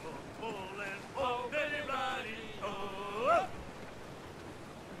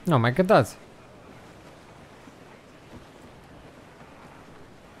 Nu, mai cântați.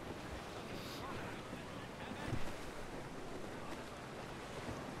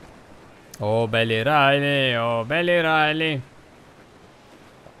 Oh, Belly Riley, oh, Belly Riley.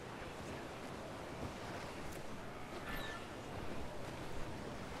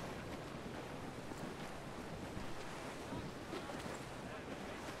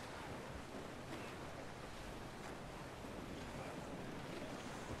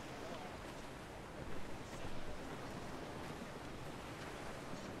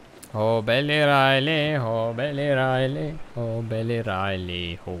 Oh, Belly Riley, oh, Belly Riley, oh, Belly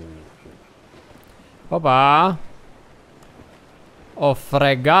Riley, oh. Opa! O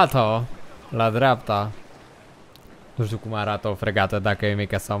fregată la dreapta. Nu știu cum arată o fregată, dacă e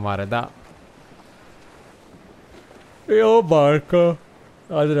mică sau mare, da. E o barcă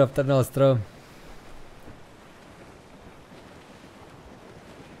la dreapta noastră.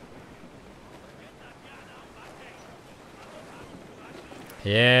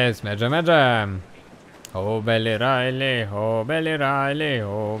 Yes, mergem, mergem. Oh, Belly Riley, oh, Belly Riley,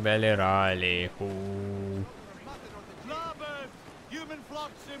 oh, Belly Riley, oh. Larboard! Human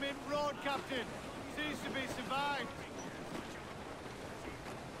flotsam in road, Captain. Seems to be survived.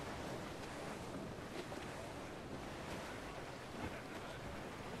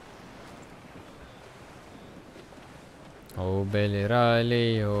 Oh, Belly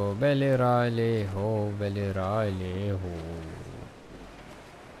Riley, oh, Belly Riley, oh, Belly Riley, oh.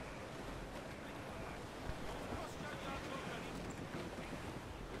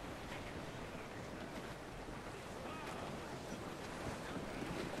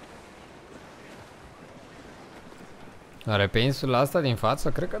 Are pe insula asta din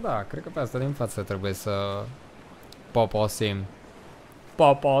față? Cred că da, cred că pe asta din față trebuie să poposim.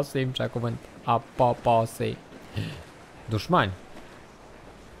 Poposim, ce cuvânt? A poposi. Dușmani.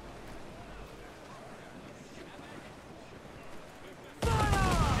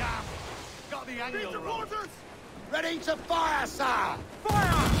 Ready to fire, sir!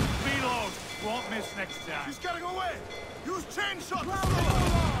 Fire! Reload! Won't miss next time. She's getting away! Use chain shots!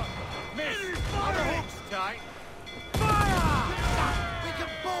 Miss! On the hooks, tight! Fire! We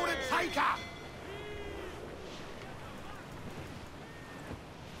can board and take her!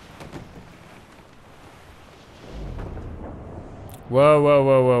 Whoa, whoa,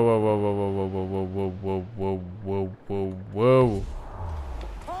 whoa, whoa, whoa, whoa, whoa, whoa, whoa, whoa, whoa, whoa, whoa, whoa, whoa.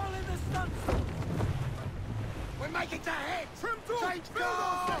 All in the stunts! We're making to hit! Trim to! Change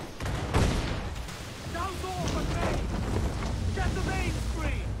course! Down all the main! Get the main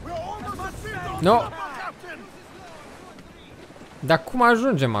screen! We're almost at No. Dar cum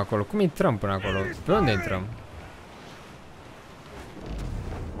ajungem acolo? Cum intrăm până acolo? Pe unde intrăm?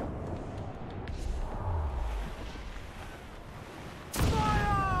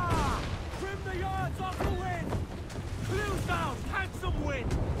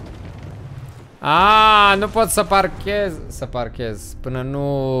 Ah, nu pot să parchez până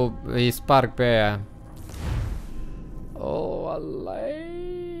nu îi sparg pe aia. Oh,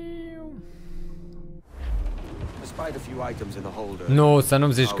 aleu. Nu, să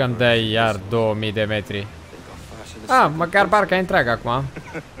nu-mi zici că îmi dai iar 2000 de metri. Ah, măcar barca e întreagă acum.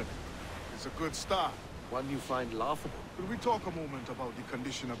 It's a good start. One you find laughable. Could we talk a moment about the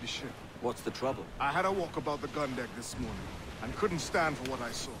condition of the ship? What's the trouble? I had a walk about the gun deck this morning and couldn't stand for what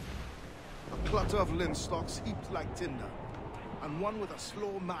I saw. A clutter of linstocks heaped like tinder, and one with a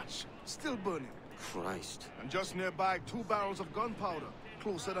slow match still burning. Christ. And just nearby, 2 barrels of gunpowder,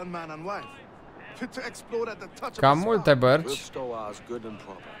 closer than man and wife, fit to explode at the touch of a Cam multe bărci. We'll stow ours good and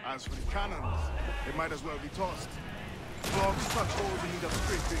proper. As for the cannons, they might as well be tossed. Clogs touch holes in need of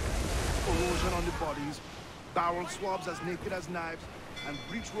scraping, corrosion on the bodies, barrel swabs as naked as knives, and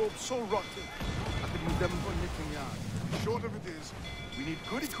breech ropes so rotten I could use them for knitting yarn. Short of it is, we need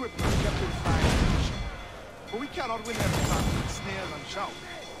good equipment kept in fine condition. But we cannot win every battle with snares and shouts.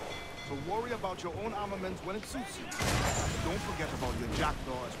 So worry about your own armament when it suits you. Don't forget about your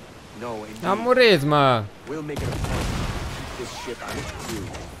jackdaws. No, indeed. Am murit, mă. We'll make it a point to keep this ship and its crew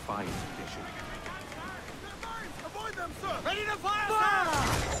in fine condition. Avoid them, sir! Ready to fire, sir!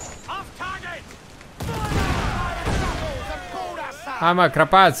 Off target! Hai, mă,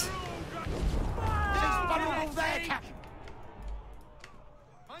 crăpați.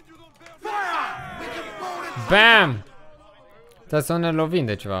 Bam! Trebuie să ne lovim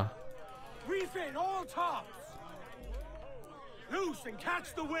de ceva. Refit all tops! Loose and catch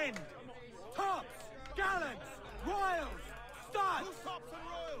the wind! Tops! Gallants! Royals! Studs! Tops and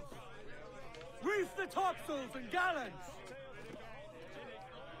royals! Reef the topsails and gallants!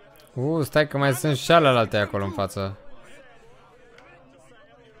 Stai că mai sunt și celelalte acolo în față.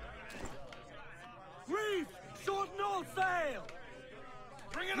 Reef! Shorten all sail!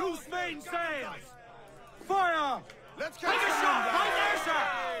 Bring it loose main sails! Fire! Let's catch a shot! Right there, sir!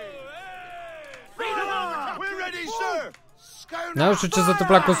 We're ready, sir! Nu știu ce s-a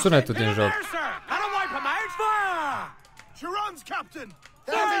întâmplat cu sunetul din joc. She runs, Captain!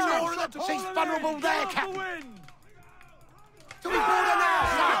 There's more of them! She's vulnerable there, Captain! To be border now,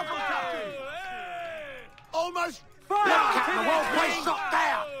 sir! Almost! Look, Captain, the well-placed shot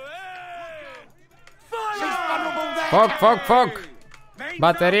there! She's vulnerable there, Foc, foc, Captain! foc!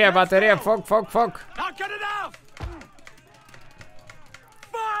 Baterie, baterie, foc, foc, foc! Not good enough!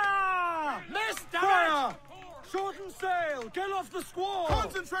 Fire! Missed, fire! Shorten sail! Get off the squall!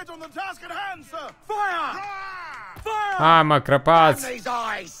 Concentrate on the task at hand, sir! Fire! Fire! Hai, mă, crăpați!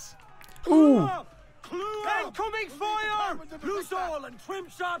 Incoming fire! Loose all and trim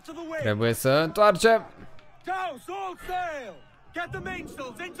sharp to the wind! Trebuie să întoarcem. Douse all sail! Get the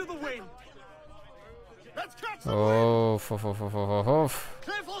mainsails into the wind! Let's catch the Of, of, of, of, of, of.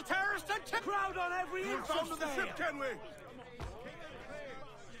 Cliffle terrorist and crowd on every inch of the ship, can we?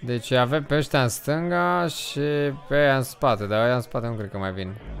 Deci avem pe ăștia în stânga și pe aia în spate, dar aia în spate nu cred că mai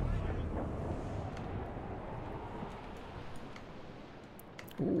vin.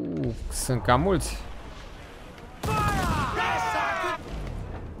 Sunt cam mulți.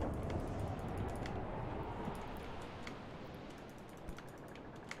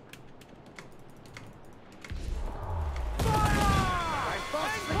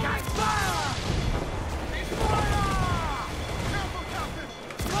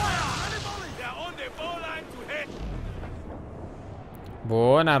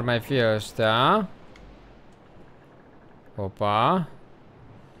 Bun, ar mai fi ăștia. Opa.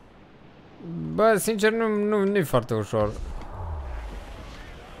 Bă, sincer, nu-i foarte ușor.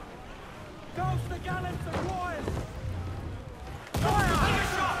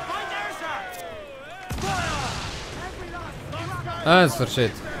 În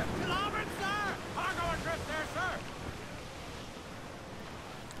sfârșit.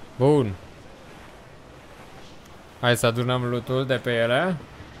 Bun. Hai să adunăm lootul de pe ele.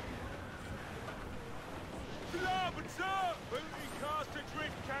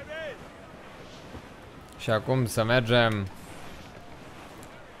 Și acum să mergem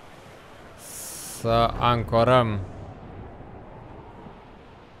să ancorăm.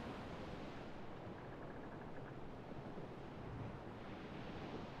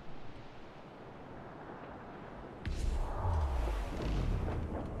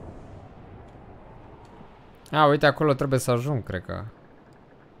 A, uite, acolo trebuie să ajung, cred că.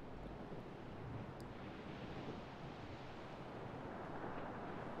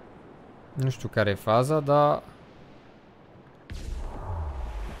 Nu știu care e faza, dar...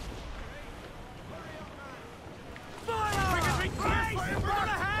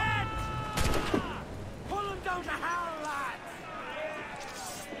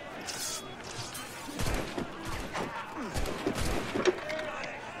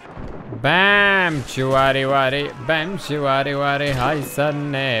 Bam! Ciuari-oari, bam! Ciuari-oari, hai să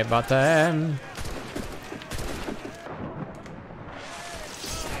ne batem!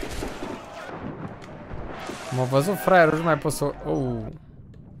 M-a văzut fraierul, nu mai pot să... Wow,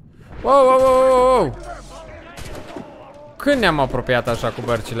 wow, wow, wow, wow! Când ne-am apropiat așa cu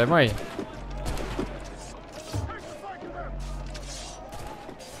bărcile, măi?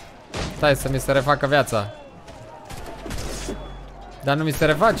 Stai să mi se refacă viața. Dar nu mi se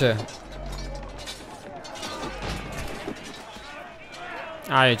reface.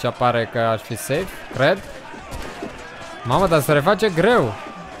 Aici apare că aș fi safe, cred. Mamă, dar se reface greu.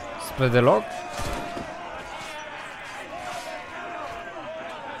 Spre deloc.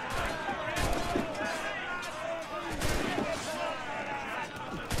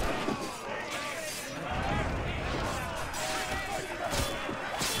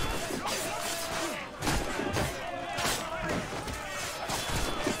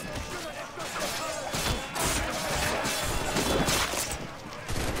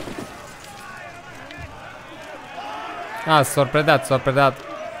 Ah, s-a predat, s-a predat.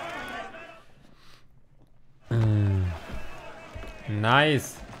 Nice.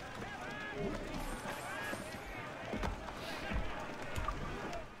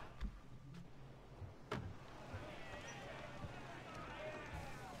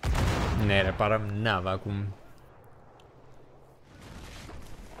 Ne reparăm nava acum.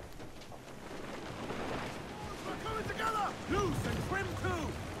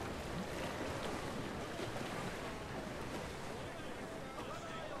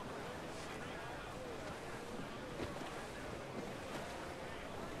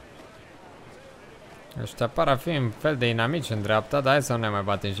 Ăștia par a fi un fel de inamici în dreapta, dar hai să nu ne mai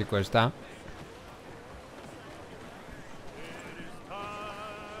batem și cu ăștia.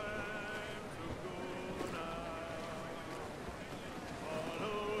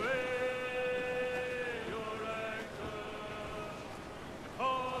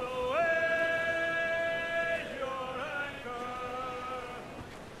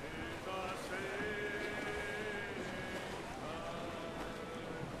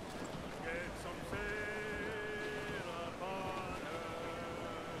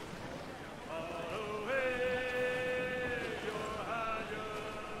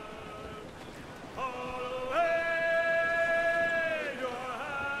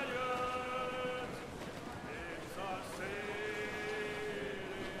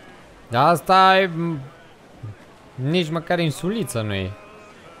 Asta e... Nici măcar insuliță nu e.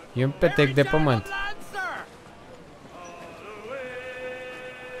 E un petec de pământ.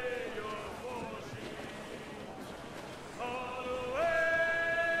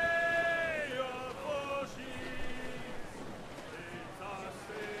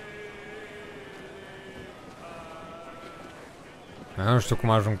 Nu știu cum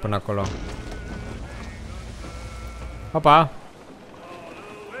ajung până acolo. Opa!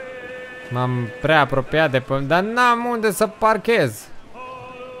 M-am prea apropiat de pământ, dar n-am unde să parchez.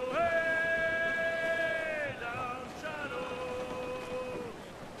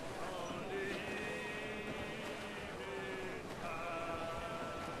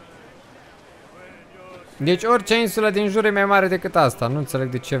 Deci orice insulă din jur e mai mare decât asta. Nu înțeleg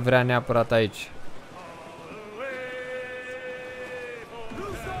de ce vrea neapărat aici.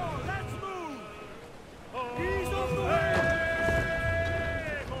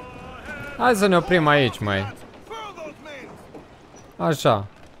 Hai să ne oprim aici, mai. Așa.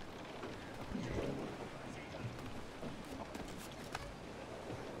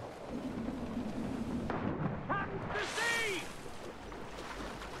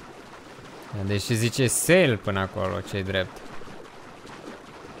 Deși zice sail până acolo, ce-i drept.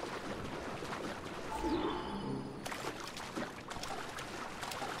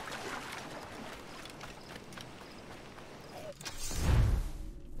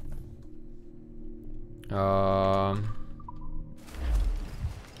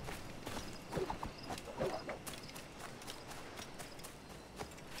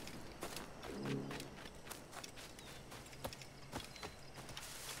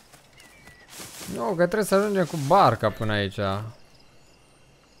 Nu, că trebuie să ajungem cu barca până aici.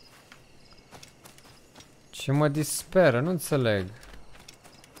 Ce mă disperă, nu înțeleg.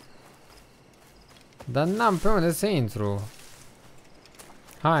 Dar n-am pe unde să intru.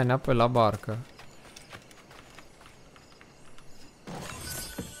 Hai, înapoi la barcă.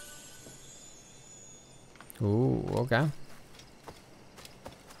 Ok.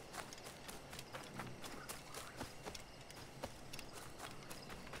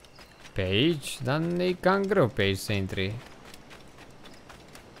 Pe aici? Dar e cam greu pe aici să intri.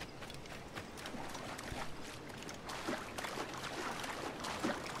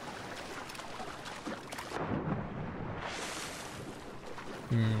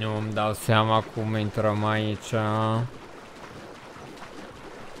 Nu îmi dau seama cum intrăm aici.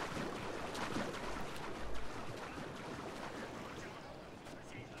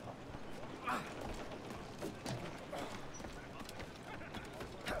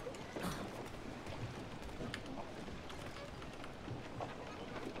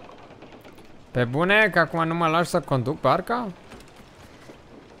 Pe bune, că acum nu mă lași să conduc barca?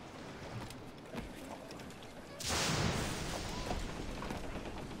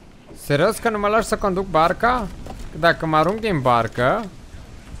 Serios că nu mă lași să conduc barca? Dacă mă arunc din barcă...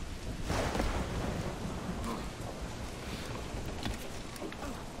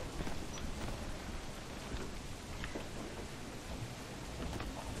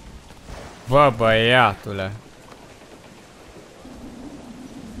 Bă, băiatule!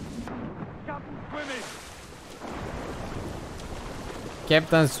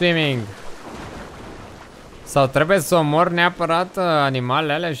 Captain Swimming. Sau trebuie să omor neapărat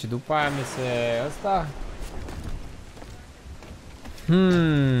animalele alea și după aia mi se... ăsta?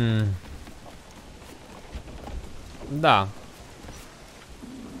 Da.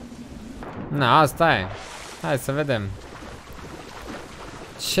 Na, asta e. Hai să vedem.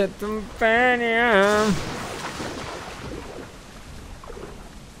 Ce tâmpenie!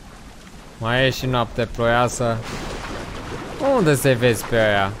 Mai e și noapte ploioasă. Unde se vezi pe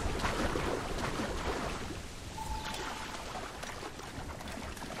aia?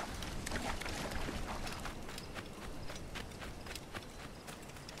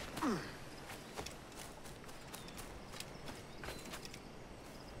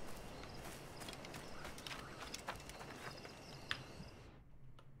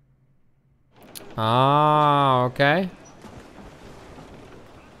 Ah, ok.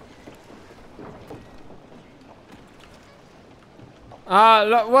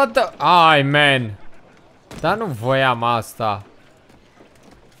 Ah, what the... Ai, man. Dar nu voiam asta.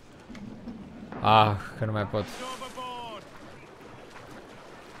 Ah, că nu mai pot.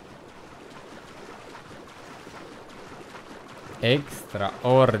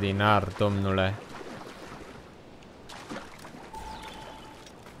 Extraordinar, domnule.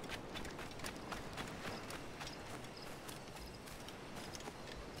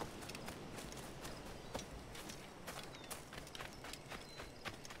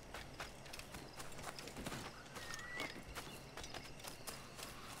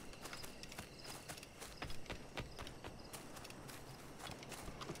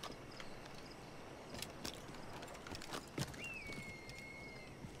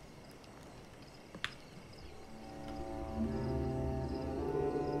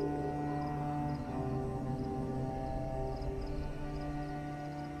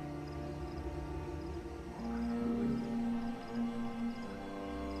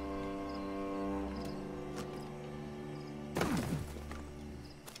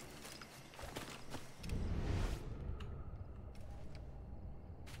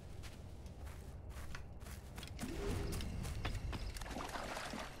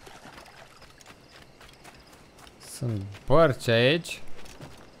 Sunt bărci aici.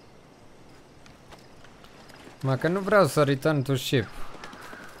 Mă, că nu vreau să return to ship.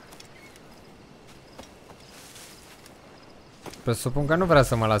 Presupun că nu vrea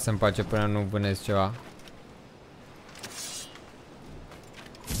să mă lase în pace până nu vânez ceva.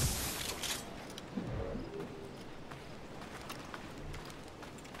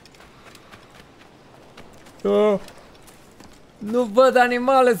 Nu văd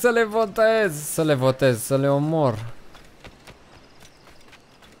animale să le votez, să le omor.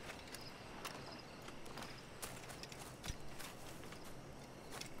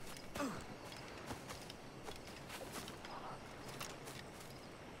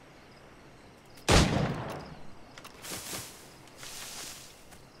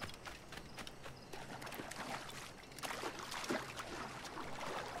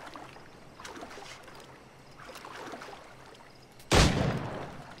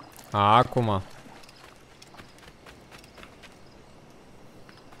 Acum.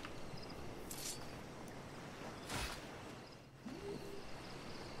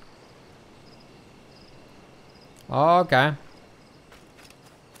 Ok.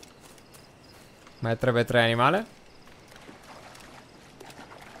 Mai trebuie 3 animale?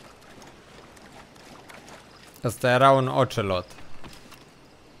 Ăsta era un ocelot.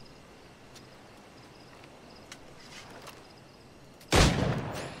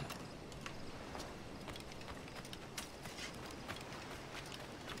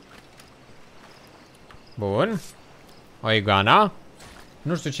 Bun. O iguana.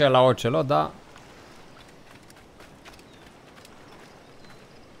 Nu știu ce e la ocelot, dar...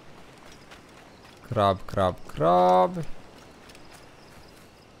 Crab.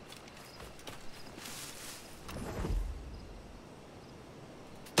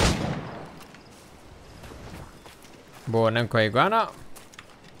 Bun, încă o iguana.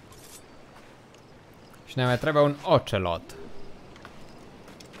 Și ne mai trebuie un ocelot.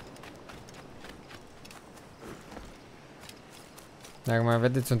 Dacă mai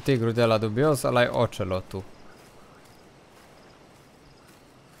vedeți un tigru de la dubios, ăla e ocelotul.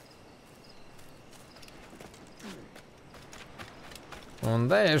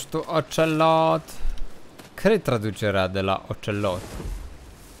 Unde ești tu, ocelot? Care-i traducerea de la ocelot?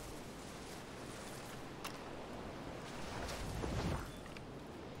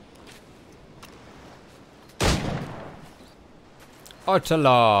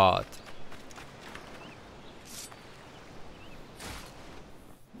 Ocelot!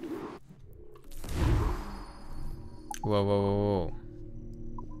 Wow.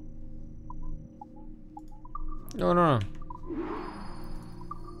 Nu.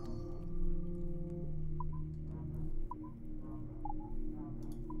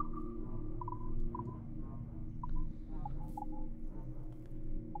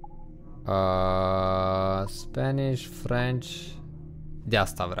 Spanish, French. De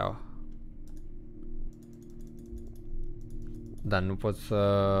asta vreau. Dar nu pot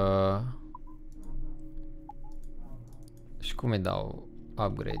să... Și cum îi dau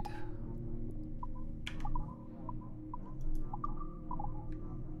upgrade?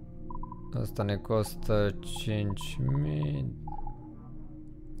 Asta ne costă 5.000.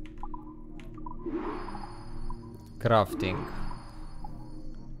 Crafting.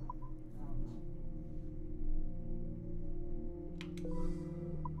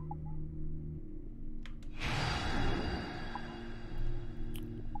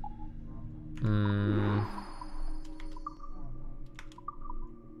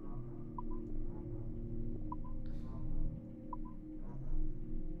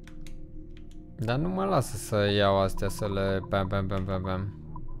 Dar nu mă lasă să iau astea, să le... Bam.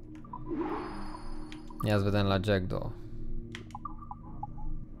 Ia să vedem la Jack 2.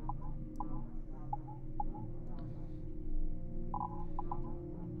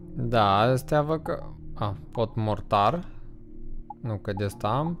 Da, astea văd că... pot mortar. Nu, că de asta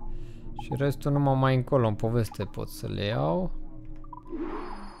am. Și restul numai mai încolo în poveste pot să le iau.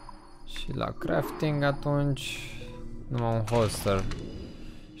 Și la crafting atunci... Numai un holster.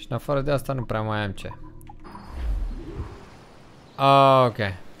 Și în afară de asta nu prea mai am ce. Ok.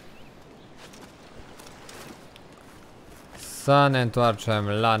 Să ne întoarcem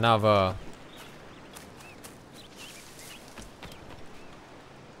la navă.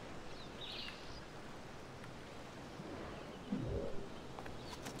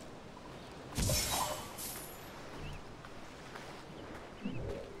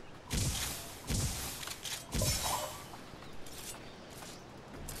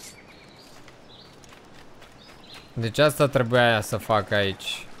 Deci asta trebuia să fac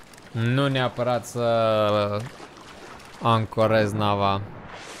aici. Nu neapărat să ancorez nava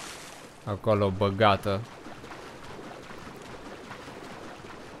acolo băgată.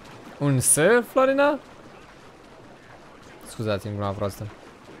 Un S, Florina? Scuzați-mi gluma proastă.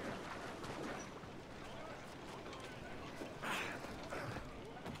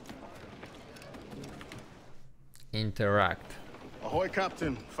 Interact. Ahoy,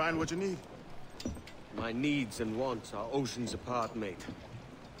 Captain. Find what you need. My needs and wants are oceans apart, mate.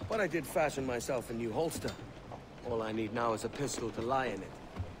 But I did fashion myself a new holster. All I need now is a pistol to lie in it.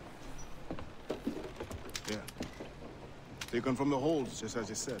 Yeah. Taken from the holds, just as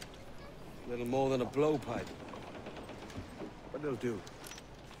you said. Little more than a blowpipe. But it'll do.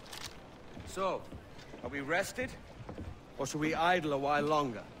 So, are we rested? Or should we idle a while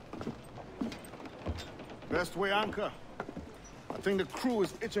longer? Best way anchor. I think the crew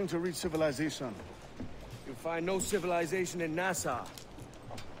is itching to reach civilization. You'll find no civilization in Nassau.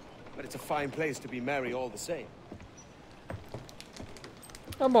 But it's a fine place to be merry all the same.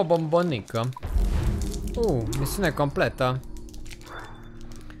 Am o bombonică. Misiune completă.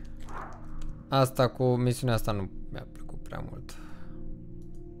 Asta cu misiunea asta nu mi-a plăcut prea mult.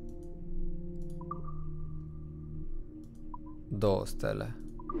 2 stele.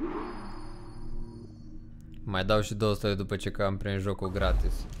 Mai dau și 2 stele după ce că am prins jocul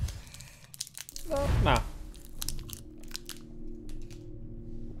gratis. Da.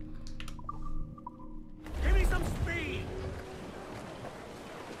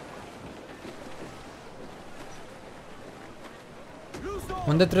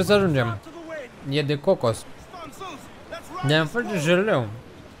 Unde trebuie să ajungem? E de cocos. Ne-am face jeleu.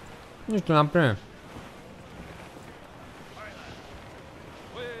 Nu știu, l-am prins.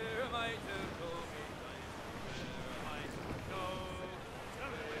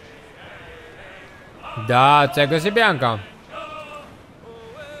 Da, ți-ai găsit Bianca.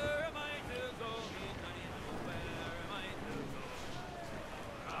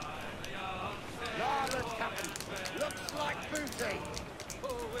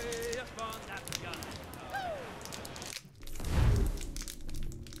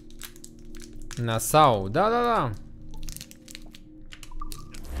 Nassau, da.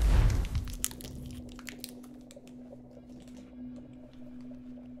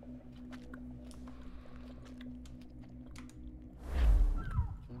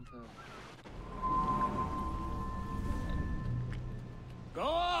 Go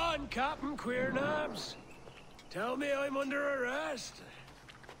on, Captain Queernabs. Tell me I'm under arrest.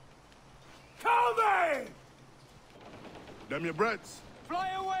 Tell me! Them your breads. Fly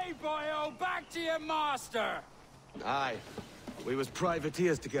away, boyo! Back to your master! Aye. We was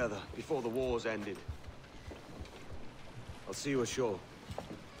privateers together before the wars ended. I'll see you ashore.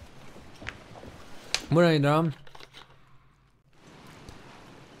 Bună, Indra.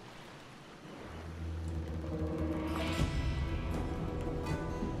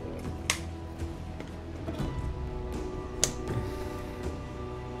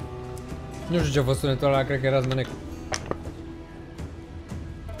 Nu știu ce a fost sunetul ăla, cred că era zmănec.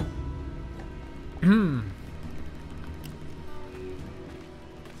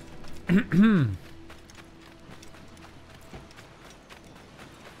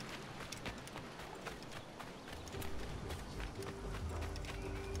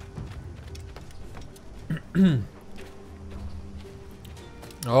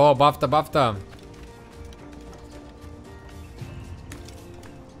 Oh, baftă, baftă!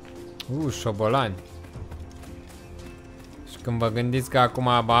 Șobolani. Și când vă gândiți că acum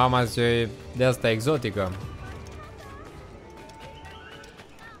Bahamas e de asta exotică.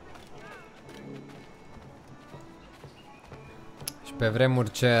 Și pe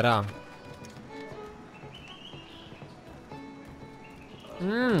vremuri ce era.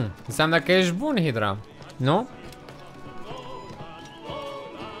 Înseamnă că ești bun, Hydra, nu?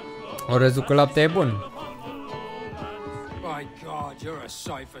 Orezul cu lapte e bun. My God, you're a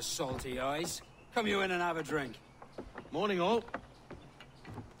sight for salty eyes. Come you in and have a drink. Morning, all.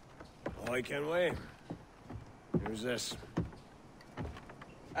 I can wait. Who's this?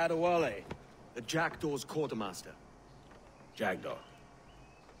 Adewale, the Jackdaw's quartermaster. Jackdaw.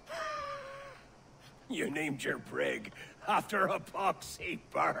 You named your brig after a poxy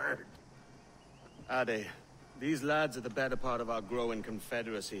bird. Ade, these lads are the better part of our growing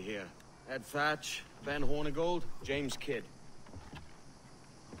confederacy here. Ed Thatch, Ben Hornigold, James Kidd.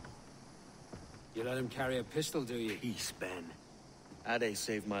 You let him carry a pistol, do you? Peace, Ben. Ade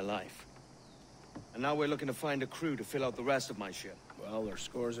saved my life. And now we're looking to find a crew to fill out the rest of my ship. Well, there's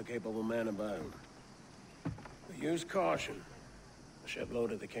scores of capable men about. But use caution. The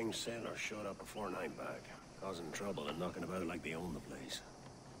shipload of the King's sailors showed up before night back, causing trouble and knocking about like they own the place.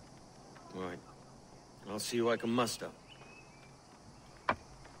 Right. I'll see who I can muster.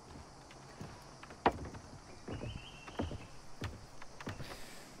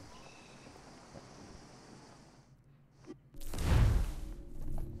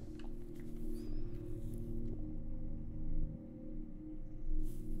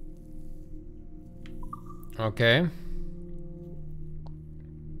 Ok.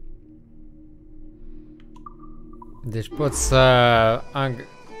 Deci pot să...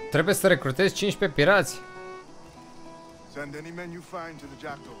 Trebuie să recrutez 15 pirați. Send any men you find to the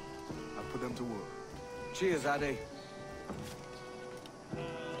Jackal. I'll put them to work. Cheers, Ade.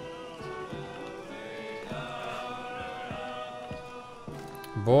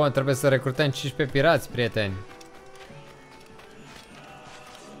 Bun, trebuie să recrutăm 15 pirați, prieteni.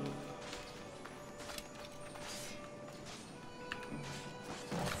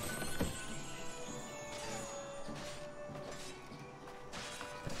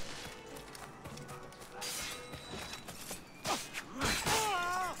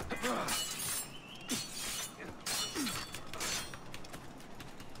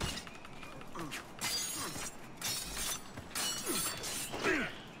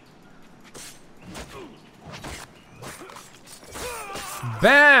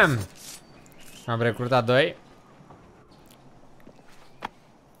 Bam! Am recrutat 2.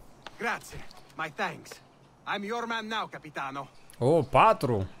 Grazie. My thanks. I'm your man now, capitano. Oh,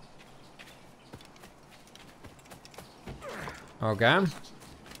 4. Ok.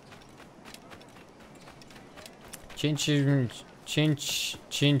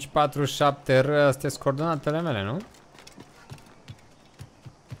 5, 4, 7 R, astea sunt coordonatele mele, nu?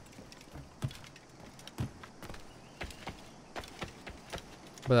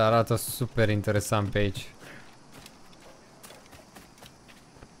 Bă, dar arată super interesant pe aici.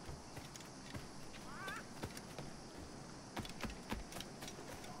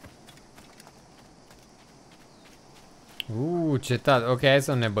 Cetate. Ok, hai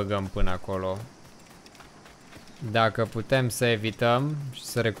să ne băgăm până acolo. Dacă putem să evităm și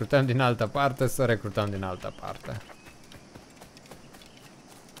să recrutăm din altă parte, să recrutăm din altă parte.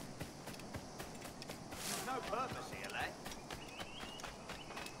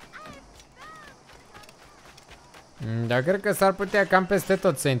 Dar cred că s-ar putea cam peste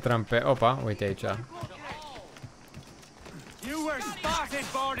tot să intrăm pe... Opa, uite aici.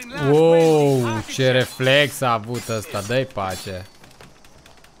 Wow, ce reflex a avut ăsta, dă-i pace.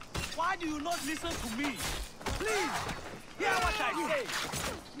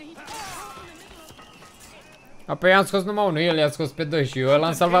 Apoi i-am scos numai unul, el i-a scos pe 2 și eu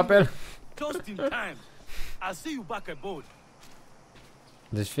l-am salvat pe el.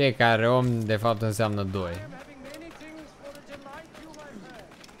 Deci fiecare om de fapt înseamnă 2.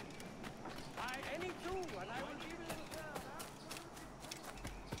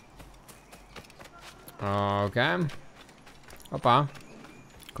 Ok. Opa.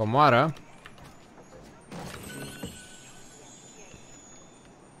 Comoară.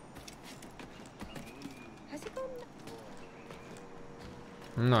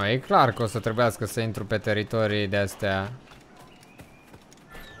 Nu, e clar că o să trebuiască să intru pe teritorii de astea.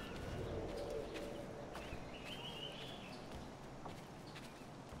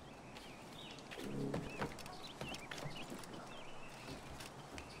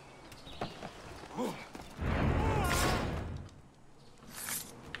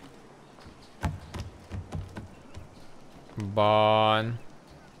 Bun.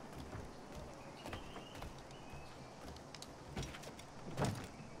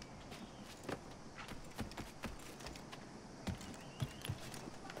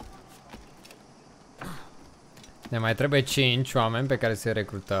 Ne mai trebuie 5 oameni pe care să-i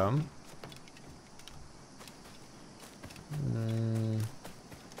recrutăm.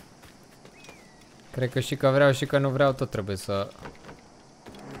 Cred că și că vreau și că nu vreau, tot trebuie să...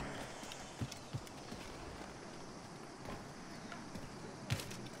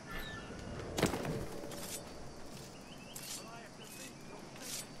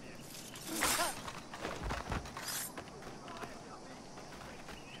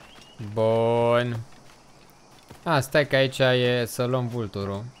 Bun. A, stai că aici e să luăm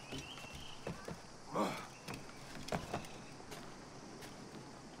vulturul.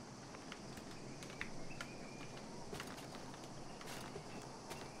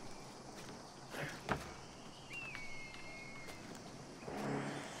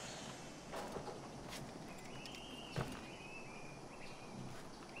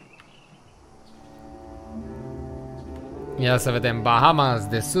 Ia să vedem Bahamas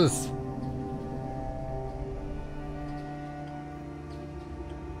de sus.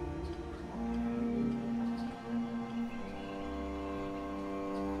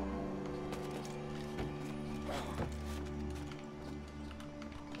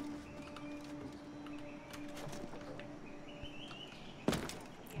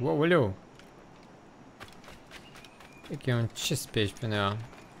 Uoleu. Cred că e un chest pe aici pe undeva.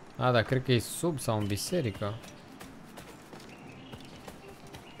 A, dar cred că e sub sau în biserică.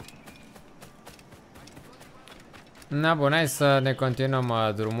 Na, bun, hai să ne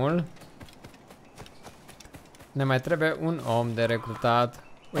continuăm drumul. Ne mai trebuie un om de recrutat.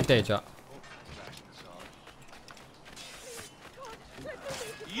 Uite aici.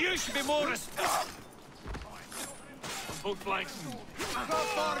 You should be more respectful. On both flanks. Go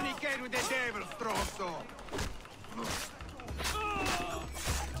fornicate with the devil, Strosso.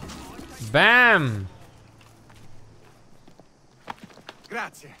 Bam!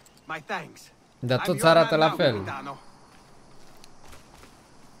 Grazie. My thanks. Dar toți arată la fel.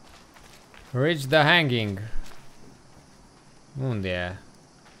 Reach the hanging. Unde e?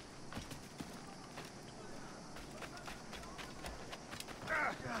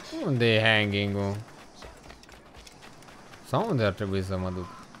 Unde e hanging-ul? Sau unde ar trebui să mă duc?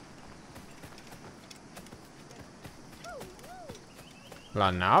 La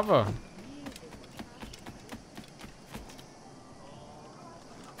navă?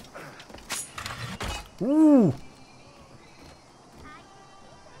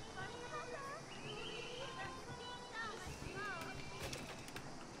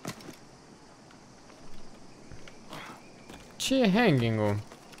 Ce e hanging-ul?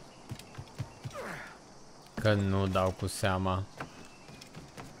 Că nu dau cu seama.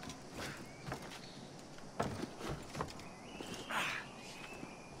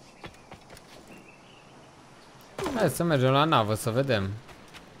 Hai să mergem la navă să vedem.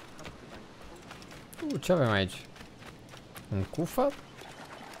 Ce avem aici? Un cufăr?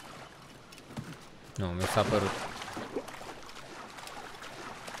 Nu, mi s-a părut.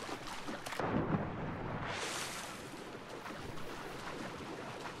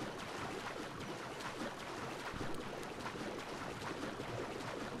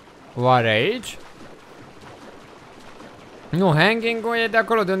 Oare aici? Nu, hanging-ul e de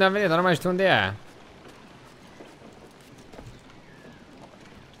acolo de unde am venit, dar nu mai știu unde e.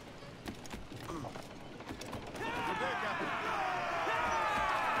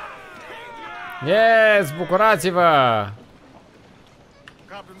 Yes, bucurați-vă!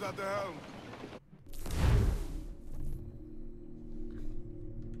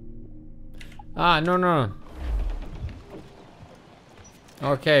 Nu.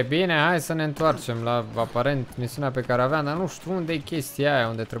 Ok, bine, hai să ne întoarcem la, aparent, misiunea pe care aveam, dar nu știu unde e chestia aia,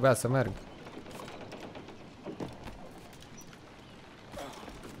 unde trebuia să merg.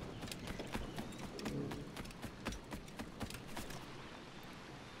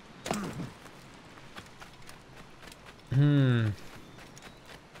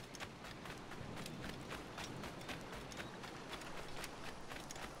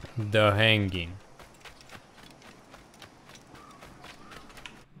 The hanging.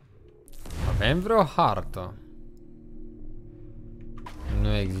 Avem vreo hartă?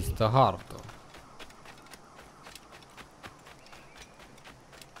 Nu există hartă.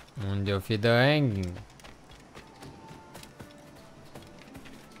 Unde o fi the hanging?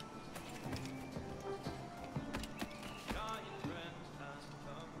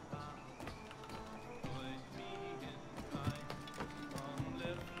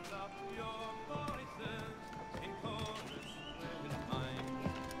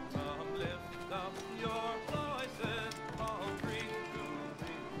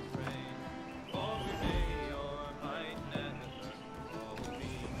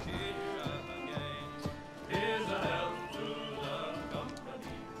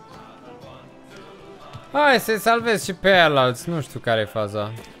 Hai să-i salvez și pe aia-alți, nu știu care e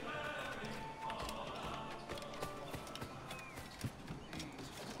faza.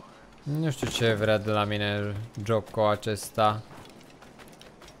 Nu știu ce vrea de la mine jocul acesta.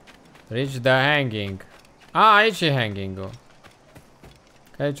 Reach the hanging. Aici e hanging-ul.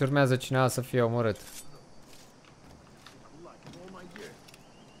 Că aici urmează cineva să fie omorât.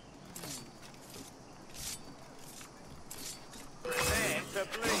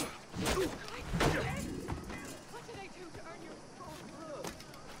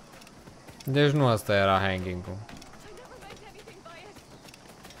 Deci nu asta era hanging-ul.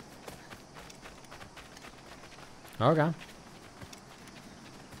 Ok.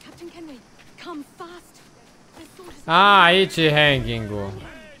 Aici e hanging-ul.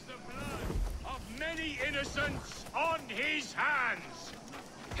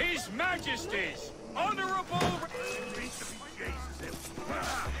 His Majesty's honorable.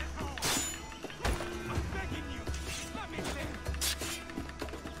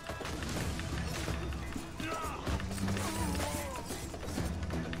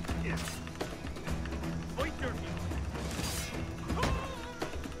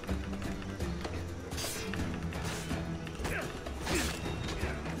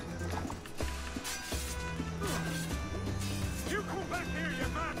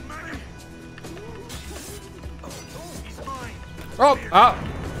 Oh, ah.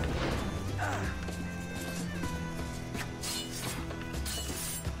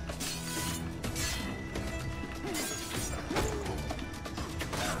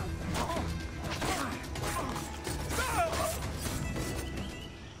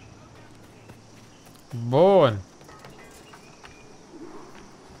 Bun.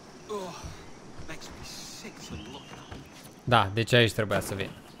 Da, deci aici trebuia să vin.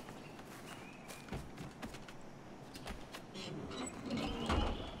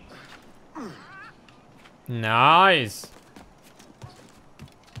 Nice!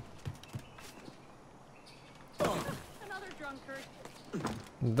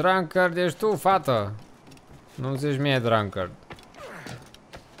 Drunkard ești tu, fată! Nu zici mie drunkard.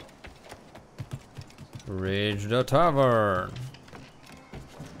 Reach the tavern.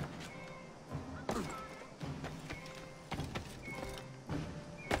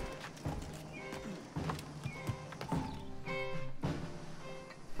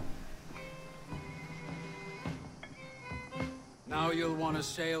 Now you'll want to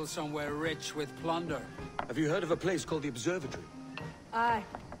sail somewhere rich with plunder. Have you heard of a place called the Observatory? Aye.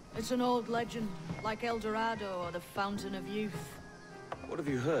 It's an old legend, like El Dorado or the Fountain of Youth. What have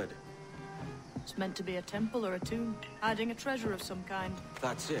you heard? It's meant to be a temple or a tomb, hiding a treasure of some kind.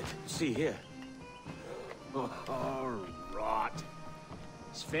 That's it. See here. Oh, rot.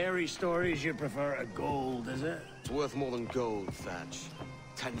 It's fairy stories you prefer to gold, is it? It's worth more than gold, Thatch.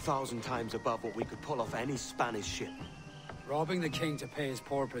 10,000 times above what we could pull off any Spanish ship. Robbing the king to pay his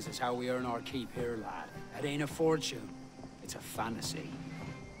porpoise is how we earn our keep here, lad. It ain't a fortune. It's a fantasy.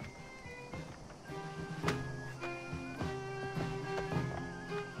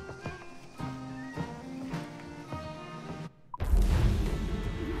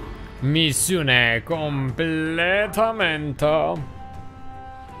 Misiune completamente.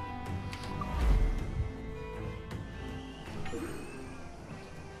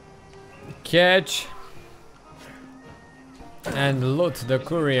 Catch and loot the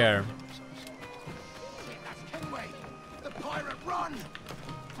courier. The pirate run!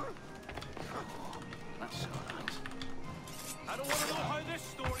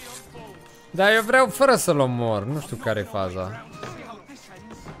 Da, eu vreau fără să-l omor, nu știu care e faza.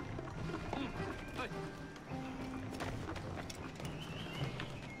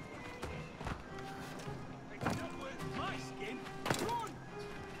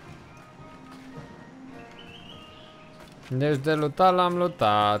 Deci de lutat l-am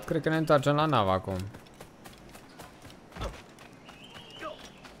lutat. Cred că ne întoarcem la navă acum.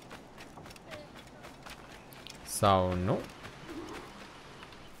 Sau nu?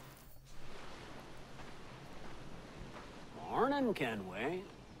 Morning, Kenway.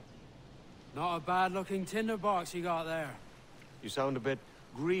 Not a bad-looking tinderbox you got there. You sound a bit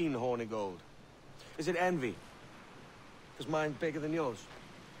green, Horny Gold. Is it envy? Because mine's bigger than yours.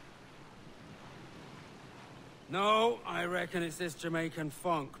 No, I reckon it's this Jamaican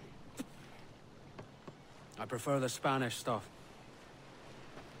funk. I prefer the Spanish stuff.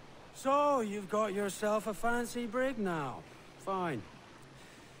 So, you've got yourself a fancy brig now. Fine.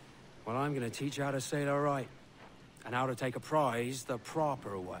 Well, I'm gonna teach you how to sail her right. And how to take a prize the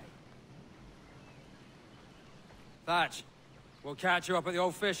proper way. Thatch, we'll catch you up at the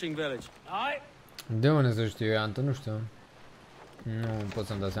old fishing village. Aye? De unde să știu eu, Anton? Nu știu. Nu pot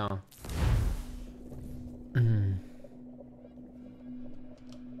să-mi dau seama.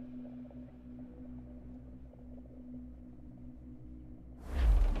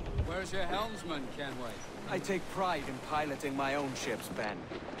 Where's your helmsman, Kenway? I take pride in piloting my own ships, Ben.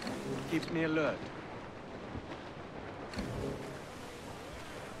 Keeps me alert.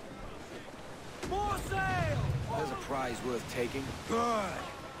 More sail! There's a prize worth taking. Good.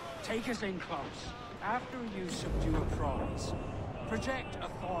 Take us in close. After you subdue a prize, project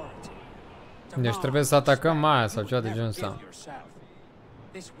authority. Deci trebuie să atacăm Maia sau ceva de genul ăsta.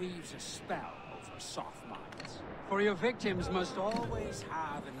 This weaves a spell over soft minds. For your victims must always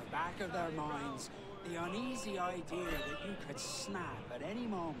have in the back of their minds the uneasy idea that you could snap at any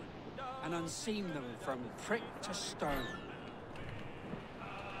moment and unseam them from prick to stern.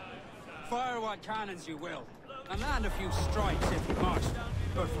 Fire what cannons you will, and land a few strikes if you must.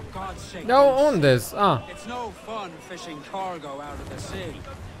 But for God's sake, it's no fun fishing cargo out of the sea.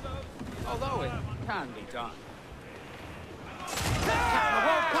 Although it can be done. The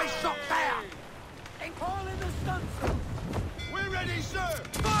whole place shot there! Call in the stunsail! We're ready, sir!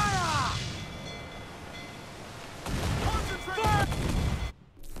 Fire! Concentrate!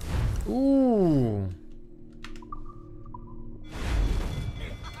 Ooh.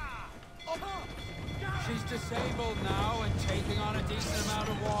 She's disabled now and taking on a decent amount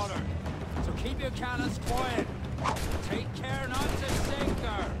of water. So keep your cannons quiet. Take care not to sink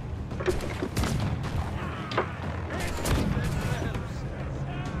her.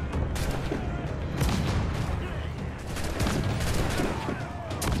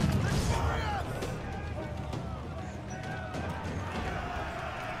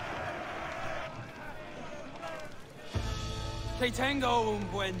 Que tengo un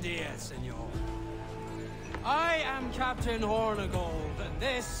buen dia, senor. I am Captain Hornigold, and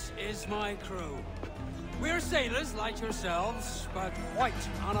this is my crew. We're sailors like yourselves, but quite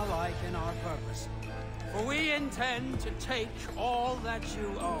unalike in our purpose. For we intend to take all that you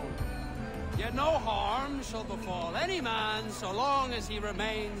own. Yet no harm shall befall any man so long as he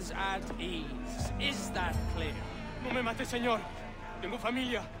remains at ease. Is that clear? No me mate, señor. Tengo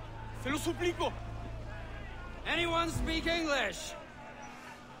familia. Se lo suplico. Anyone speak English?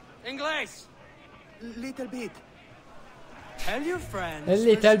 English? Little bit. Tell your friends A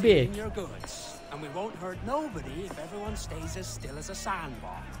little bit. your goods, and we won't hurt nobody if everyone stays as still as a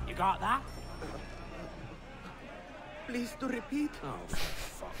sandbar. You got that? Please to repeat. Oh, for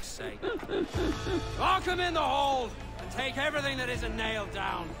fuck's sake. Lock him in the hold and take everything that isn't nailed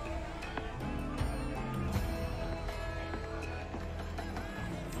down.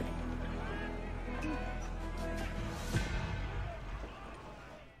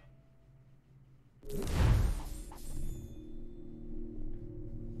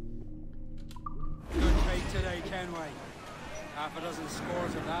 Good trade today, Kenway. Half a dozen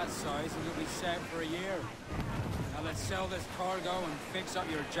scores of that size and you'll be set for a year. Now let's sell this cargo and fix up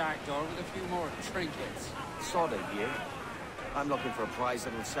your jackdaw with a few more trinkets. Sod of you. I'm looking for a prize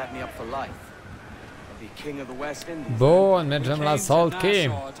that will set me up for life. I'll be king of the West Indies. Bun, mergem la Salt Cay.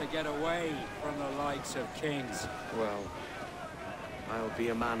 To get away from the likes of kings. Well, I'll be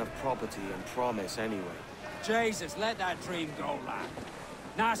a man of property and promise anyway. Jesus, let that dream go, lad.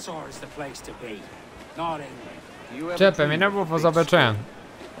 Nassau is the place to be, not England. Ce, pe mine m-a fost pe ce?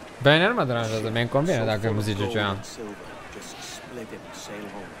 Pe mine nu mă deranjează, mi-e convine dacă îmi zice ce am.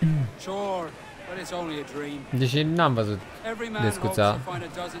 Sure, but it's only a dream. Deși n-am văzut discuția.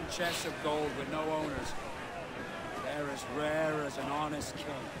 They're as rare as an honest king.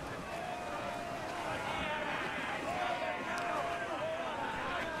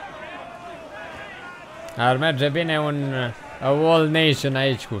 Ar merge bine un a whole nation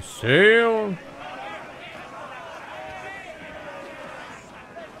aici cu sail.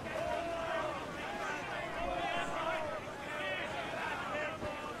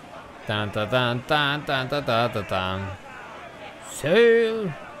 Tan ta tan tan tan ta ta ta tan.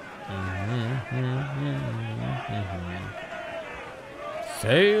 Sail.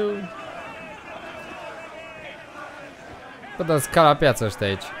 Sail. Bă, dar scala piața ăștia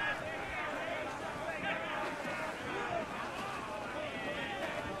aici.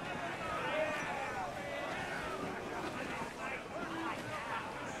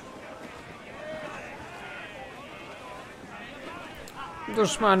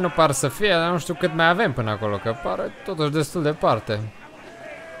 Dușmani nu par să fie, dar nu știu cât mai avem până acolo, că pare totuși destul de departe.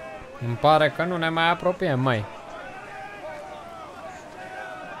 Îmi pare că nu ne mai apropiem, măi.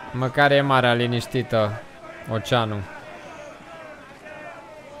 Măcar e marea liniștită, oceanul.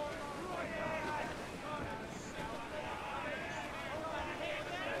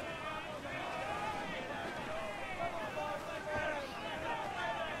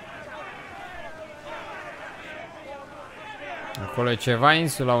 Acolo e ceva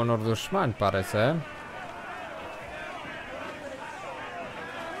insula unor dușmani, pare să.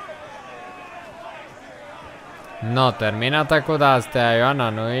 No, terminată cu de-astea, Ioana,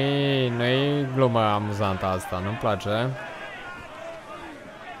 nu-i glumă amuzantă asta, nu-mi place.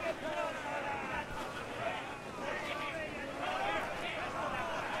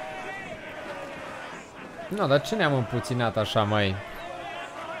 No, dar ce ne-am împuținat așa, măi?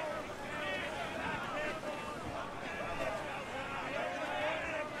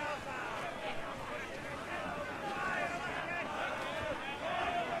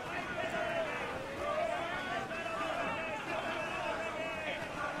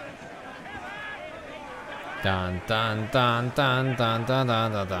 Tan tan tan tan tan tan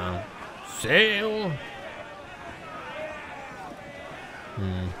tan tan tan. Sail.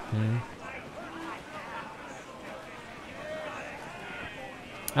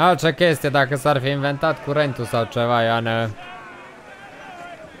 Altă chestie, dacă s-ar fi inventat curentul sau ceva, Ioană.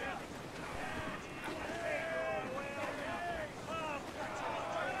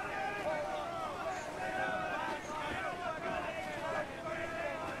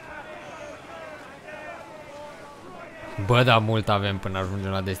 Bă, da, mult avem până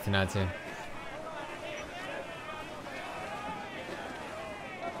ajungem la destinație.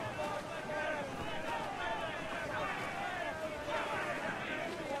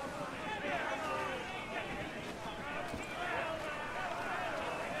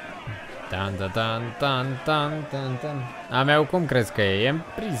 Tan, tan, tan, tan, tan, tan, tan. A meu cum crezi că e? E în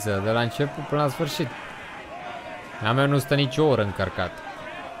priză, de la început până la sfârșit. A meu nu stă nici o oră încărcat.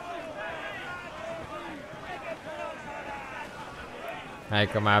 Hai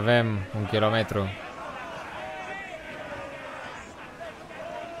că mai avem 1 kilometru.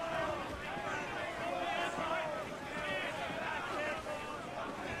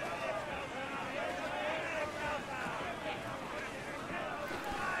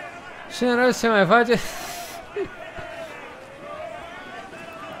 Și în rest ce mai face?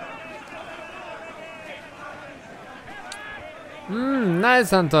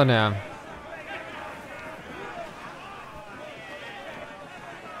 Nice, Antonia.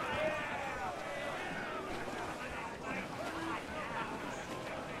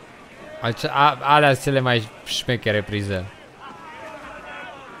 Alea cele mai șmechere prize.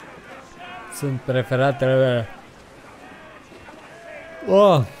 Sunt preferatele mele.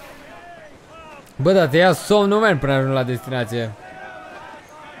 Oh. Bă, dar te ia somnul, man, până ajung la destinație.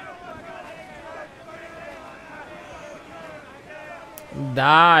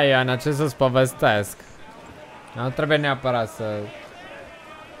 Da, Ioana, ce să-ți povestesc? Nu trebuie neapărat să...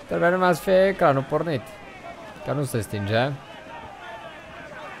 Trebuie numai să fie ecranul pornit. Că nu se stinge.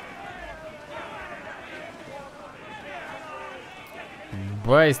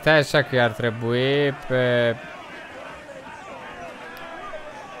 Băi, stai așa că ar trebui pe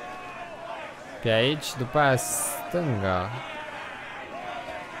aici, după aia stânga.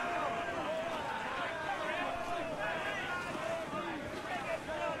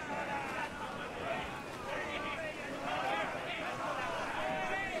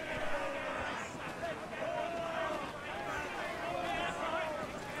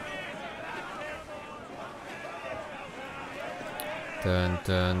 Dun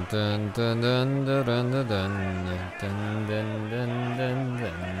dun dun dun dun dun dun dun dun dun dun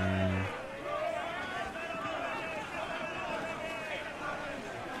dun.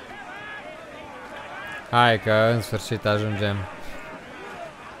 Hai că în sfârșit ajungem.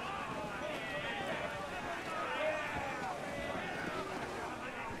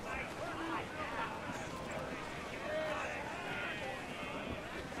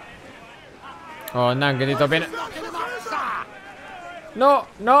 Oh, n-am gândit-o bine. No,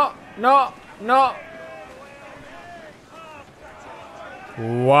 no, no, no.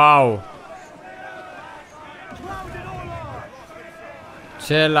 Wow.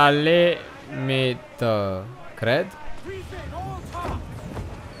 Ce la limită, cred.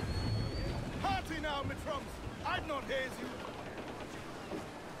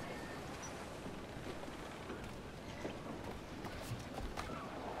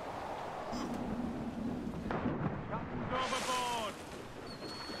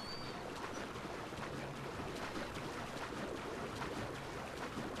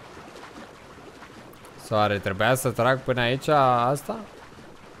 Soare, trebuia să trag până aici asta?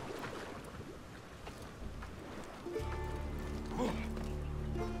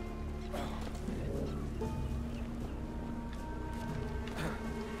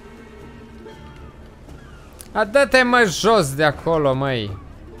 Dă-te mă jos de acolo, măi.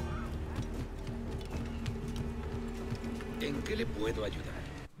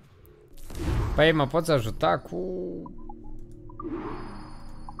 Păi mă poți ajuta cu...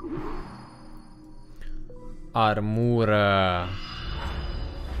 armură.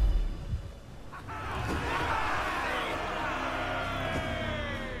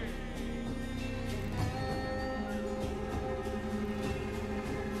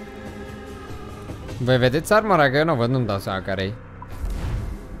 Voi vedeți armura? Că eu nu văd, nu-mi dau seama care-i.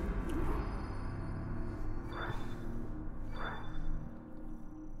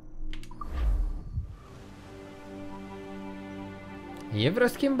 E vreo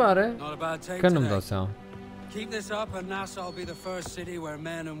schimbare? Că nu-mi dau seama. Keep this up and Nassau will be the first city where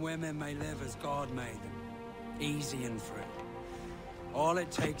men and women may live as God made them. Easy and free. All it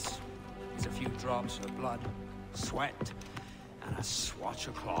takes is a few drops of blood, sweat, and a swatch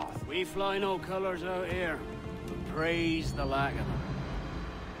of cloth. We fly no colors out here, but praise the lack of them.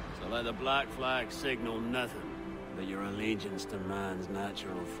 So let the black flag signal nothing but your allegiance to man's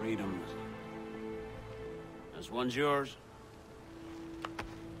natural freedoms. This one's yours.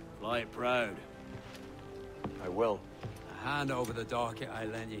 Fly it proud. I will. A hand over the docket I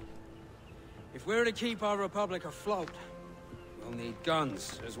lent you. If we're to keep our republic afloat, we'll need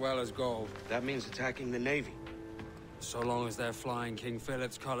guns as well as gold. That means attacking the Navy. So long as they're flying King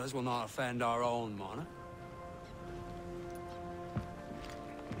Philip's colors will not offend our own monarch.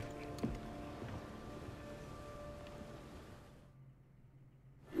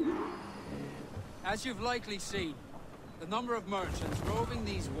 As you've likely seen, the number of merchants roving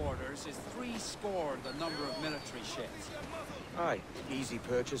these waters is threescore the number of military ships. Aye, easy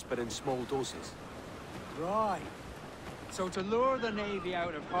purchase, but in small doses. Right. So to lure the Navy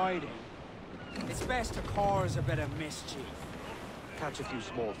out of hiding, it's best to cause a bit of mischief. catch a few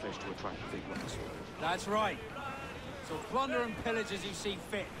small fish to attract the big ones. That's right. So plunder and pillage as you see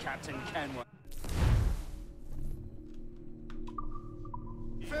fit, Captain Kenway.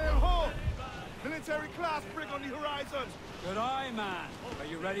 Sail ho! Military class brig on the horizon. Good eye, man. Are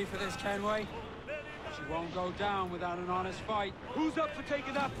you ready for this, Kenway? She won't go down without an honest fight. Who's up for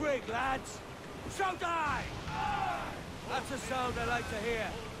taking that brig, lads? Shout die! That's a sound I like to hear.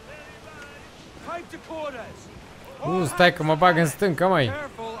 Pipe to quarters. Stai că mă bag în stâncă, măi.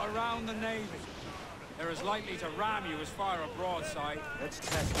 Careful around the navy. They're as likely to ram you as fire a broadside. Let's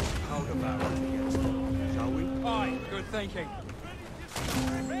test this powder barrel against them, shall we? Aye, good thinking.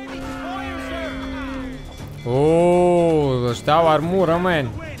 Ăștia au armură, man.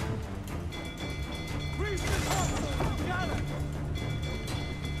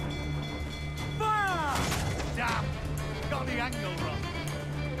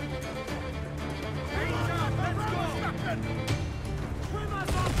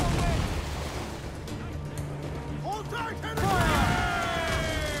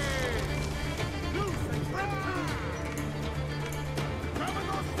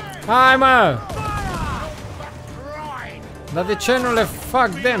 Hai, mă! Dar de ce nu le fac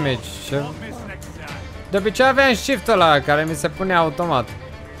damage? De obicei aveam shift-ul ăla care mi se punea automat.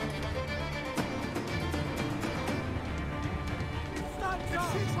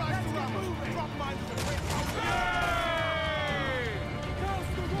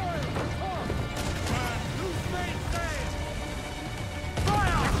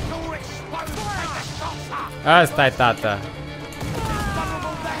 Asta-i, tata.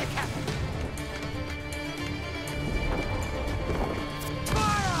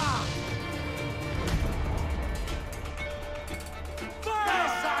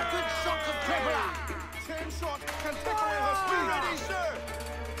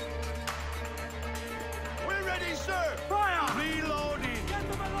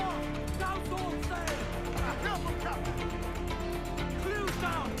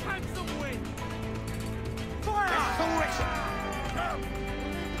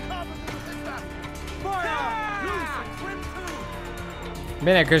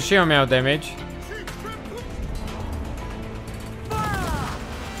 Bine că și eu mi-au damage.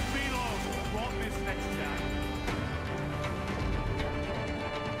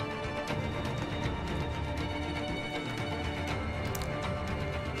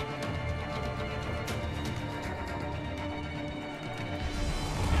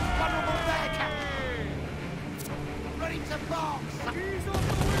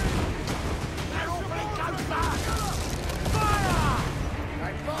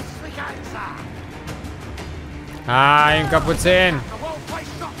 Hai, încă puțin.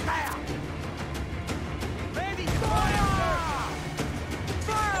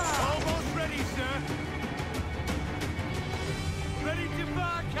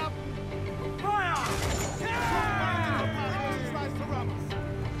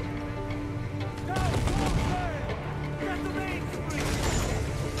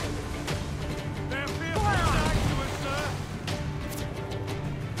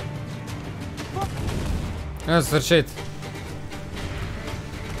 În sfârșit.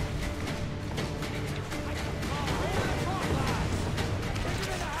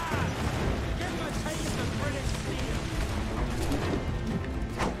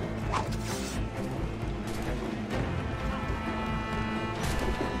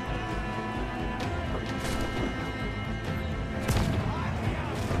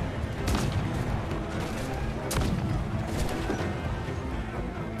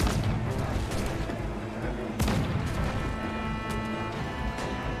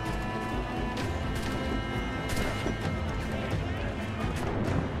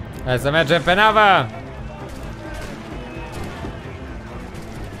 Hai să mergem pe navă!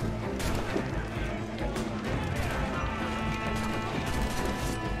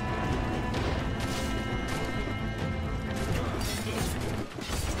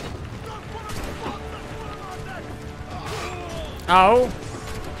 Au!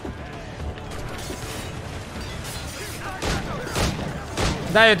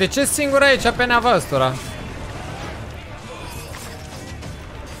 Da, eu de ce singur aici pe nava ăstora?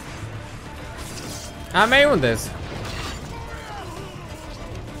 A mei unde-s?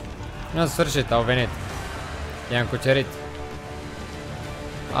 În sfârșit, au venit. I-am cucerit.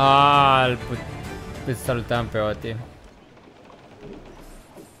 Îl salutăm pe Oti.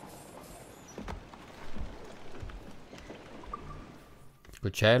 Cu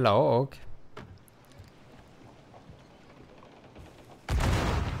ceai la ochi.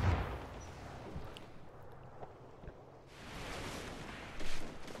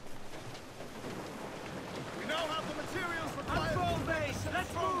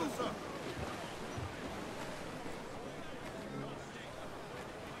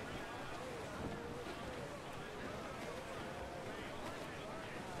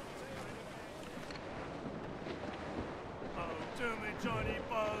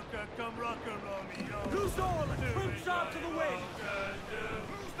 Who's all? Troops out to the wind.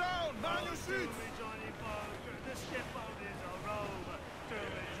 Who's down? Man your seats.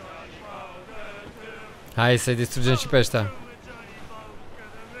 Hai să-i distrugem și pe ăștia.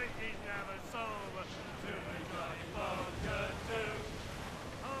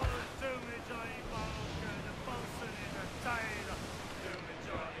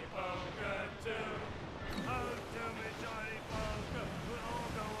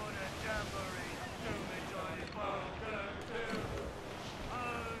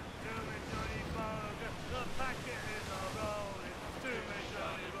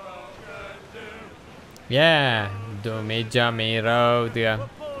 Yeah, do me Johnny Road.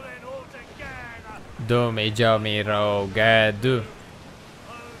 Do me Johnny Road. Do.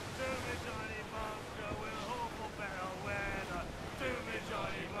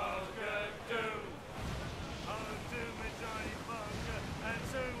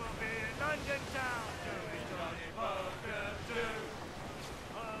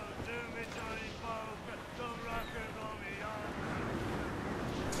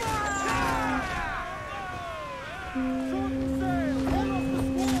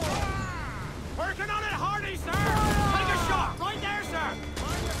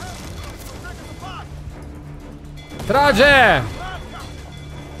 Trage!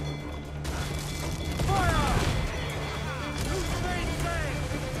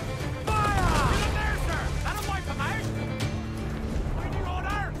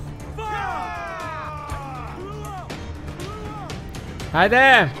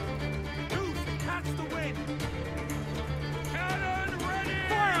 Haide!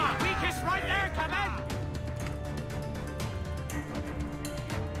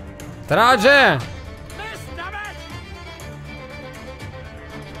 Trage!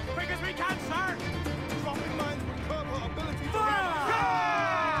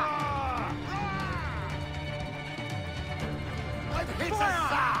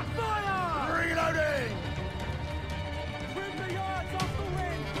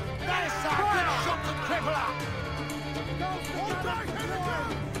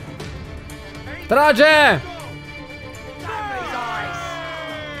 Trage!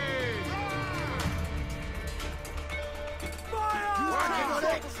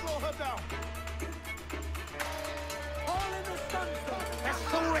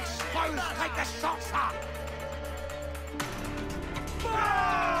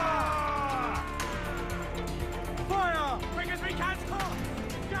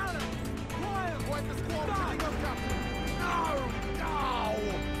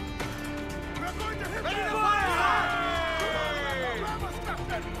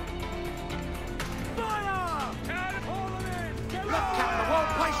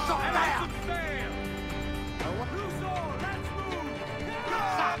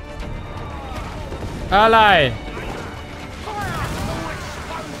 Ăla-i!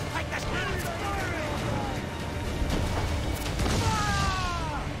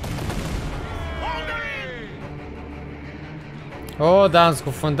 Oh, dar am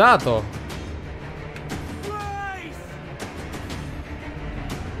scufundat-o!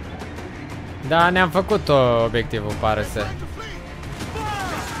 Da, ne-am făcut obiectivul, pare să.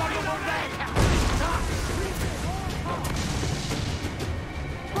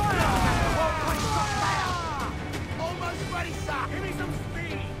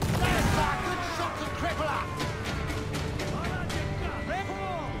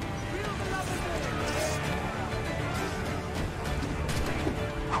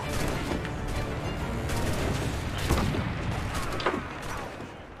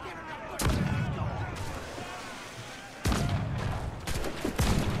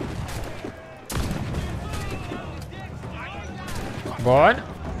 Bun.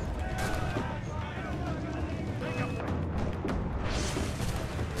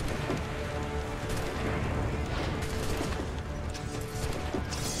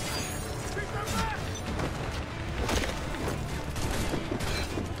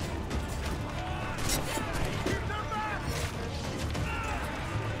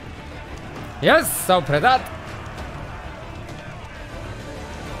 Yes, s-au predat.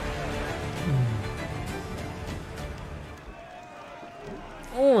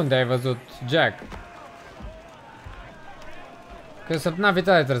 Unde ai văzut Jack? Că săptămâna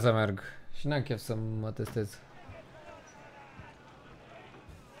viitoare trebuie să merg și n-am chef să mă testez.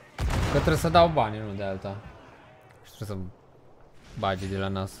 Că trebuie să dau bani, nu de alta. Și trebuie să bagi de la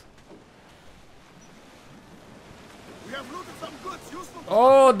nas.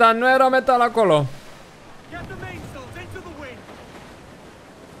 Oh, dar nu era metal acolo.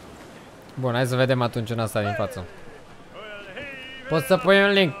 Bun, hai să vedem atunci în asta din față. Poți să pui un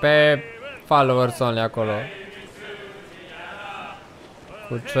link pe followers only acolo.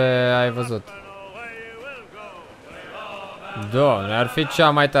 Cu ce ai văzut. Doamne, ar fi cea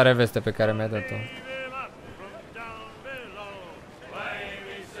mai tare veste pe care mi-ai dat-o.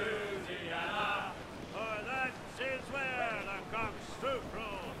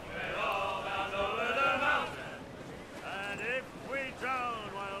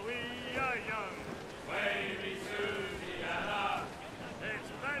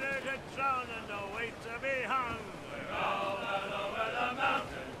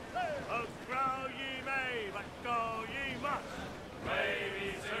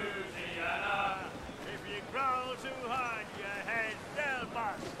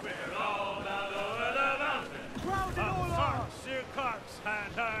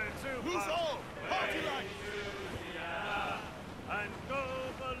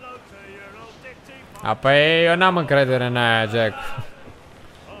 Apoi eu n-am încredere în aia, Jack.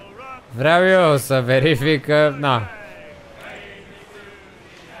 Vreau eu să verific că... Na.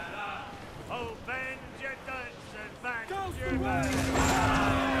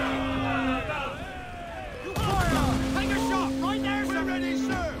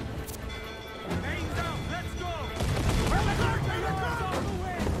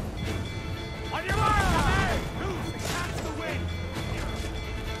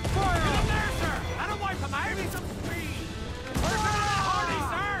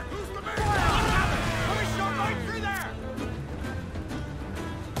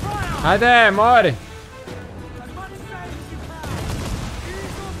 Haide, mori!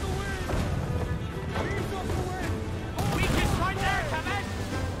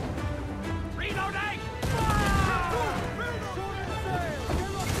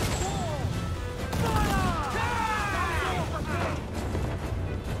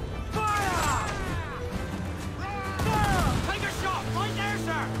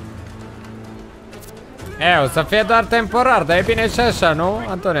 O să fie doar temporar, dar e bine și așa, nu,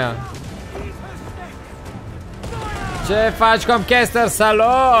 Antonia? Ce faci, Comcaster?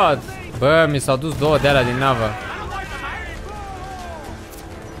 Salut! Bă, mi s-au dus două de alea din navă.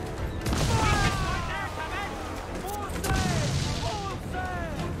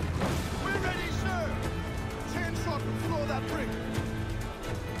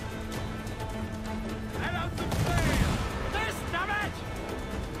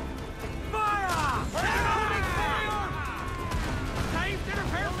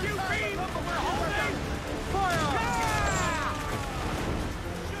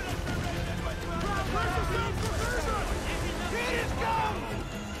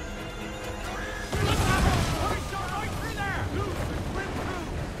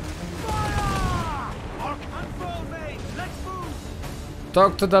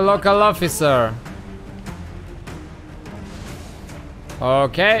 Talk to the local officer.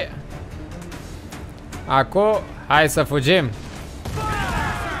 Ok. Acum, hai să fugim.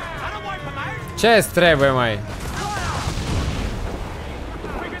 Ce-ți trebuie, mai?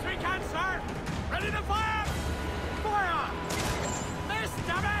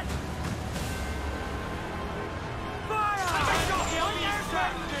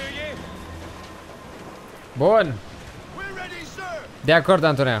 Bun. De acord,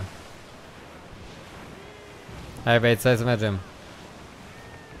 Antonia. Hai, băieți, hai să mergem.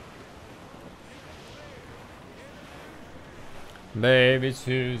 Baby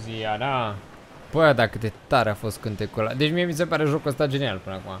Suziana. Bă, dar cât de tare a fost cântecul ăla. Deci mie mi se pare jocul ăsta genial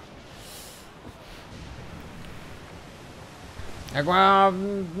până acum. Acum,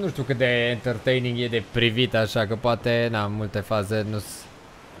 nu știu cât de entertaining e de privit, așa că poate, na, multe faze nu-s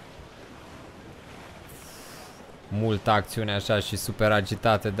multă acțiune așa și super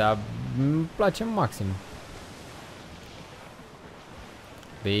agitate, dar îmi place maxim.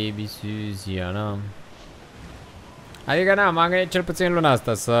 Baby Suziana. Adică na, m-am gândit cel puțin luna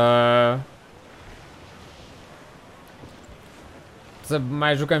asta să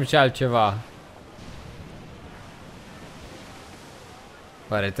mai jucăm și altceva.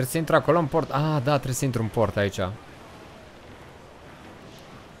 Pare, trebuie să intru acolo în port. Ah, da, trebuie să intru în port aici.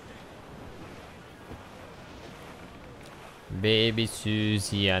 Baby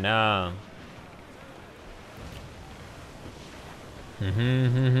Suziana.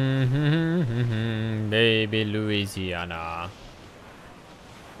 Baby Louisiana.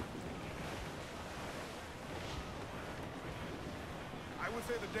 I would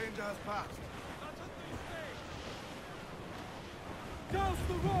say the danger has passed. Douse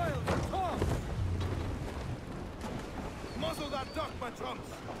the royals, toss! Muzzle that duck, my trumps!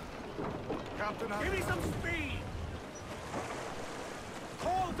 Captain, give me some speed!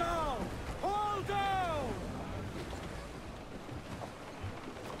 Hold down! Hold down!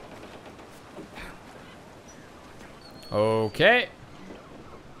 Ok.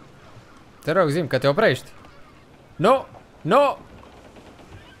 Te rog, zi-mi că te oprești. Nu! Nu!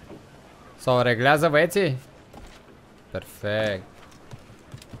 Sau reglează băieții? Perfect.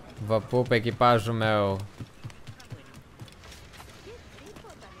 Vă pup, echipajul meu.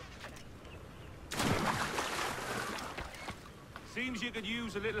 Seems you could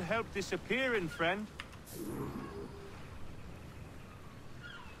use a little help disappearing, friend.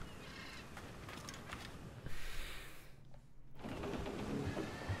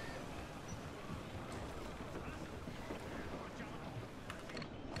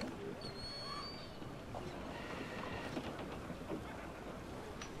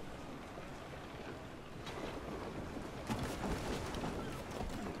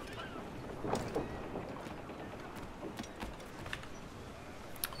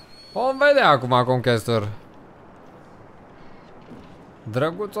 Vom vedea acum, Conquestor.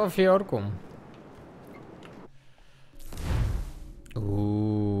 Drăguț o fi oricum.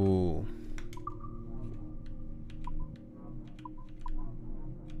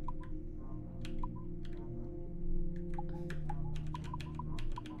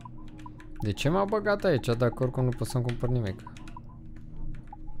 De ce m-a băgat aici, dacă oricum nu pot să-mi cumpăr nimic?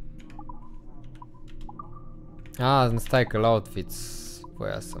 Stai că la outfits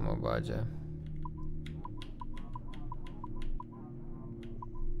voia să mă bage.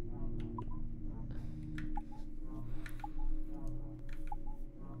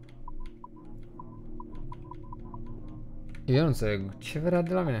 Eu nu înțeleg, ce vrea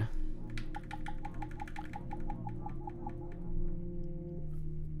de la mine?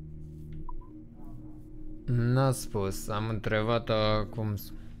 N-a spus, am întrebat-o cum...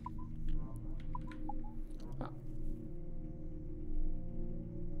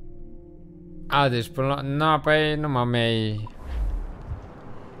 Deci până la... Na, păi nu mă mi-ai...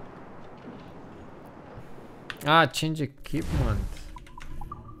 Change equipment.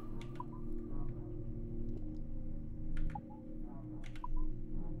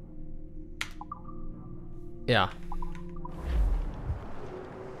 Ia.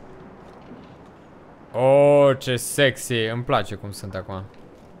 Oh, ce sexy! Îmi place cum sunt acum.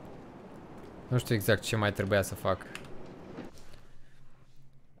 Nu știu exact ce mai trebuia să fac.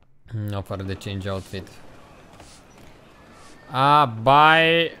 Afară de change outfit.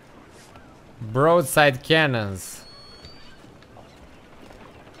 Buy broadside cannons.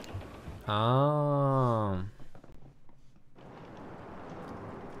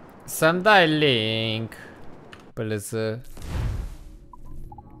 Să-mi dai link. Pălăsă.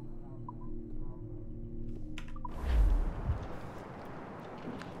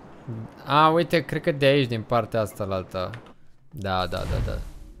 Uite, cred că de aici, din partea asta la alta. Da.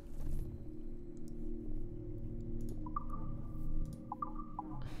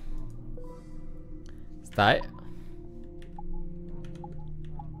 Stai.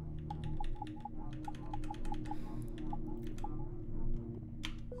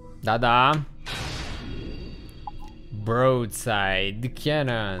 Da. Broadside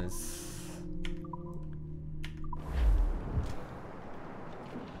cannons.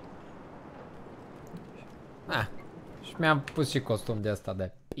 Și mi-am pus și costum de asta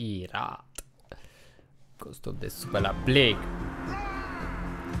de pirat. Costum de super la plic.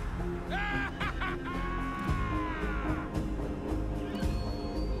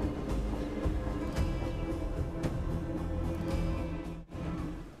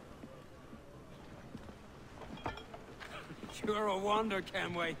 You're a wonder,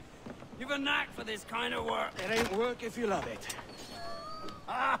 Kenway. You've a knack for this kind of work. It ain't work if you love it.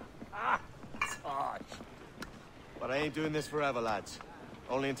 Tosh. But I ain't doing this forever, lads.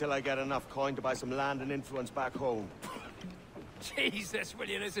 Only until I get enough coin to buy some land and influence back home. Jesus, will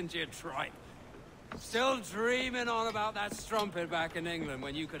you listen to your tripe? Still dreaming on about that strumpet back in England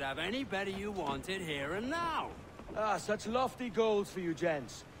when you could have any better you wanted here and now. Such lofty goals for you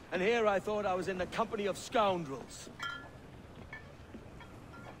gents. And here I thought I was in the company of scoundrels.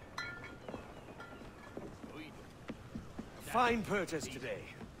 Fine purchase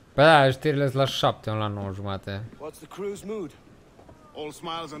today. Păi da, știrile sunt la 7, la 9 jumate. What's the crew's mood? All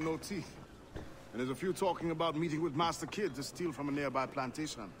smiles and no teeth. And there's a few talking about meeting with Master Kid to steal from a nearby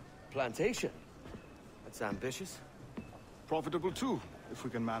plantation. Plantation? That's ambitious. Profitable too, if we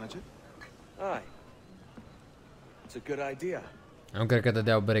can manage it. Aye. It's a good idea. Nu cred că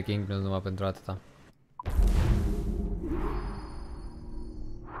dădeau breaking news numai pentru atâta.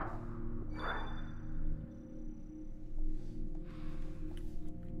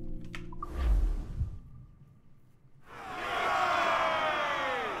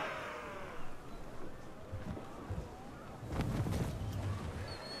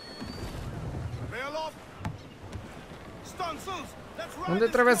 Unde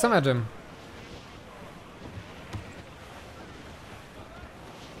trebuie să mergem?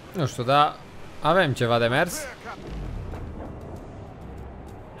 Nu știu, dar avem ceva de mers.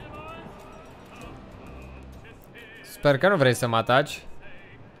 Sper că nu vrei să mă ataci.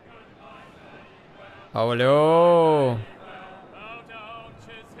 Aoleo!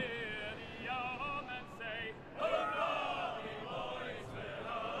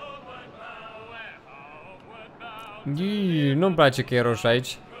 Nu-mi place că e roșu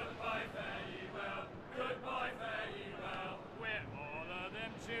aici.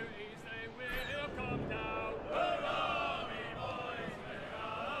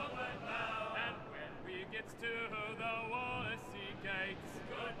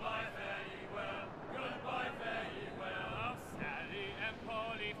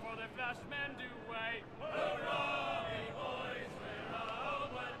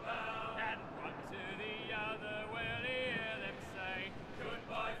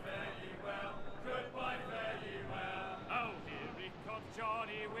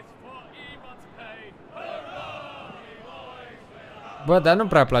 Bă, dar nu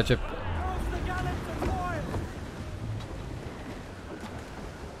prea place.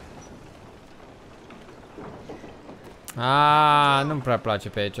 Nu-mi prea place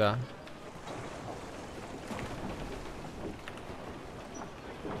pe aici.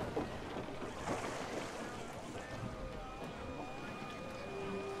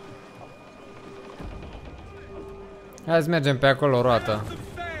 Hai să mergem pe acolo o roată.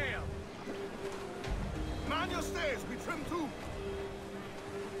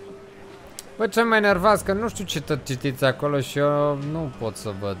 Bă, ce mai enervați, că nu știu ce tot citiți acolo și eu nu pot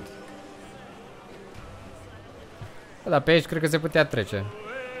să văd. Bă, dar pe aici cred că se putea trece.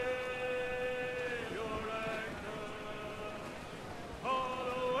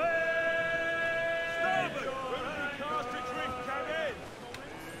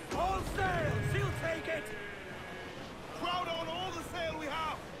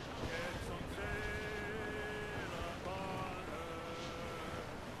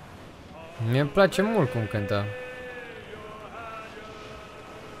 Mie-mi place mult cum cântă.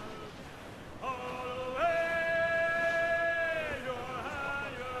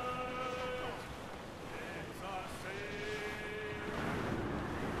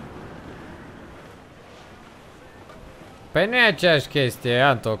 Păi nu e aceeași chestie,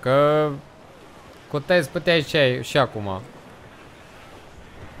 Anto, că cu test puteai și acum.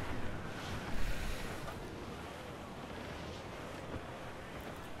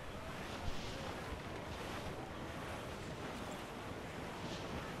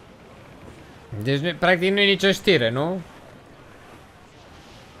 Deci, practic, nu e nicio știre, nu?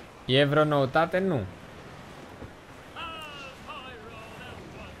 E vreo noutate? Nu.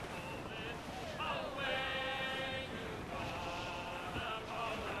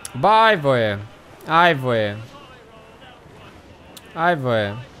 Ba, ai voie. Ai voie. Ai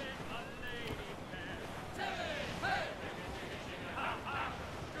voie.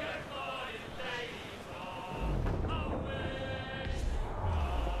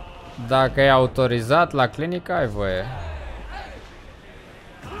 Dacă e autorizat la clinică, ai voie.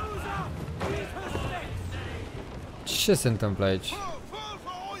 Ce se întâmplă aici?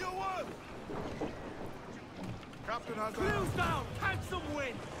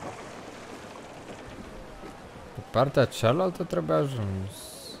 Pe partea cealaltă trebuie ajuns.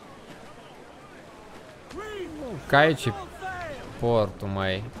 Ca aici e portul,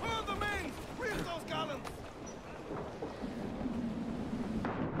 mai.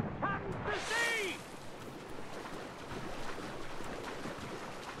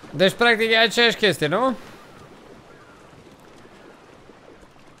 Deci, practic, e aceeași chestie, nu?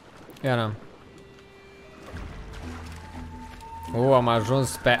 Ia n-am. Am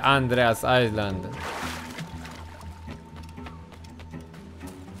ajuns pe Andreas Island.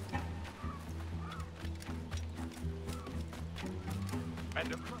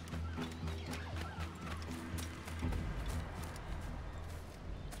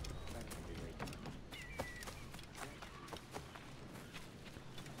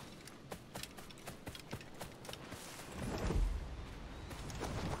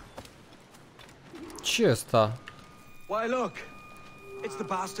 Ce e ăsta? Why, look! It's the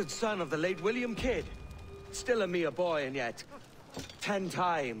bastard son of the late William Kidd. Still a mere boy, and yet 10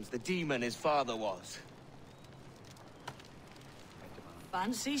 times the demon his father was.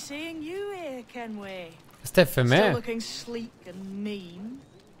 Fancy seeing you here, Kenway. Asta e femeie? Still looking sleek and mean.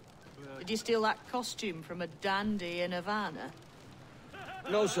 Did you steal that costume from a dandy in Havana?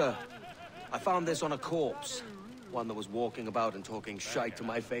 No, sir. I found this on a corpse. One that was walking about and talking shite to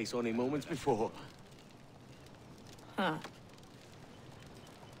my face only moments before. Huh.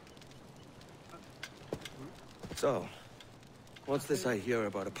 So, what's this I hear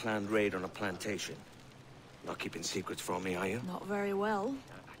about a planned raid on a plantation? Not keeping secrets from me, are you? Not very well.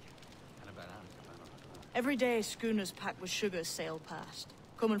 Every day, schooners packed with sugar sail past,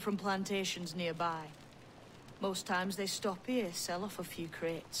 coming from plantations nearby. Most times they stop here, sell off a few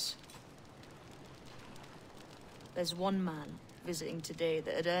crates. There's one man visiting today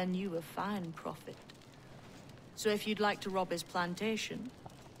that'd earn you a fine profit. So if you'd like to rob his plantation,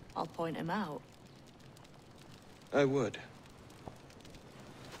 I'll point him out. I would.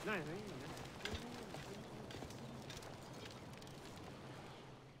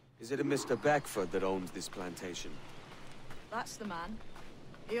 Is it a Mr. Beckford that owns this plantation? That's the man.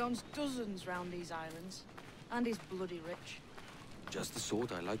 He owns dozens round these islands, and he's bloody rich. Just the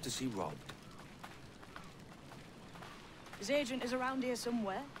sort I like to see robbed. His agent is around here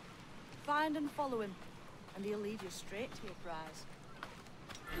somewhere. Find and follow him, and he'll lead you straight to your prize.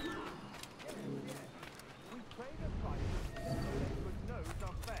 We trade a price so Edward knows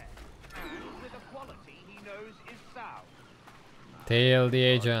are fair, and with a quality he knows is sound. Tail the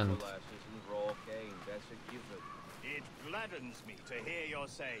agent. It gladdens me to hear you're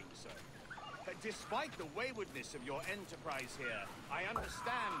saying so. Despite the waywardness of your enterprise here, I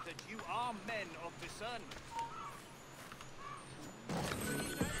understand that you are men of discernment.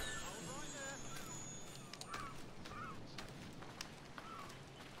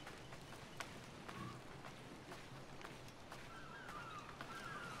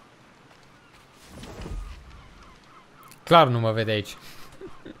 Clar nu mă vede aici.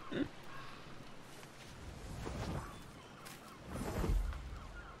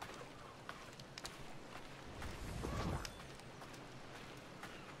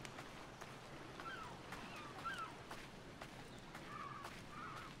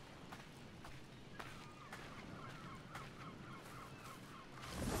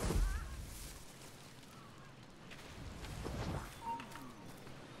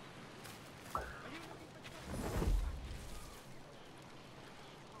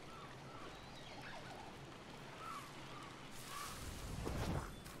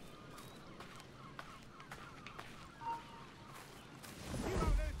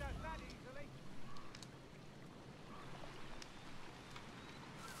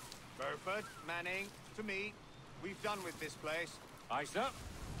 Burford, Manning, to me. We've done with this place. Aye, sir.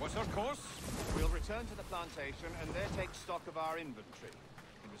 What's our course? We'll return to the plantation and there take stock of our inventory.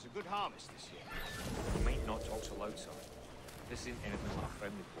 It was a good harvest this year. You might not talk so loud, sir. This isn't anything like a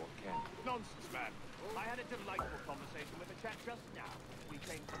friendly port, Ken. Nonsense, man. I had a delightful conversation with a chap just now. We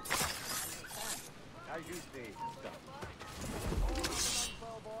came from... How you stay, stuff.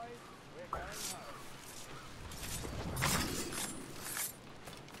 Well, boys, we're going home.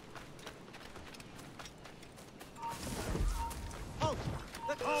 Oh,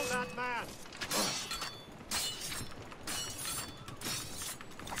 let's hold that man!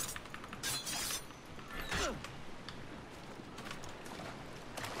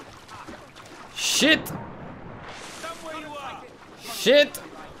 Shit! Shit!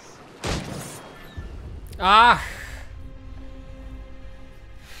 Ah!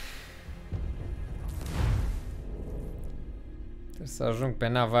 Trebuie să ajung pe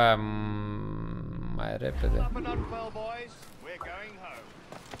nava aia mai repede.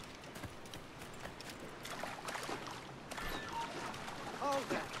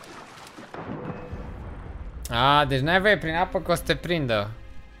 Ah, deci n-ai voie prin apă că o să te prindă.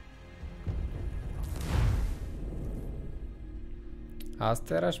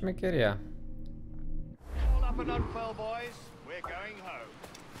 Asta era șmecheria.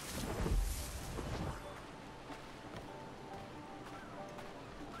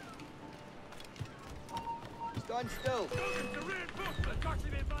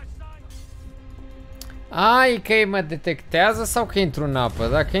 Ai, că ei mă detectează sau că intru în apă?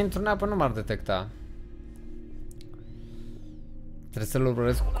 Dacă intru în apă nu m-ar detecta. Trebuie să-l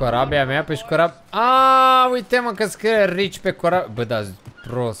urmăresc cu corabia mea, pe și corab... Aaaa, uite mă că scrie rich pe corabia... Bă, da,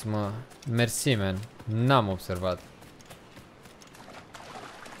 prost, mă. Mersi, man. N-am observat.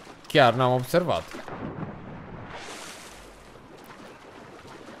 Chiar n-am observat.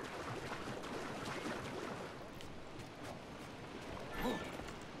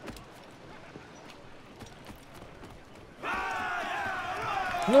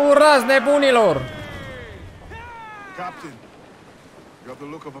 Nu urați nebunilor! Captain, you have the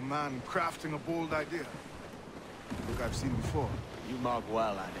look of a man crafting a bold idea. Look I've seen before. You mark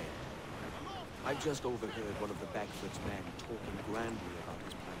well at it. I've just overheard one of the Beckford's men talking grandly about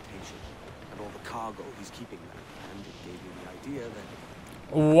his plantation and all the cargo he's keeping there, and it gave me the idea that...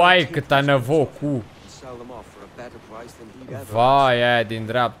 Uai, cât a năvocu! Sell them off for a better price than he'd ever... Vai, aia din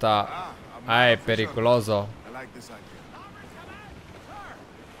dreapta. Aia e periculoso. I like the this idea. Sir,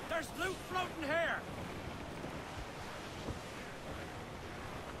 there's loot floating here.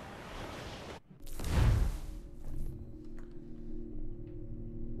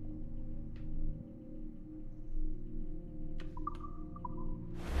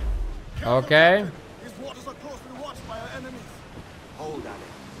 Okay. These waters are closely watched by our enemies. Hold at it.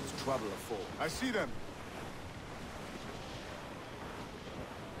 There's trouble afoot. I see them.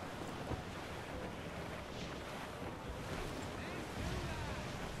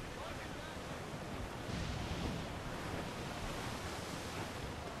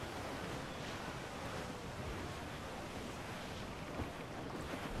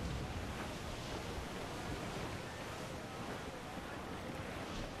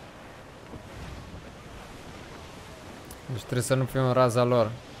 Deci trebuie să nu fim în raza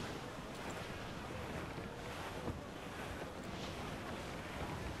lor.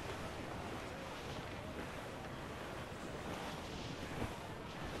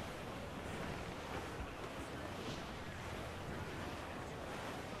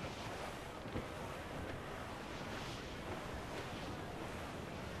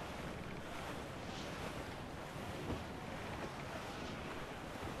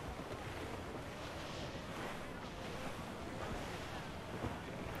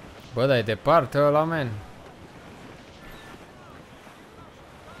 Bă, dar e departe ăla, man.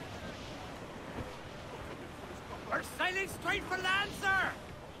 We're sailing straight for land, sir.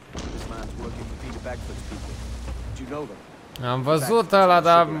 This man's working for Peter Beckford's people. Do you know them? Am văzut ăla,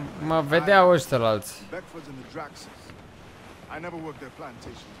 dar mă vedeau ăștialalți. Beckfords and the Draxes. I never worked their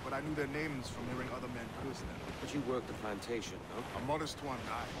plantations, but I knew their names from hearing other men personally. But you worked the plantation, no? A modest one,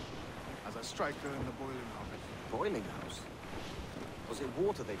 aye. As a striker in the boiling house. Boiling house? Was it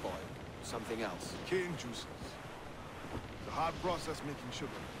water they boiled? Something else? Cane juices. The hard process making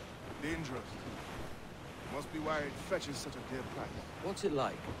sugar. Dangerous. Must be why it fetches such a dear price. What's it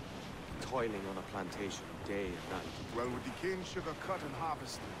like? Toiling on a plantation day and night? Well, with the cane sugar cut and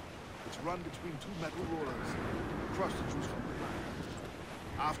harvested, it's run between two metal rollers, crush the juice from the plant.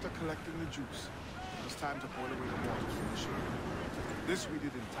 After collecting the juice, it's time to boil away the water from the sugar. This we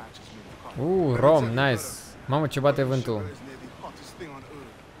did in batches made of cotton. Rom, nice. Mamă, ce bate vântul.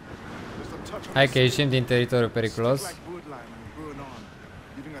 Hai că ieșim din teritoriul periculos.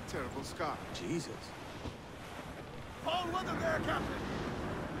 Jesus.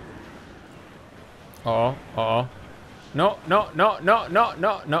 Oh, oh. No, no, no, no, no,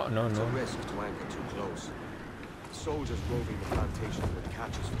 no, no, no, It's no. a risk to anchor too close. Soldiers roving the plantation would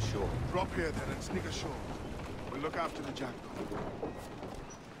catch us for sure. Drop here then and sneak ashore. We'll look after the jackdaw.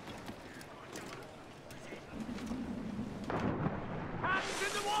 Hands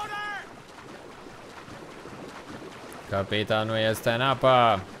in the water! Capitanul este în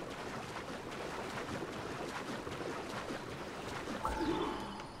apă.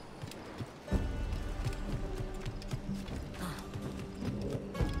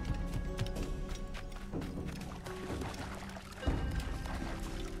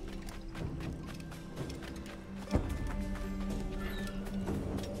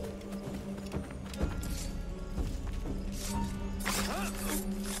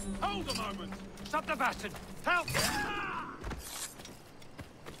 Hold a moment! Stop the bastard! Help!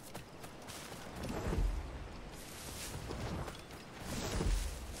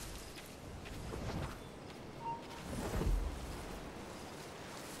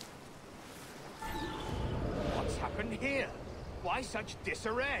 What's happened here? Why such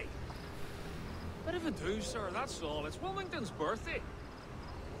disarray? Bit of a do, sir, that's all. It's Wilmington's birthday.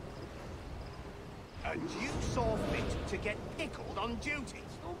 And you saw fit to get pickled on duty?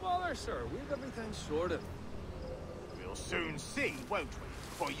 No bother, sir. We've everything sorted. We'll soon see, won't we?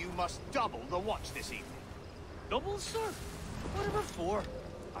 For you must double the watch this evening. Double, sir? Whatever for?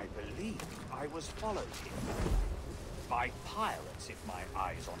 I believe I was followed here. By pirates, if my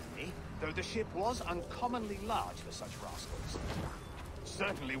eye's on me, though the ship was uncommonly large for such rascals.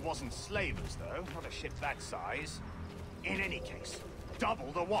 Certainly wasn't slavers, though, not a ship that size. In any case,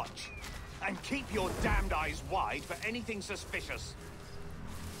 double the watch. And keep your damned eyes wide for anything suspicious.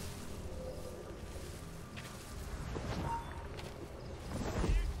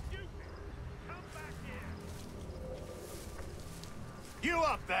 You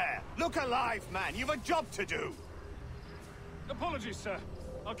up there! Look alive, man! You've a job to do! Apologies, sir.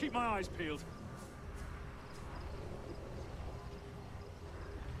 I'll keep my eyes peeled.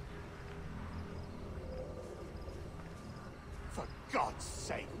 For God's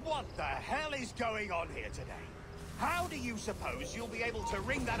sake, what the hell is going on here today? How do you suppose you'll be able to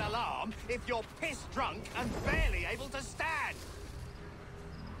ring that alarm if you're piss drunk and barely able to stand?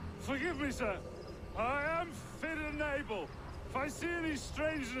 Forgive me, sir. I am fit and able. If I see any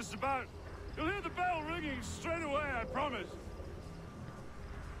strangeness about, you'll hear the bell ringing straight away, I promise.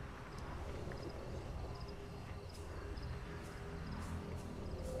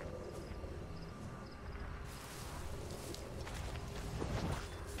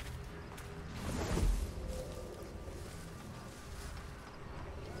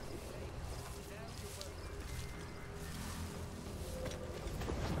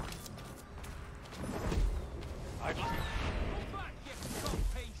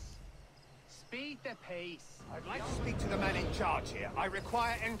 Speed the pace. I'd like to speak to the man in charge here. I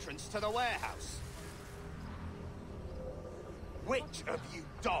require entrance to the warehouse. Which of you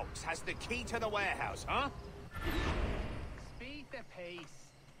dogs has the key to the warehouse, huh? Speed the pace.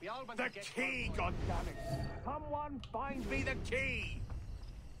 We all want to get the key, goddammit! Someone find me the key!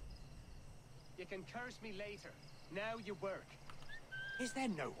 You can curse me later. Now you work. Is there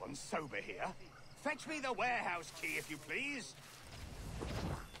no one sober here? Fetch me the warehouse key, if you please.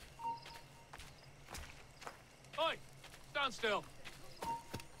 Oi! Stand still.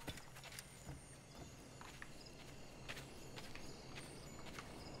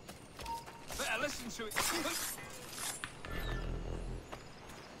 Better listen to it.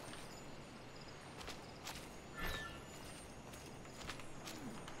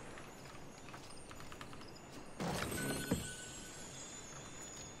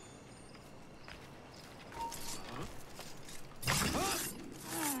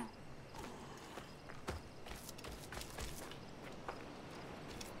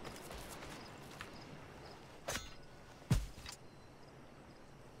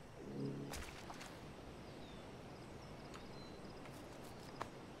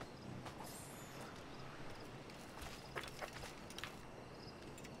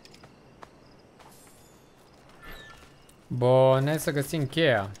 Bun, hai să găsim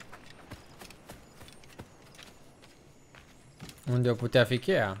cheia. Unde o putea fi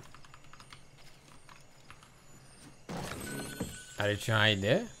cheia? Are cineva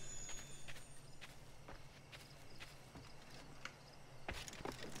idee?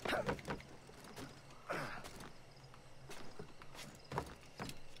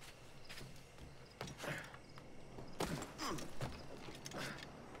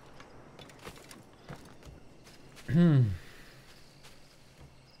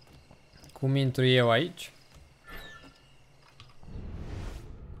 Cum intru eu aici?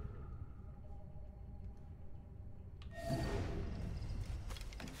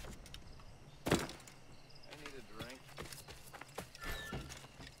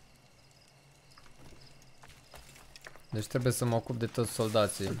 Deci trebuie să mă ocup de toți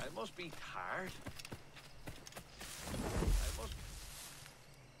soldații.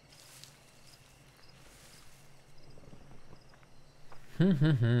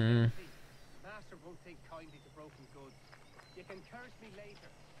 Master won't take kindly to broken goods. You can curse me later.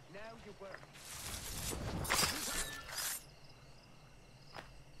 Now you work.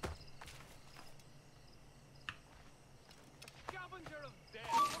 Scavenger of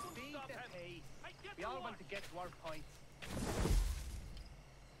death. Speed the pace. We all want to get to our points.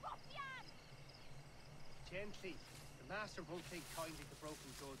 Gently. The master won't take kindly to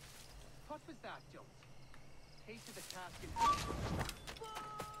broken goods. What was that, Jones? Taste of the cask in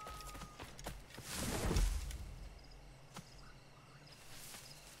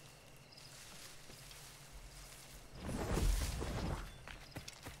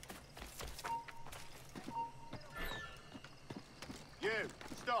You,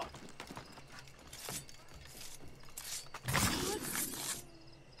 stop.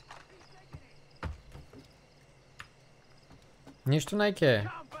 Nici tu n-ai cheie.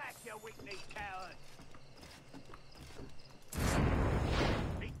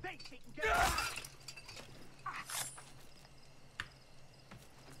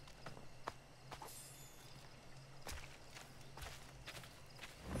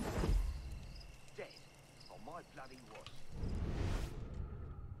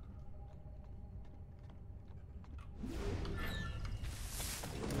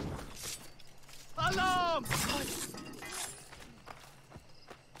 Alarm!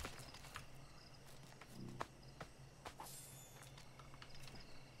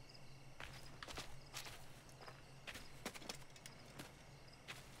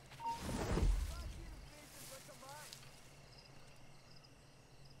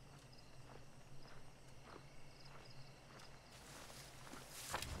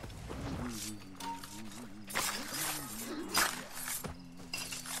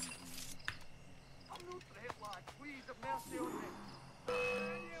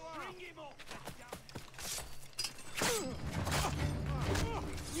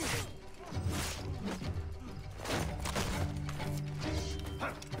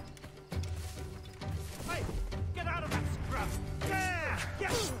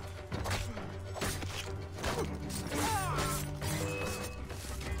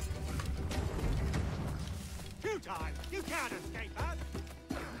 can't escape that.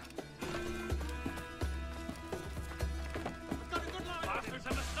 Got a good line. Bastards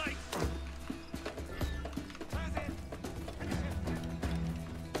have mistakes.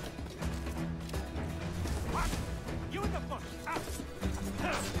 What? You in the bush. Out.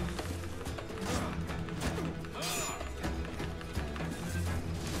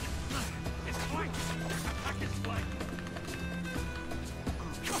 It's flank. Attack is flank.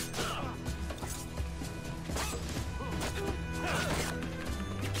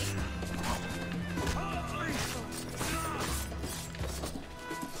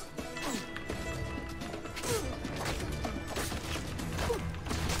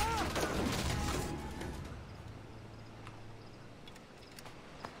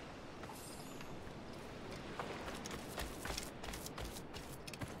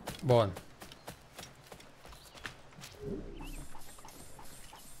 Bun.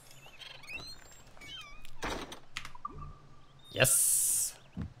 Yes.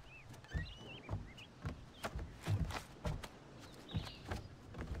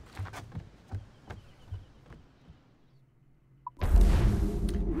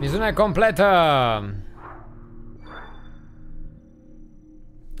 Misiune completă. A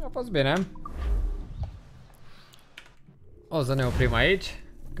fost bine. O să ne oprim aici.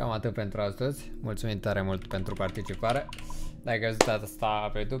 Cam atât pentru astăzi. Mulțumim tare mult pentru participare. Dacă ai văzut asta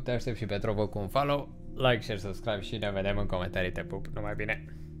pe YouTube, te aștept și pe Trovo cu un follow. Like, share, subscribe și ne vedem în comentarii. Te pup, numai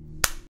bine!